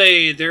will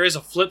say there is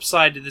a flip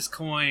side to this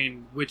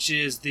coin, which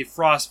is the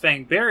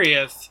Frostfang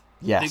Barioth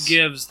that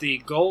gives the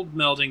gold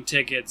melding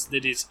tickets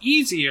that is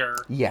easier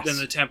than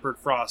the Tempered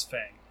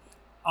Frostfang.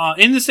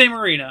 In the same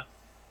arena.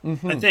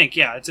 I think,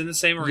 yeah, it's in the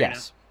same arena.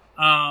 Yes.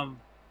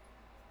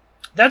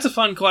 That's a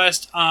fun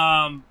quest.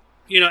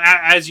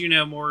 As you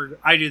know more,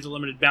 I do the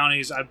limited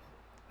bounties.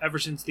 Ever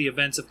since the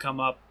events have come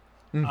up,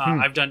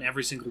 I've done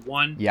every single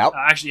one. Yep.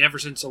 Actually, ever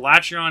since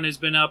Elatrion has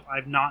been up,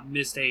 I've not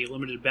missed a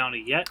limited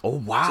bounty yet. Oh,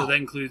 wow. So that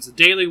includes the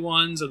daily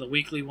ones and the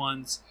weekly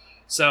ones.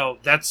 So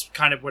that's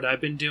kind of what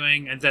I've been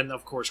doing. And then,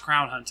 of course,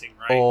 crown hunting,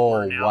 right?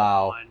 Oh,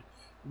 wow.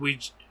 We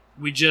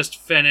just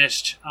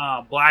finished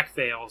Black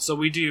Veil. So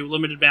we do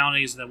limited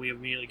bounties, and then we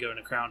immediately go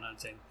into crown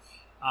hunting.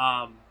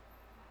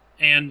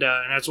 And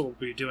that's what we'll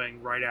be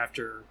doing right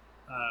after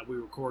we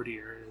record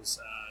here, is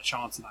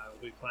Chance and I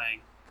will be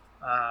playing.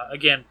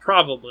 Again,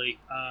 probably.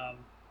 I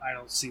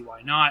don't see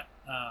why not.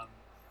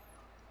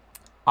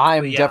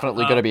 I'm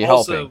definitely going to be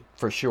helping,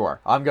 for sure.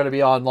 I'm going to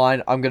be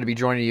online. I'm going to be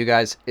joining you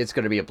guys. It's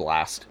going to be a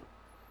blast.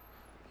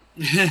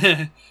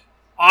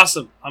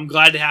 Awesome. I'm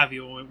glad to have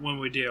you when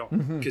we do,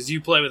 because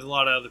you play with a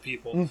lot of other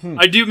people.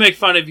 I do make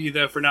fun of you,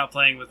 though, for not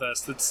playing with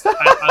us.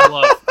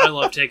 I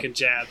love taking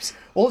jabs.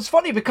 Well, it's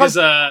funny because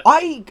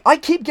I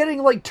keep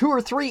getting like 2 or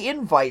 3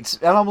 invites,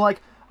 and I'm like,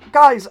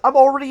 guys, I'm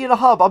already in a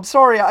hub. I'm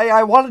sorry,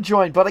 I want to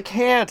join, but I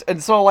can't.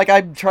 And so, like,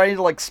 I'm trying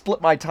to, like,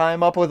 split my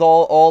time up with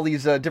all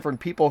these different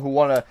people who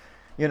want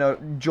to,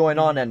 join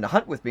on and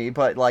hunt with me.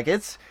 But, like,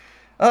 it's,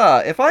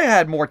 if I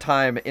had more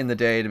time in the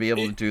day to be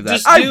able to do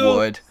that, I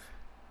would.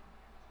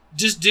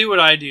 Just do what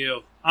I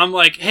do. I'm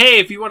like, hey,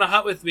 if you want to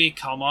hunt with me,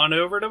 come on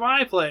over to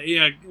my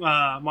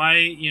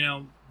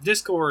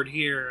Discord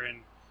here, and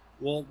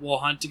we'll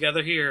hunt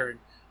together here. And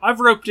I've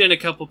roped in a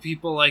couple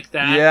people like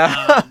that.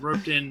 Yeah.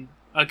 Roped in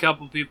a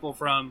couple people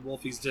from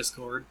Wolfie's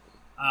Discord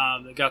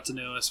that got to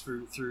know us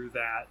through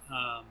that.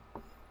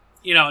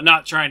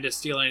 Not trying to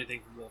steal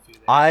anything from Wolfie.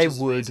 I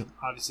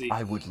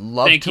would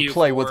love to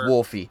play with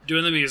Wolfie.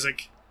 Doing the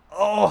music.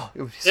 Oh,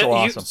 it would be so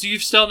awesome. So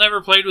you've still never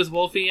played with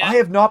Wolfie yet? I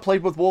have not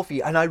played with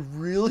Wolfie, and I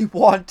really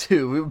want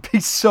to. It would be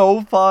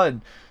so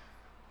fun.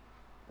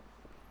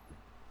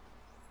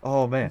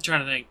 Oh, man. I'm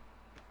trying to think.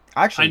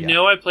 Actually, I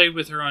know I played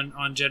with her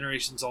on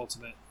Generations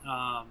Ultimate.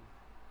 I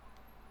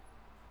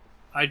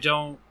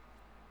don't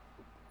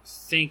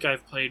think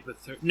I've played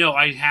with her. No,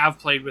 I have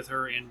played with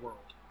her in World.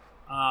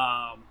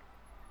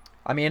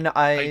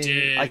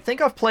 I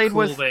think I've played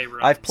with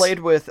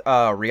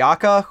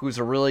Ryaka, who's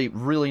a really,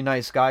 really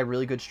nice guy,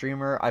 really good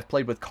streamer. I've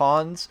played with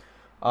Cons,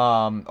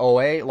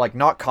 OA, like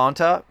not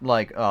Kanta,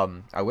 like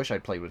I wish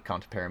I'd played with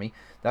Kanta Parami.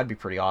 That'd be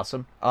pretty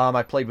awesome.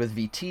 I played with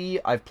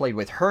VT, I've played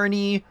with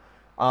Herney.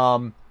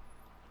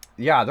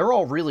 Yeah, they're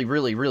all really,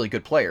 really, really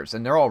good players,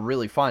 and they're all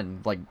really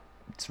fun. Like,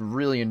 it's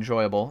really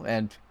enjoyable.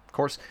 And of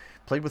course,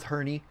 played with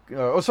Herney.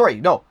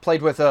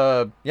 Played with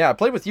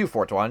you,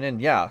 Fortuan,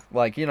 and yeah,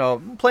 like,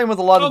 playing with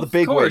a lot of the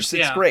big wigs.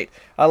 It's great.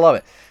 I love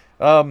it.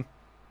 I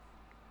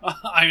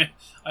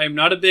am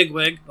not a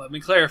bigwig. Let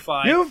me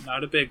clarify.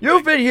 Not a bigwig.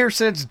 You've been here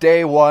since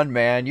day one,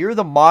 man. You're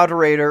the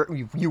moderator.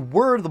 You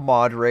were the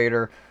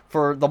moderator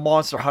for the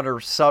Monster Hunter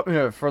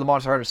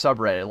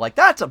subreddit. Like,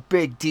 that's a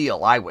big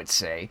deal, I would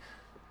say.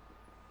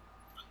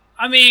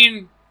 I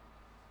mean,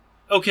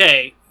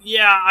 okay,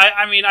 yeah.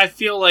 I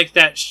feel like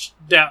that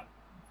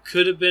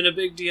could have been a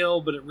big deal,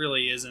 but it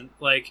really isn't.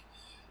 Like,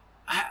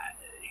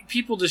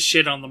 people just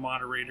shit on the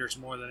moderators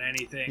more than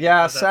anything.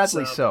 Yeah,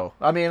 sadly so.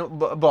 I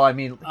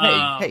mean,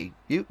 hey,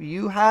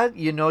 you had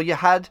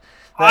that,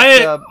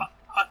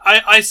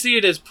 I see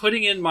it as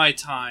putting in my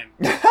time.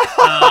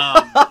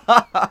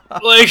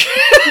 like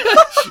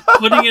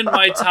putting in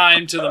my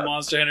time to the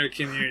Monster Hunter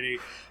community.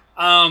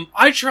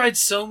 I tried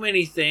so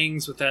many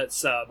things with that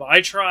sub.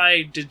 I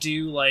tried to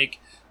do like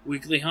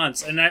weekly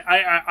hunts, and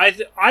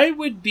I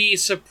would be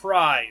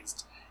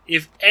surprised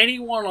if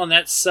anyone on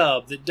that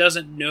sub that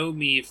doesn't know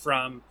me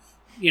from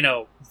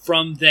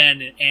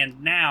then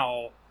and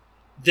now,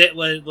 that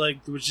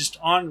like was just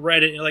on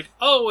Reddit and like,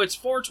 oh, it's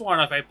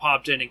 420 if I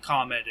popped in and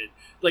commented.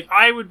 Like,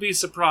 I would be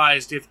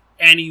surprised if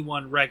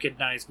anyone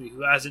recognized me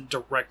who hasn't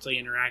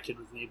directly interacted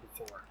with me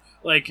before.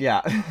 Like,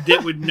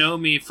 that would know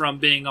me from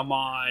being a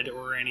mod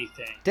or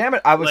anything. Damn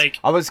it! I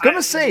was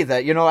gonna say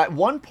that, at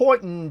one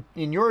point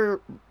in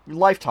your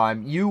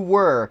lifetime, you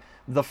were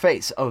the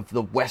face of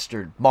the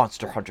Western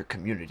Monster Hunter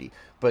community.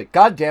 But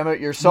god damn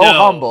it, you're so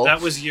humble. That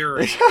was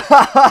Yuri.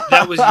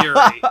 That was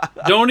Yuri.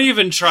 Don't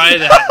even try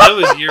that. That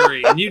was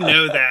Yuri, and you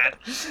know that.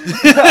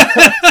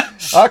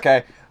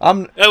 Okay.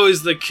 That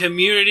was the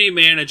community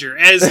manager.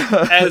 As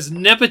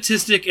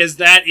nepotistic as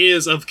that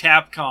is of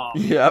Capcom.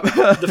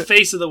 Yep. The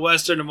face of the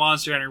Western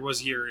Monster Hunter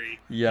was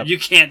Yuri. Yep. You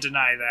can't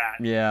deny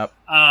that. Yep.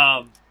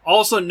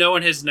 Also, no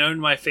one has known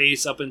my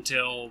face up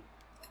until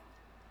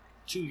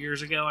 2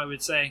 years ago, I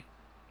would say,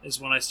 is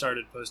when I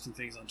started posting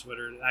things on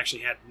Twitter. It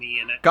actually had me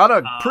in it. Got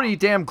a pretty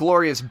damn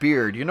glorious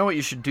beard. You know what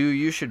you should do?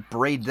 You should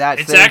braid that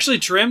thing. It's actually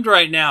trimmed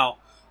right now.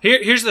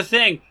 Here's the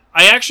thing.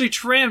 I actually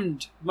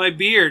trimmed my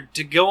beard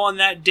to go on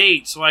that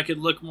date so I could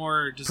look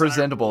more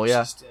presentable.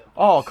 Yeah.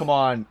 Oh, come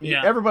on.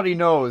 Yeah. Everybody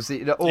knows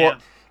that.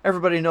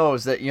 Everybody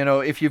knows that.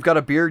 If you've got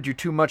a beard, you're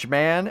too much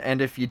man,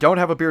 and if you don't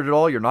have a beard at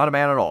all, you're not a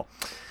man at all.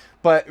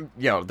 But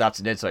that's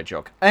an inside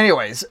joke.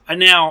 Anyways, and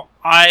now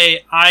I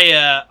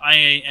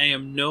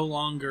am no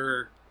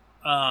longer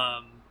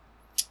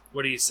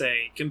what do you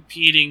say,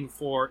 competing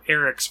for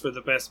Eric's for the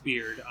best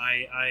beard.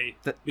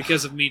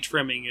 Because of me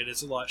trimming it,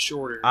 it's a lot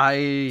shorter. But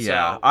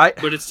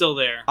it's still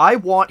there. I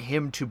want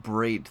him to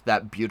braid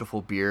that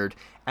beautiful beard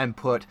and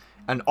put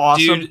an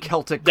awesome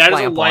Celtic clamp on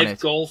it. That is a life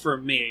goal for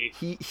me.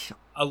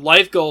 A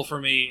life goal for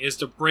me is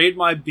to braid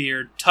my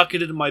beard, tuck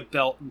it into my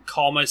belt, and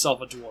call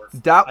myself a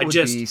dwarf. That would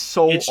be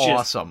so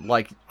awesome.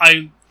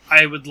 I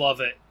would love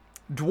it.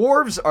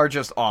 Dwarves are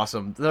just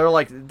awesome. They're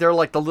like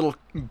the little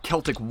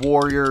Celtic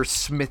warrior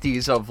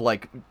smithies of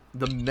like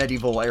the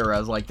medieval era.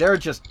 Like, they're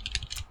just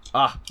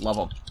love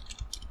them.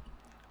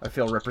 I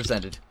feel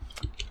represented.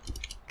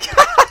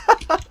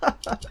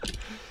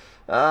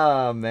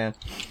 Oh man,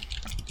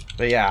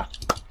 but yeah,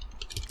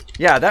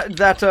 that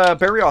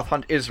Barioth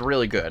hunt is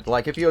really good.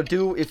 Like, if you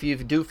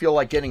do feel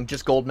like getting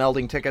just gold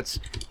melding tickets,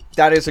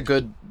 that is a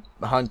good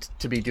hunt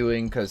to be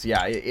doing, because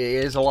it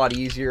is a lot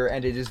easier,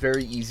 and it is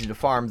very easy to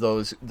farm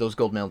those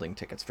gold melding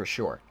tickets for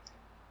sure.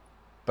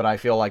 But I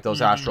feel like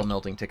those astral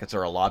melding tickets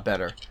are a lot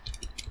better.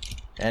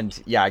 And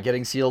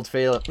getting sealed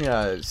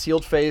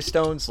phase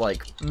stones,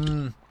 like,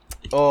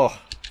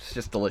 it's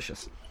just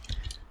delicious.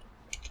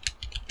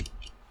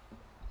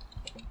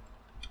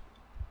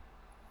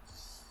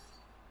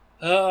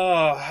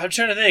 Oh, I'm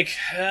trying to think.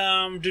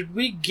 Did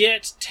we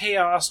get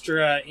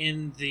Teostra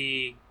in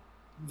the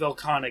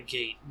Velkhana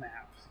Gate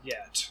map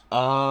yet?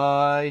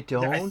 I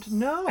don't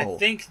know. I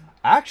think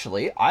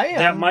actually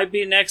that might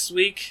be next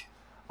week.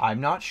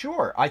 I'm not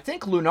sure. I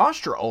think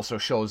Lunastra also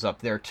shows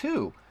up there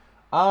too.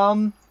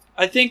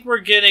 I think we're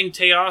getting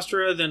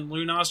Teostra, then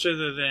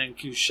Lunastra, then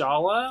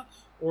Kushala,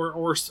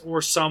 or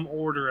some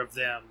order of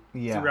them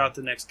throughout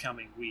the next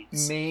coming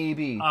weeks.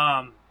 Maybe.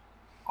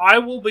 I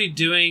will be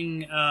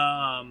doing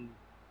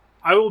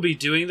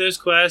those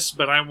quests,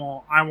 but I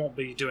won't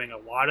be doing a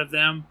lot of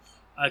them.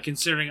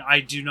 Considering I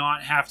do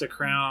not have to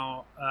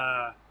crown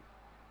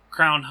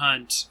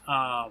hunt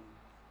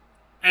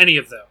any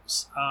of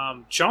those.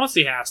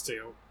 Chauncey has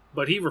to,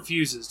 but he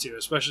refuses to,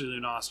 especially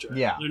Lunastra.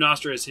 Yeah.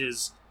 Lunastra is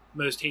his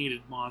most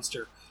hated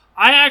monster.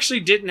 I actually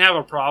didn't have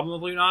a problem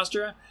with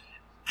Lunastra.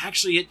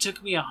 Actually, it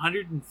took me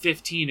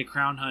 115 to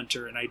crown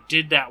hunter, and I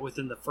did that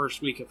within the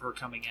first week of her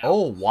coming out.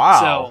 Oh, wow.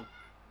 So,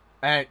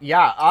 I'm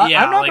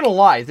not going to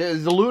lie. The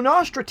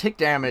Lunastra tick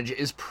damage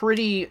is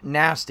pretty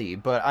nasty,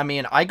 but, I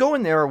mean, I go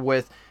in there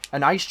with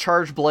an Ice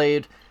Charge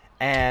Blade,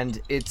 and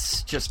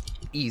it's just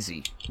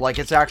easy. Like,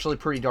 it's actually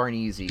pretty darn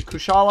easy.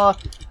 Kushala,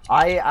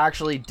 I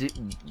actually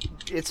did...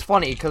 It's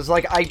funny, because,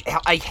 like,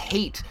 I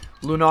hate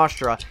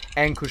Lunastra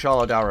and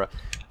Kushala Daora.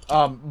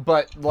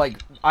 But, like,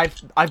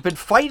 I've been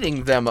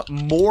fighting them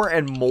more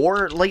and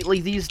more lately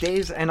these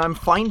days, and I'm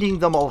finding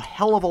them a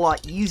hell of a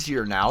lot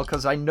easier now,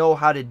 because I know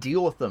how to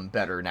deal with them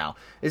better now.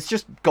 It's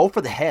just go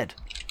for the head.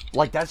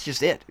 Like, that's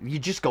just it. You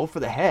just go for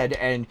the head,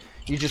 and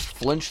you just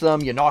flinch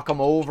them, you knock them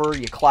over,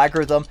 you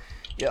clagger them.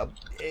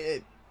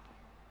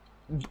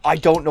 I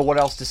don't know what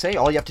else to say.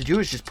 All you have to do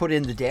is just put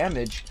in the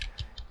damage,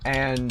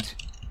 and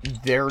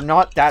they're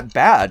not that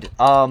bad.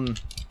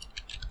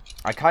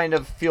 I kind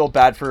of feel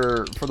bad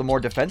for the more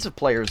defensive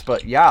players,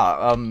 but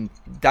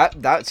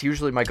that's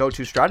usually my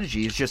go-to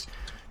strategy, is just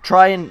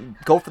try and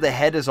go for the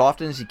head as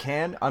often as you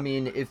can. I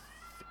mean,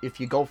 if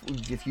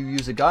you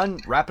use a gun,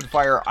 rapid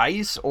fire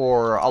ice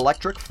or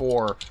electric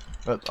for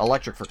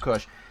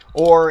Kush,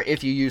 Or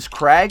if you use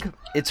Krag,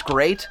 it's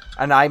great,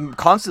 and I'm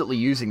constantly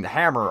using the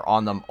hammer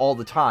on them all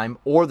the time,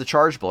 or the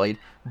Charge Blade.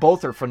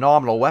 Both are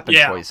phenomenal weapon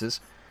choices,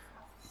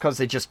 because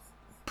they just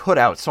put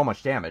out so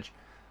much damage,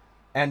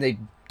 and they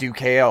do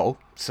KO,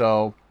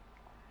 so,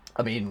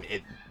 I mean,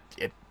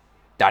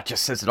 that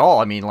just says it all.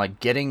 I mean, like,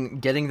 getting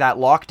that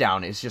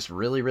lockdown is just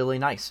really, really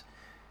nice.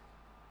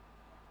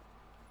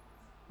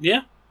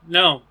 Yeah,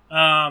 no,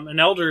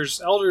 and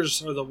Elders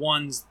are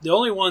the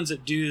only ones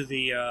that do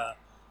the,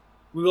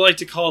 we would like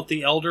to call it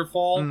the Elder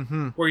Fall,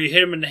 where you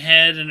hit them in the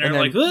head and they're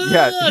like,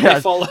 they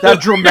fall that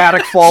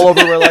dramatic fall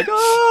over where like,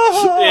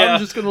 I'm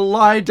just going to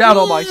lie down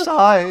on my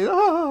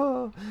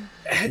side.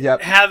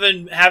 Yep.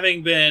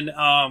 Having been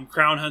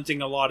crown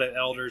hunting a lot of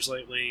Elders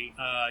lately,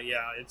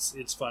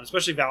 it's fun,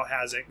 especially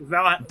Valhazak.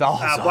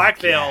 Black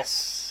Veil.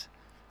 Yes.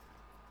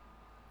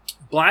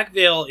 Black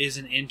Veil is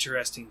an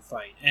interesting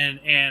fight,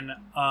 and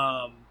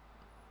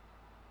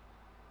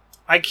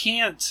I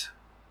can't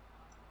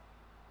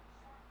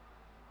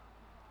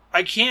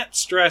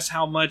stress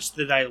how much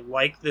that I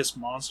like this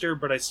monster,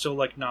 but I still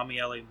like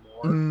Namielle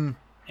more.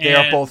 They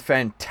are both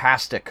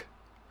fantastic.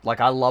 Like,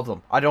 I love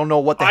them. I don't know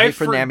what the hate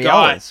for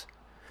Namielle is.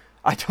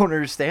 I don't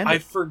understand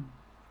it.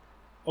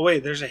 Oh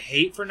wait, there's a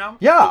hate for Namielle?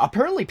 Yeah,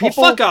 apparently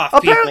people... Well, fuck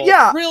off, people.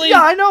 Yeah, really?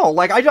 Yeah, I know.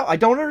 Like, I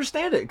don't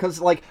understand it, because,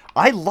 like,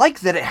 I like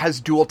that it has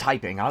dual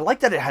typing. I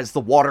like that it has the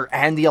water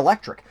and the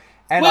electric.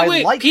 And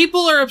wait,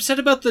 people are upset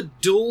about the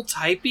dual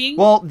typing?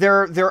 Well,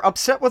 they're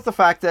upset with the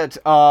fact that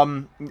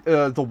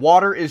the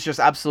water is just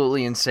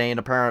absolutely insane,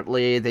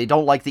 apparently. They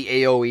don't like the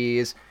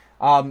AoEs.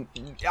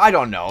 I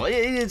don't know.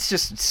 It's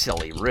just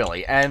silly,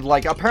 really. And,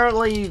 like,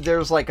 apparently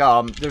there's, like,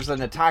 there's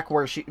an attack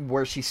where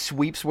she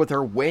sweeps with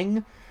her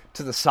wing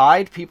to the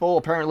side. People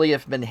apparently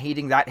have been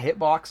hating that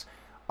hitbox.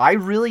 I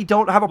really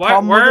don't have a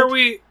problem with it. Where are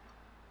we...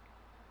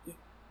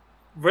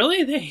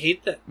 Really? They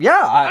hate that?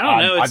 Yeah, I don't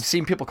know. I've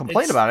seen people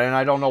complain about it, and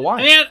I don't know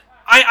why. Man,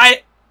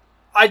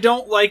 I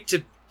don't like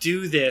to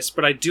do this,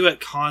 but I do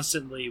it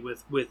constantly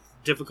with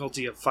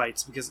difficulty of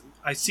fights, because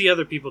I see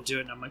other people do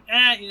it, and I'm like,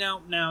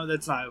 no,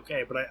 that's not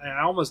okay. But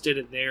I almost did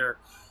it there.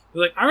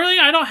 Like,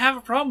 I don't have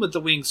a problem with the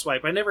wing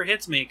swipe. It never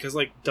hits me, because,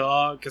 like,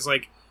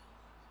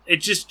 it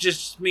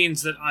just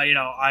means that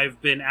I've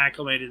been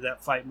acclimated to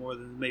that fight more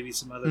than maybe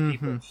some other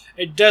people.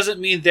 It doesn't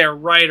mean they're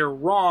right or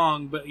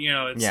wrong, but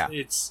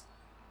it's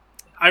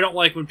I don't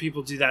like when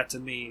people do that to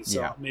me,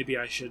 so maybe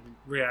I should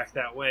react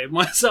that way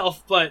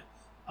myself. But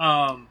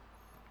I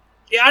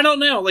don't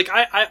know. Like,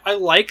 I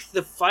like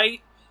the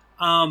fight,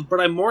 but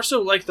I more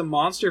so like the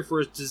monster for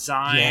its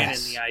design and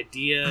the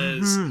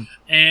ideas,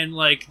 and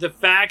like the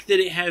fact that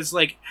it has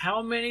like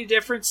how many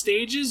different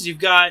stages. You've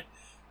got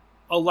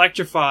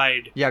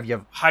electrified, you have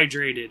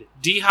hydrated,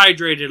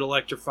 dehydrated,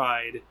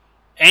 electrified,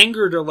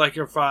 angered,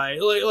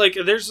 electrified. Like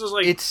there's just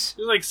there's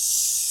like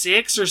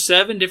 6 or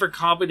 7 different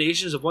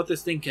combinations of what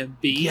this thing can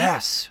be.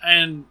 Yes,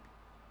 and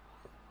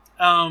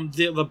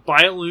the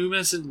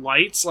bioluminescent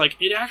lights, like,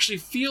 it actually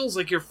feels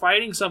like you're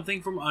fighting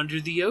something from under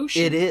the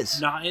ocean. It is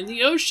not in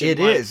the ocean. It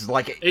is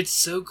like it's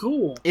so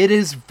cool. It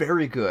is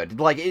very good.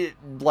 Like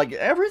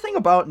everything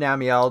about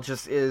Namielle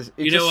just is.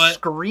 It just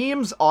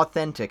screams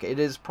authentic. It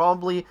is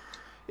probably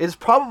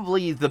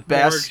the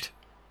best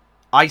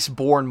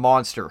Iceborne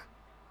monster.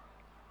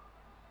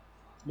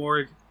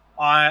 Morg,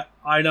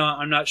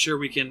 I'm not sure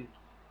we can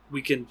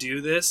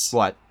do this.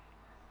 What?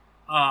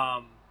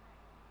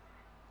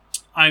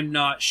 I'm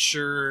not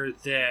sure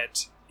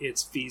that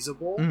it's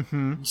feasible.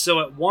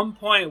 So at one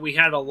point we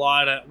had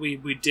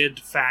we did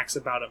facts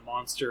about a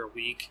monster a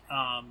week.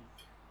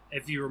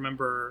 If you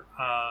remember,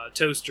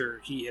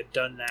 Toaster, he had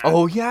done that.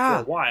 Oh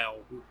yeah, for a while.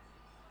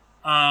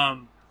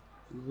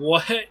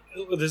 What?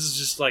 This is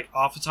just like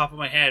off the top of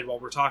my head while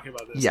we're talking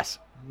about this. Yes.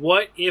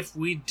 What if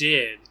we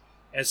did,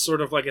 as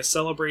sort of like a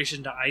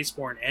celebration to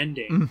Iceborne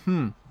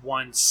ending,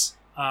 once,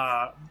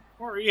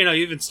 or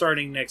even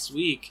starting next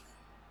week?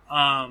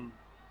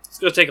 It's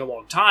going to take a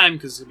long time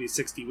because it's going to be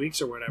 60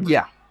 weeks or whatever.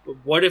 Yeah. But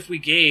what if we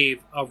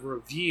gave a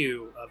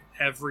review of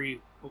every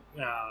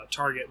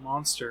target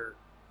monster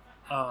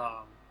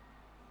of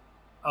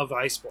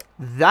Iceborne?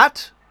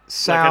 That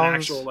sounds like an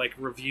actual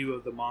review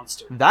of the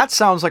monster. That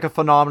sounds like a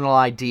phenomenal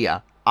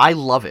idea. I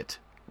love it.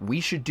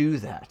 We should do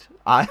that.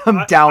 I'm down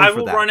for that. I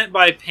will run it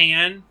by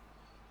Pan,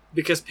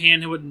 because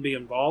Pan wouldn't be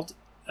involved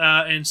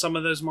in some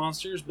of those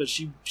monsters, but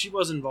she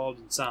was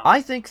involved in some.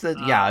 I think that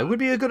it would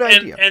be a good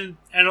idea. And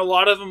a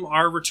lot of them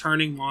are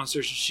returning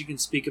monsters, so she can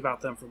speak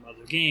about them from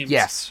other games.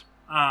 Yes.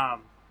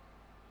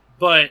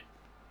 But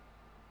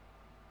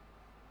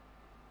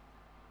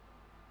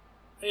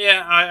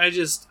yeah, I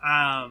just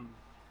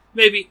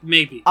maybe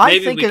I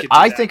think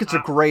it's a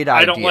great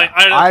idea.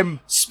 I'm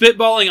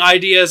spitballing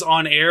ideas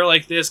on air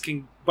like this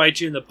can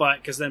bite you in the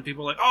butt, because then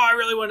people are like, I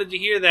really wanted to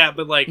hear that,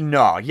 but like,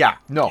 no.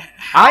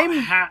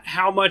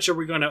 How much are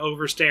we going to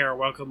overstay our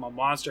welcome on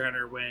Monster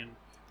Hunter when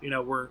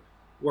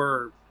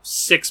we're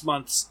 6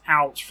 months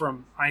out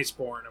from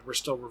Iceborne and we're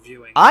still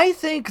reviewing? I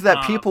think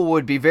that people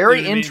would be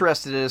very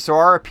interested as to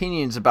our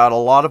opinions about a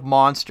lot of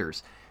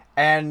monsters,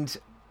 and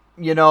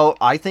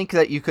I think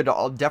that you could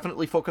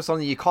definitely focus on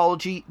the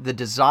ecology, the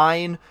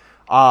design,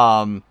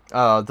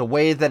 the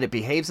way that it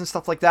behaves and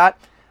stuff like that.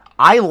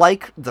 I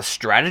like the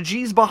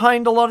strategies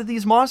behind a lot of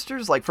these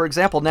monsters. Like, for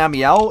example,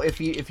 Namielle,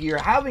 if you're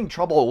having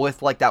trouble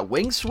with, like, that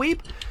wing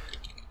sweep,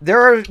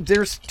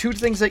 there's two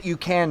things that you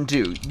can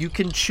do. You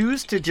can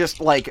choose to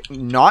just, like,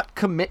 not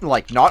commit,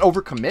 like, not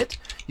overcommit.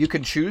 You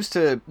can choose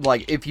to,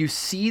 like, if you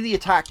see the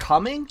attack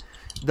coming,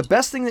 the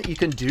best thing that you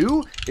can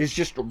do is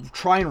just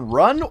try and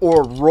run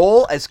or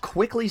roll as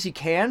quickly as you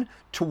can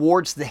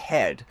towards the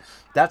head.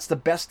 That's the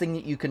best thing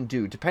that you can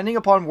do. Depending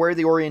upon where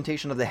the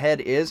orientation of the head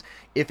is,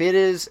 if it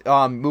is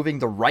moving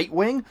the right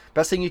wing,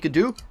 best thing you could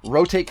do,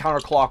 rotate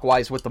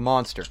counterclockwise with the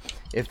monster.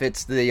 If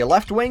it's the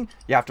left wing,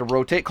 you have to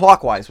rotate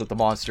clockwise with the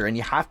monster, and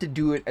you have to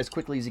do it as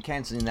quickly as you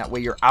can, so in that way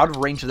you're out of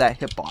range of that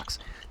hitbox.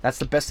 That's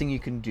the best thing you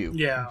can do.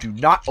 Yeah. Do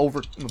not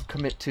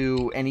overcommit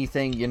to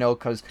anything,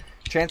 because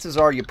chances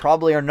are you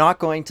probably are not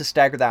going to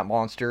stagger that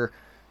monster.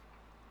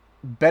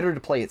 Better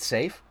to play it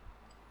safe.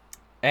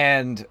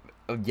 And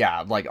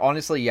yeah, like,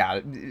 honestly,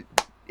 yeah,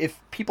 if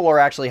people are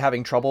actually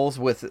having troubles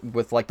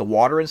with like the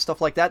water and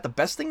stuff like that, the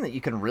best thing that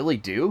you can really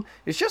do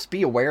is just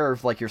be aware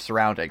of, like, your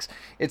surroundings.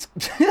 It's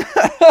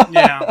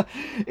yeah.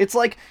 It's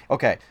like,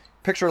 okay,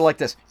 picture it like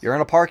this. You're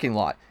in a parking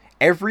lot.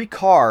 Every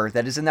car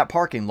that is in that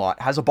parking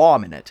lot has a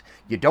bomb in it.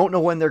 You don't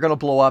know when they're going to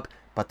blow up,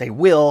 but they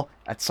will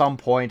at some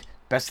point.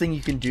 Best thing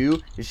you can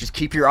do is just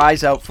keep your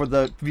eyes out for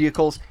the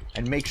vehicles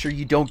and make sure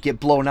you don't get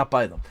blown up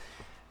by them.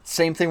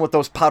 Same thing with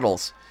those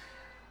puddles.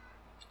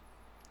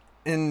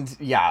 And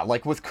yeah,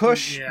 like with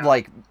Kush,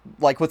 like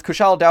with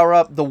Kushal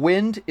Daura, the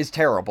wind is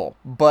terrible.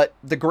 But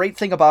the great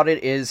thing about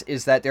it is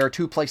that there are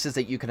two places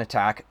that you can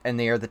attack, and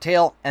they are the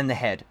tail and the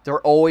head. They're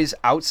always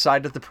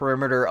outside of the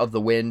perimeter of the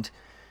wind.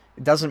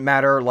 It doesn't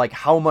matter, like,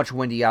 how much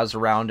wind he has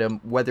around him,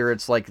 whether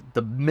it's, like,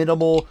 the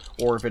minimal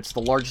or if it's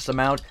the largest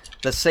amount.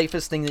 The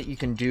safest thing that you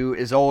can do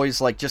is always,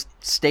 like, just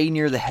stay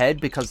near the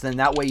head, because then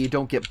that way you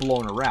don't get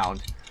blown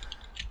around.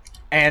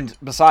 And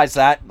besides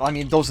that, I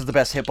mean, those are the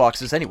best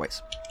hitboxes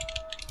anyways.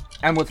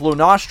 And with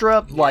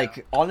Lunastra,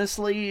 like,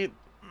 honestly,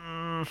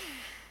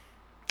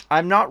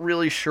 I'm not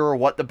really sure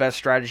what the best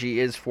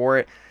strategy is for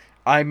it.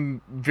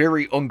 I'm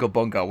very unga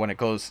bunga when it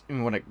goes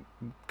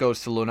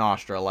to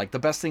Lunastra. Like, the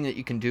best thing that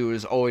you can do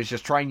is always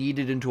just try and yeet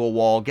it into a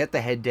wall, get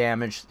the head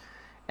damage,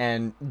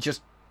 and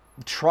just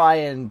try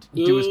and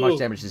do as much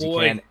damage as you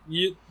can.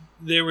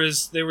 There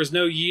was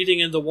no yeeting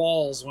in the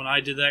walls when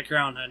I did that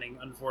crown hunting,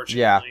 unfortunately.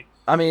 Yeah,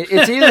 I mean,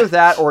 it's either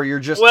that or you're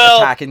just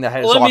attacking the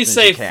head as often as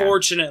you can. Let me say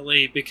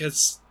fortunately,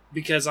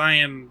 because I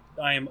am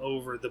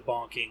over the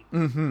bonking.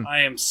 Mm-hmm.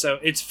 I am so...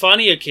 It's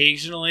funny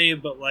occasionally,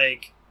 but,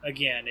 like,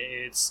 again,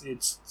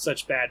 it's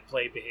such bad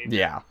play behavior.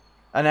 Yeah.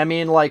 And I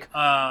mean, like,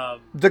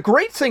 the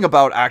great thing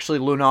about, actually,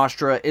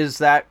 Lunastra is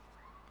that,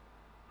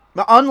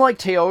 unlike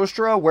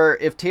Teostra, where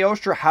if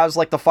Teostra has,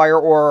 like, the fire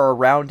aura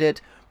around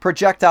it,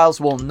 projectiles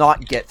will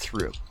not get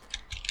through.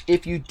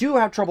 If you do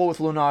have trouble with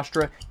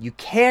Lunastra, you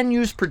can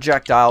use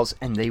projectiles,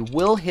 and they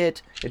will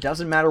hit. It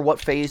doesn't matter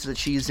what phase that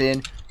she's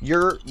in.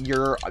 Your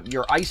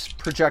ice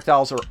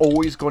projectiles are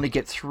always going to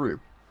get through.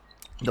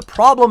 The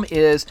problem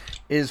is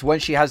when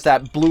she has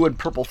that blue and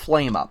purple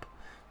flame up.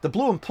 The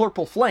blue and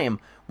purple flame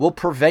will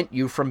prevent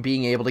you from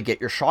being able to get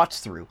your shots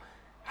through.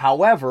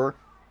 However,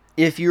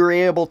 if you're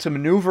able to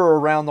maneuver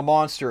around the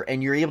monster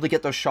and you're able to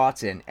get those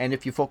shots in, and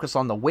if you focus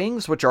on the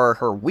wings, which are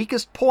her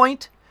weakest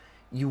point,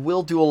 you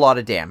will do a lot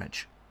of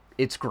damage.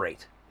 It's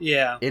great.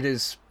 Yeah. It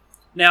is.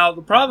 Now,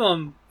 the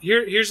problem...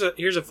 Here's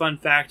a fun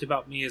fact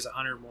about me as a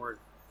hunter mort.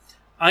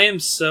 I am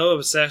so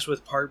obsessed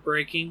with part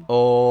breaking.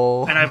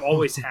 Oh. And I've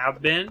always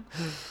have been.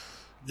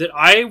 That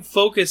I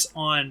focus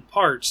on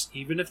parts,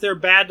 even if they're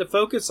bad to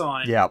focus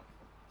on,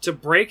 to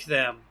break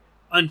them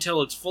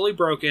until it's fully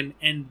broken,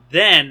 and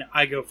then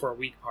I go for a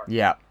weak part.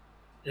 Yeah.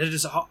 That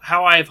is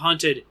how I have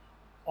hunted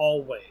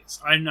always.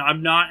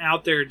 I'm not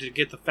out there to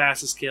get the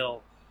fastest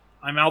kill.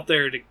 I'm out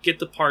there to get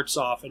the parts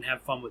off and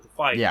have fun with the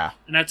fight. Yeah.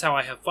 And that's how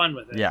I have fun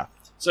with it. Yeah.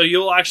 So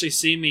you'll actually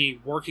see me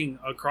working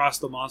across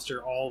the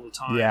monster all the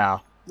time. Yeah.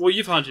 Well,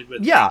 you've hunted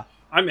with me.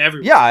 I'm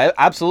everywhere. Yeah,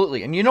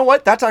 absolutely. And you know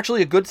what? That's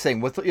actually a good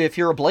thing if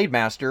you're a Blade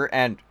Master,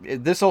 and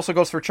this also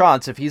goes for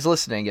Chance if he's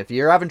listening. If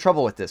you're having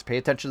trouble with this, pay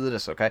attention to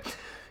this, okay?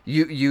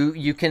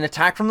 You can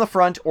attack from the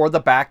front or the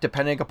back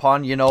depending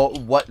upon,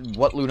 what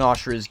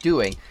Lunastra is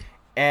doing.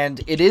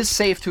 And it is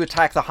safe to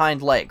attack the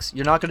hind legs.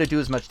 You're not going to do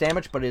as much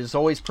damage, but it is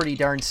always pretty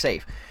darn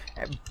safe.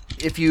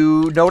 If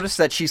you notice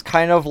that she's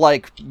kind of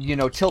like,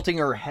 tilting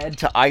her head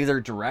to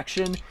either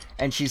direction,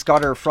 and she's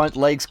got her front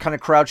legs kind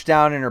of crouched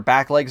down and her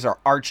back legs are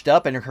arched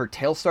up and her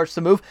tail starts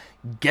to move,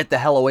 get the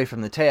hell away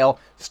from the tail,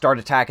 start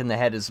attacking the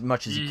head as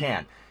much as you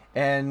can.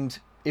 And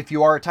if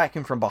you are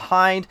attacking from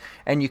behind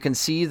and you can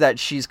see that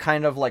she's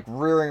kind of like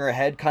rearing her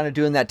head, kind of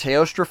doing that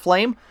Teostra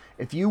flame,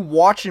 if you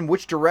watch in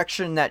which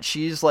direction that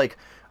she's like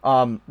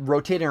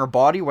rotating her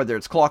body, whether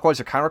it's clockwise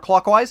or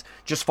counterclockwise,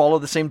 just follow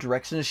the same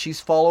direction as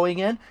she's following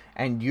in,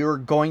 and you're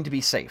going to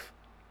be safe.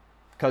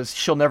 Because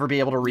she'll never be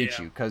able to reach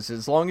you. Because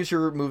as long as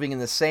you're moving in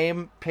the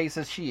same pace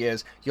as she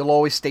is, you'll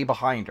always stay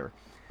behind her.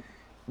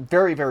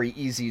 very, very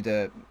easy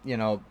to,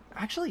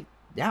 actually,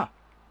 yeah.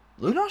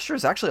 Lunastra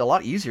is actually a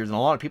lot easier than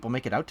a lot of people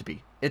make it out to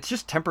be. It's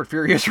just Tempered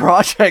Furious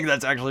Rajang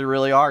that's actually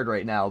really hard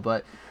right now,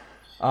 but...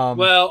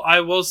 well,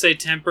 I will say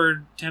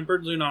Tempered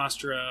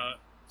Lunastra,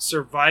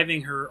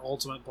 surviving her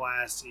Ultimate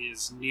Blast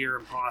is near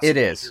impossible. It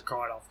is. If you're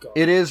caught off guard.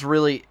 It is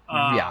really...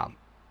 yeah.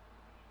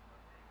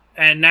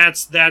 And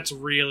that's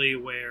really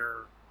where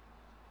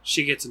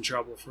she gets in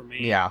trouble for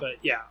me. Yeah. But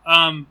yeah.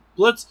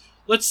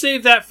 Let's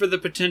save that for the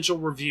potential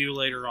review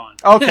later on.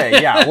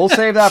 Okay, yeah, we'll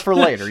save that for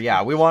later.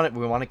 Yeah, we want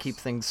to keep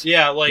things.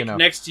 Yeah, like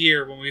next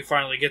year when we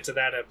finally get to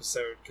that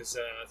episode, because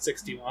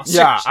 60 monsters.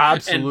 Yeah,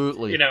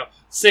 absolutely. And,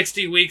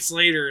 60 weeks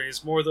later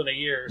is more than a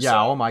year. Yeah. So.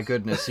 Oh my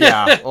goodness.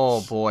 Yeah.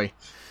 Oh boy.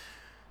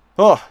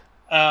 Oh.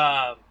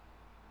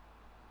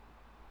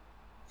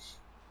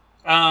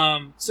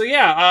 So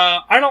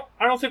yeah, I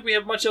don't think we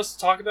have much else to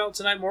talk about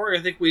tonight, Morgan.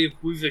 I think we've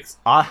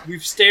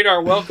stayed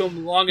our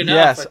welcome long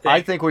enough. Yes,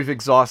 I think we've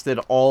exhausted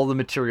all the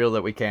material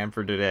that we can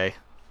for today.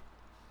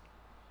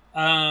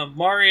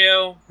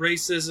 Mario,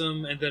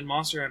 racism, and then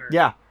Monster Hunter.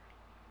 Yeah.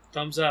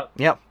 Thumbs up.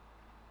 Yep.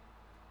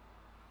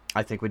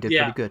 I think we did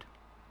pretty good.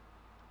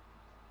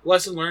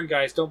 Lesson learned,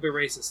 guys. Don't be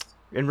racist.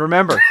 And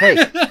remember, hey,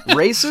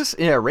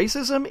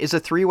 racism is a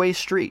three-way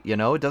street,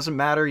 It doesn't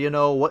matter,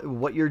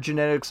 what your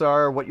genetics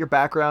are, what your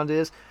background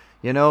is,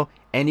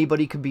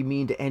 anybody can be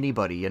mean to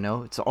anybody,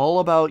 It's all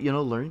about,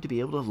 learning to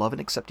be able to love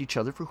and accept each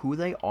other for who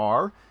they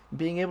are, and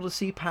being able to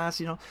see past,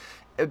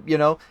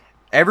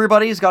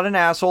 everybody's got an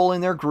asshole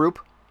in their group,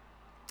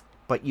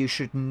 but you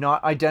should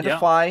not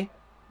identify,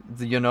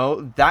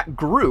 that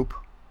group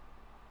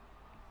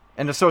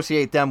and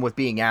associate them with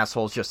being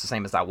assholes just the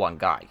same as that one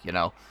guy,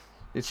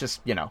 It's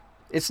just,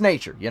 it's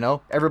nature,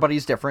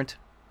 Everybody's different.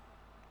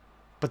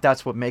 But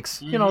that's what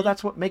makes,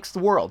 that's what makes the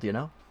world,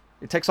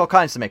 It takes all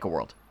kinds to make a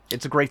world.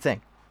 It's a great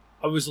thing.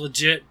 I was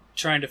legit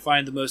trying to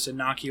find the most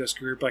innocuous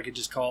group I could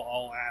just call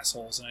all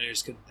assholes, and I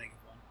just couldn't think of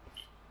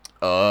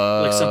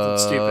one. Like something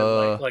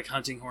stupid, like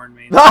hunting horn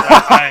means.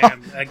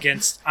 I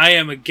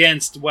am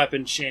against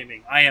weapon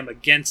shaming. I am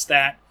against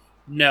that.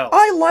 No.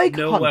 I like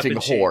hunting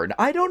horn.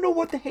 I don't know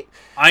what the hate.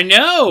 I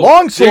know.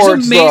 Longswords,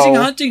 there's amazing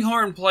hunting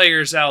horn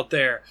players out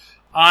there.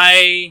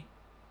 I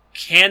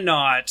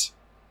cannot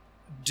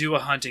do a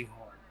hunting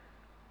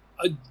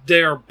horn.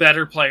 They are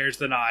better players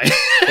than I.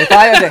 If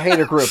I had to hate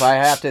a group, I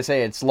have to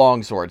say it's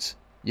Longswords.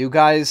 You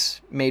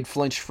guys made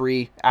flinch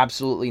free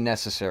absolutely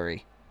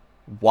necessary.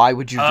 Why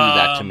would you do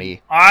that to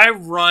me? I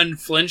run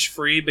flinch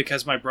free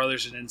because my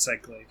brother's an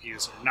insect glaive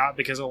user, not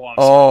because of Longswords.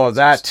 Oh,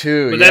 that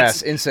too. But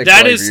yes, insect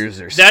glaive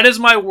users. That is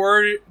my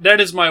word. That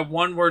is my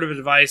one word of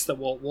advice that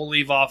we'll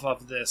leave off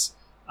of this.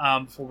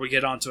 Before we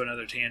get on to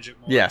another tangent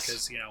more, yes.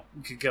 Because,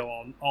 we could go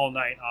all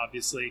night,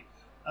 obviously.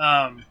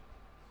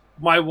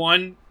 My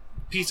one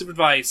piece of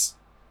advice,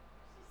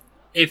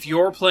 if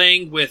you're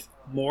playing with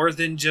more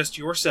than just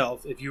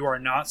yourself, if you are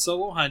not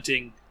solo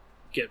hunting,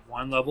 get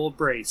one level of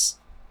brace.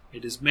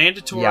 It is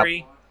mandatory.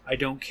 Yep. I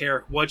don't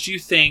care what you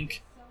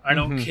think. I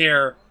don't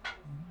care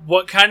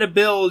what kind of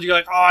build you're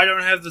like, oh, I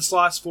don't have the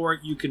slots for it.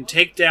 You can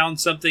take down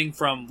something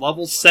from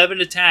level 7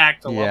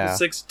 attack to level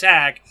 6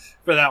 attack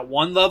for that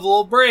one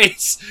level of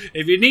brace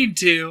if you need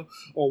to,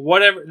 or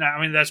whatever. Now,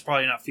 I mean, that's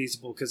probably not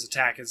feasible because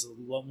attack is a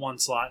 1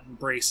 slot and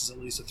brace is at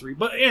least a 3.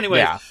 But anyway.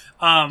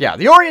 Yeah,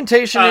 the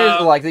orientation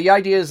is, the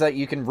idea is that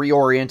you can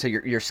reorient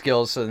your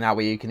skills so that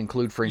way you can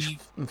include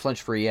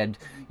flinch free and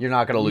you're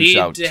not going to lose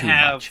out too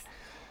much.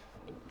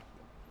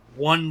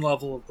 One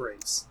level of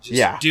brace.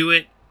 Just do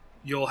it.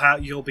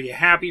 You'll be a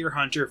happier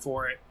hunter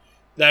for it.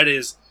 That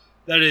is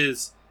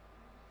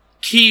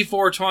key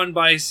Fortran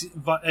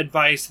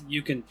advice that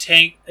you can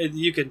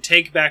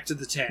take back to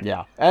the tent.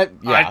 Yeah.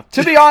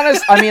 To be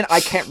honest, I mean, I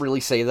can't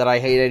really say that I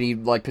hate any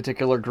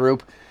particular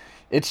group.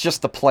 It's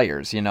just the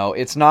players,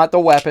 It's not the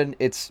weapon.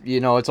 It's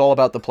it's all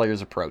about the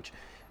player's approach.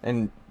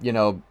 And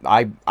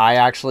I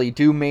actually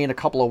do main a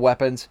couple of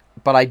weapons,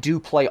 but I do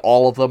play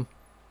all of them,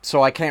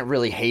 so I can't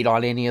really hate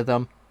on any of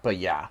them. But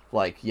yeah,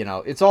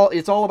 it's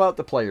all about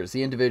the players,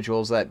 the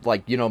individuals that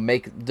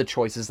make the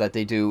choices that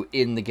they do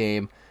in the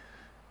game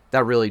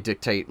that really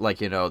dictate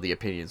the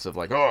opinions of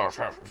hate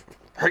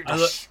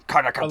this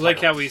kind of. I like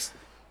how we,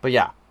 but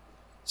yeah,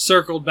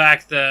 circled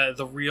back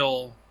the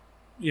real,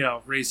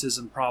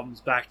 racism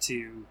problems back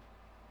to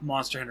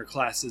Monster Hunter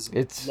classism.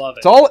 It's love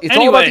it. It's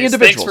all about the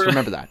individuals.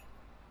 Remember that,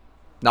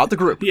 not the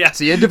group. Yeah, it's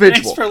the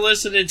individual. Thanks for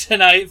listening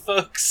tonight,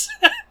 folks.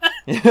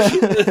 This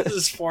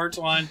is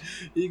Fortran.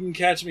 You can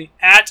catch me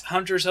at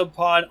Hunters Hub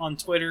Pod on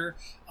Twitter.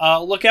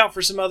 Look out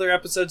for some other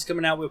episodes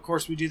coming out. Of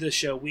course, we do this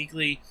show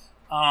weekly.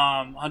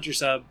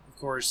 Hunters Hub, of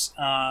course.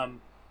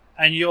 And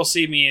you'll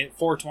see me at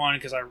Fortran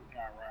because I run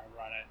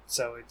it.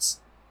 So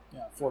it's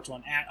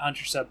Fortran at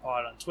Hunters Hub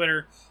Pod on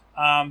Twitter.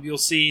 You'll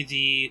see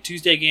the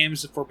Tuesday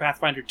games for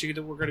Pathfinder 2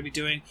 that we're going to be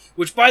doing.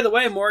 Which, by the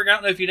way, Morgan, I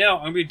don't know if you know,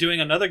 I'm going to be doing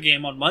another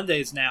game on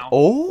Mondays now.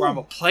 Oh. Where I'm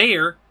a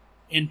player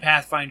in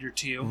Pathfinder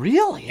 2.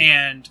 Really?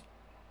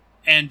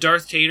 And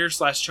Darth Tater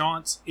 /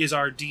 Chance is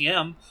our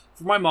DM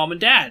for my mom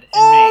and dad.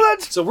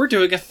 And so we're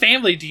doing a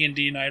family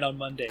D&D night on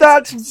Monday.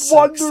 That's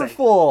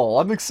wonderful.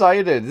 I'm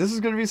excited. This is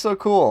going to be so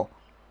cool.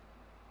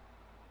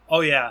 Oh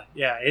yeah,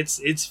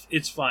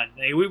 it's fun.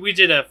 We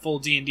did a full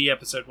D&D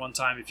episode one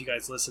time if you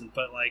guys listened,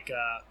 but my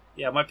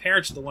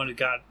parents are the one who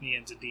got me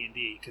into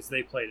D&D because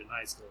they played in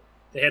high school.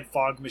 They had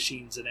fog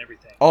machines and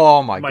everything.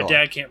 Oh my god. My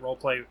dad can't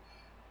roleplay.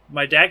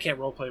 My dad can't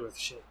roleplay with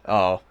shit.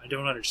 Oh. I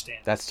don't understand.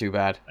 That's too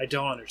bad. I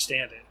don't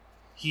understand it.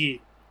 He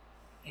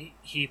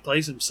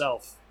plays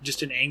himself,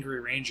 just an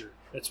angry ranger.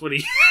 That's what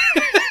he...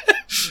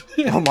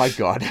 Oh my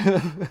god.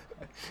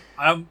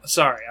 I'm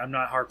sorry, I'm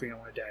not harping on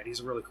my dad. He's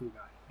a really cool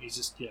guy. He's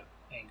just,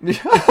 angry.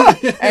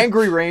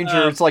 Angry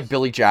ranger, it's like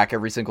Billy Jack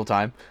every single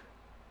time.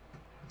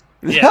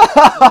 Yeah,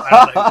 I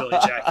don't know who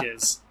Billy Jack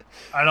is.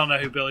 I don't know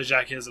who Billy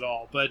Jack is at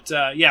all. But,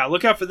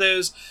 look out for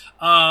those.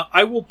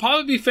 I will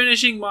probably be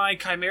finishing my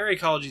Chimera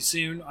Ecology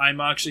soon.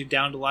 I'm actually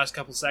down to the last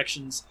couple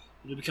sections.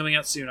 It'll be coming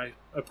out soon, I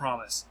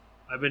promise.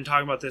 I've been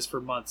talking about this for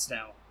months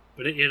now.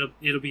 But it'll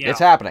be out. It's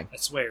happening. I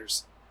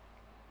swears.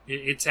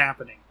 It's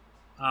happening.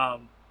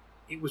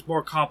 It was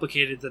more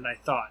complicated than I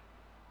thought.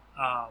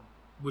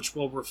 Which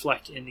will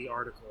reflect in the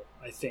article,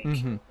 I think.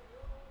 Mm-hmm.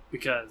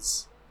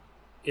 Because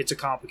it's a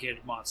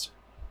complicated monster.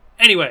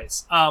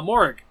 Anyways,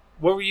 Morg,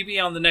 where will you be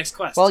on the next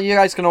quest? Well, you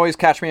guys can always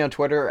catch me on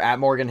Twitter at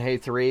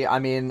MorganHay3. I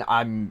mean,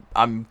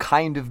 I'm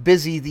kind of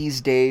busy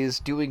these days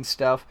doing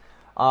stuff,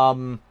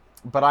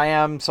 but I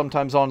am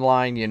sometimes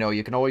online. You know,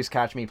 you can always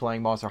catch me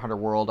playing Monster Hunter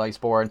World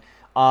Iceborne.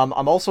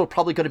 I'm also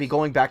probably going to be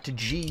going back to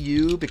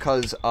GU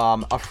because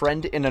a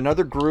friend in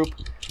another group,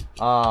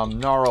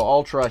 Naro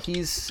Ultra,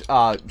 he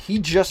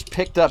just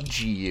picked up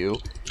GU,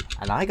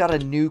 and I got a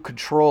new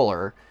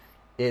controller.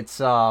 It's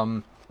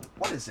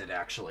what is it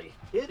actually?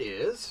 It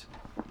is.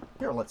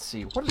 Here, let's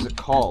see. What is it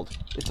called?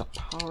 It's a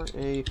Power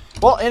A.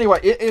 Well, anyway,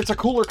 it's a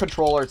cooler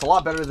controller. It's a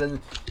lot better than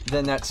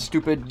that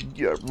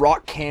stupid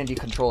rock candy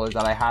controller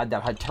that I had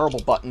that had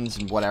terrible buttons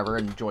and whatever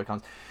and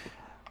Joy-Cons.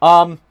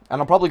 And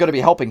I'm probably going to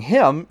be helping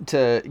him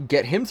to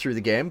get him through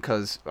the game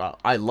because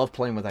I love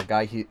playing with that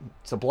guy.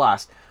 It's a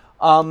blast.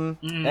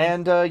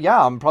 And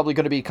I'm probably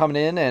going to be coming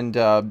in and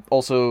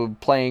also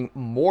playing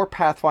more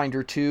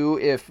Pathfinder 2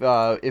 if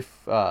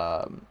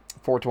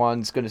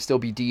Fortuan's going to still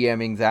be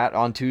DMing that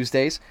on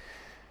Tuesdays.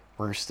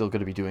 We're still going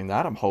to be doing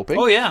that, I'm hoping.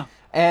 Oh, yeah.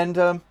 And,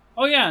 no,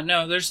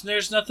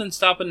 there's nothing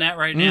stopping that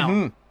right now.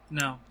 Mm-hmm.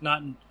 No,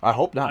 not... I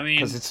hope not,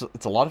 because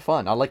it's a lot of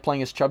fun. I like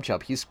playing as Chub.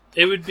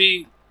 It would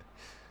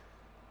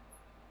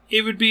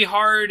be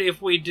hard if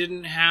we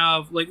didn't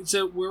have...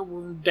 So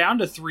we're down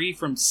to 3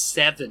 from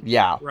 7.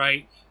 Yeah.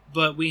 Right?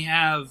 But we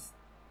have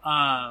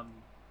some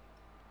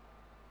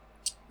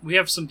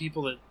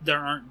people that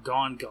aren't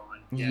gone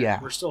yet. Yeah.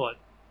 We're still at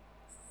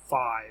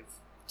 5,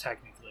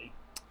 technically.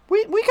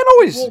 We can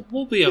always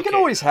we'll be okay. We can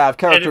always have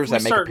characters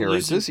that make losing,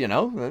 appearances, you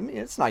know. I mean,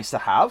 it's nice to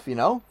have, you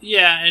know.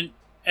 Yeah,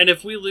 and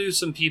if we lose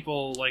some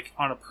people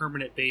on a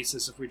permanent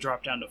basis, if we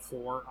drop down to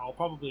 4, I'll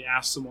probably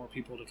ask some more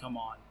people to come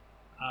on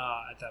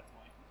at that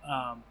point.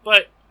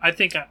 But I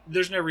think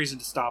there's no reason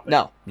to stop it.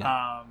 No.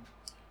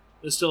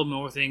 There's still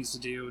more things to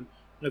do. And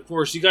of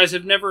course, you guys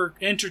have never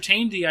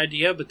entertained the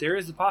idea, but there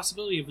is the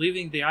possibility of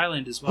leaving the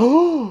island as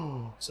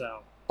well. So.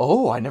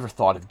 Oh, I never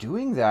thought of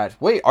doing that.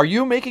 Wait, are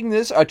you making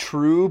this a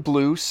true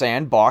blue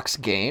sandbox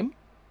game?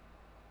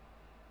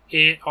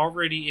 It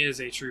already is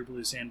a true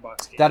blue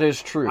sandbox game. That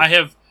is true. I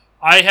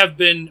have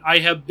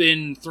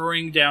been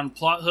throwing down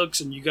plot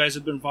hooks, and you guys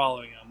have been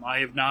following them. I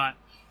have not,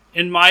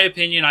 in my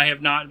opinion, I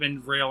have not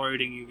been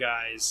railroading you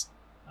guys.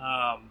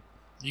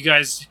 You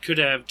guys could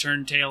have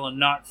turned tail and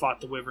not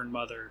fought the Wyvern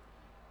Mother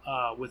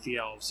with the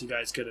elves. You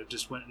guys could have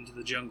just went into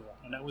the jungle,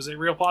 and that was a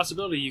real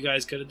possibility you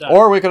guys could have done.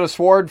 Or we could have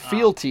sworn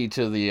fealty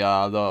to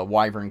the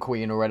Wyvern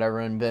Queen or whatever,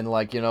 and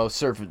been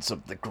servants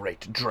of the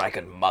great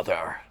Dragon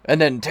Mother,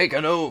 and then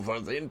taken over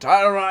the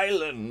entire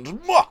island.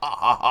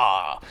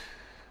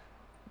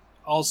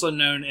 Also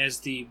known as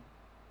the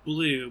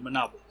Blue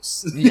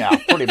Monopolis. Yeah,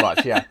 pretty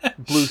much. Yeah,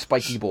 Blue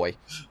Spiky Boy.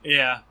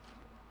 Yeah.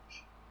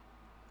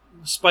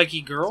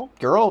 Spiky Girl.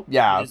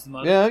 Yeah.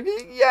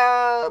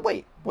 Yeah.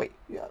 Wait.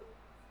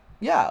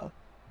 Yeah.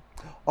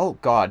 Oh,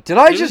 God. Did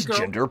I just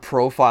gender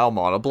profile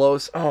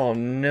Monoblos? Oh,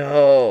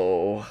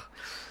 no.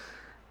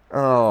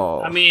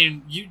 Oh. I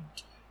mean,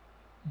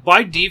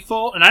 by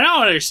default, and I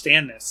don't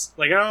understand this.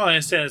 I don't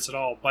understand this at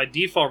all. By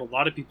default, a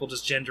lot of people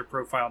just gender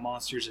profile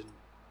monsters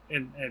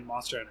in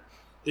Monster Hunter.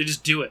 They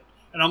just do it.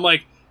 And I'm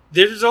like,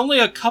 there's only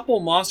a couple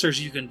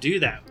monsters you can do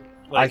that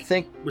with. I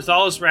think...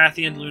 Ruthalis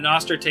Rathian,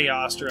 Lunastra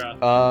Teostra,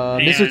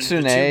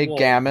 Mizutsume,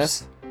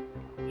 Gameth.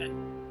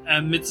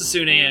 And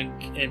Mitsusune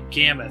and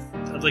Gameth.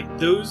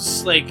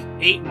 Those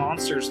 8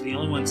 monsters are the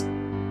only ones,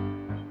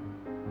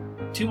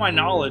 to my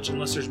knowledge,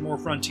 unless there's more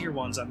frontier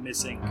ones I'm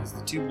missing, because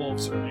the 2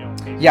 wolves are the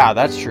only. Yeah,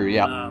 that's true,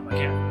 yeah.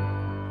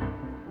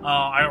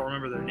 I don't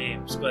remember their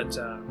names, but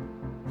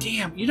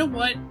damn, you know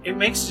what?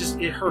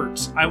 It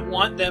hurts. I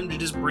want them to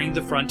just bring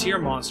the frontier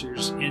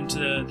monsters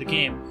into the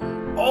game.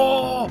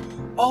 Oh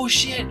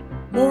shit!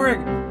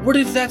 Morg, what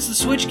if that's the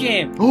Switch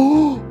game?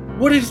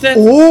 What if that's...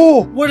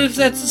 Oh! What if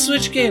that's the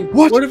Switch game?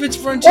 What? What if it's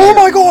Frontier? Oh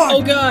my god!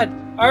 Oh god!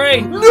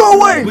 Alright. No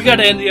way! We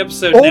gotta end the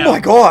episode Oh now. my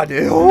god!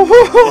 It's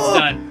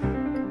done.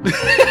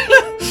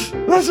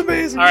 That's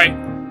amazing!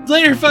 Alright.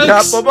 Later, folks!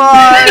 Yeah,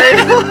 bye-bye!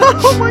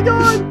 Oh my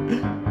god!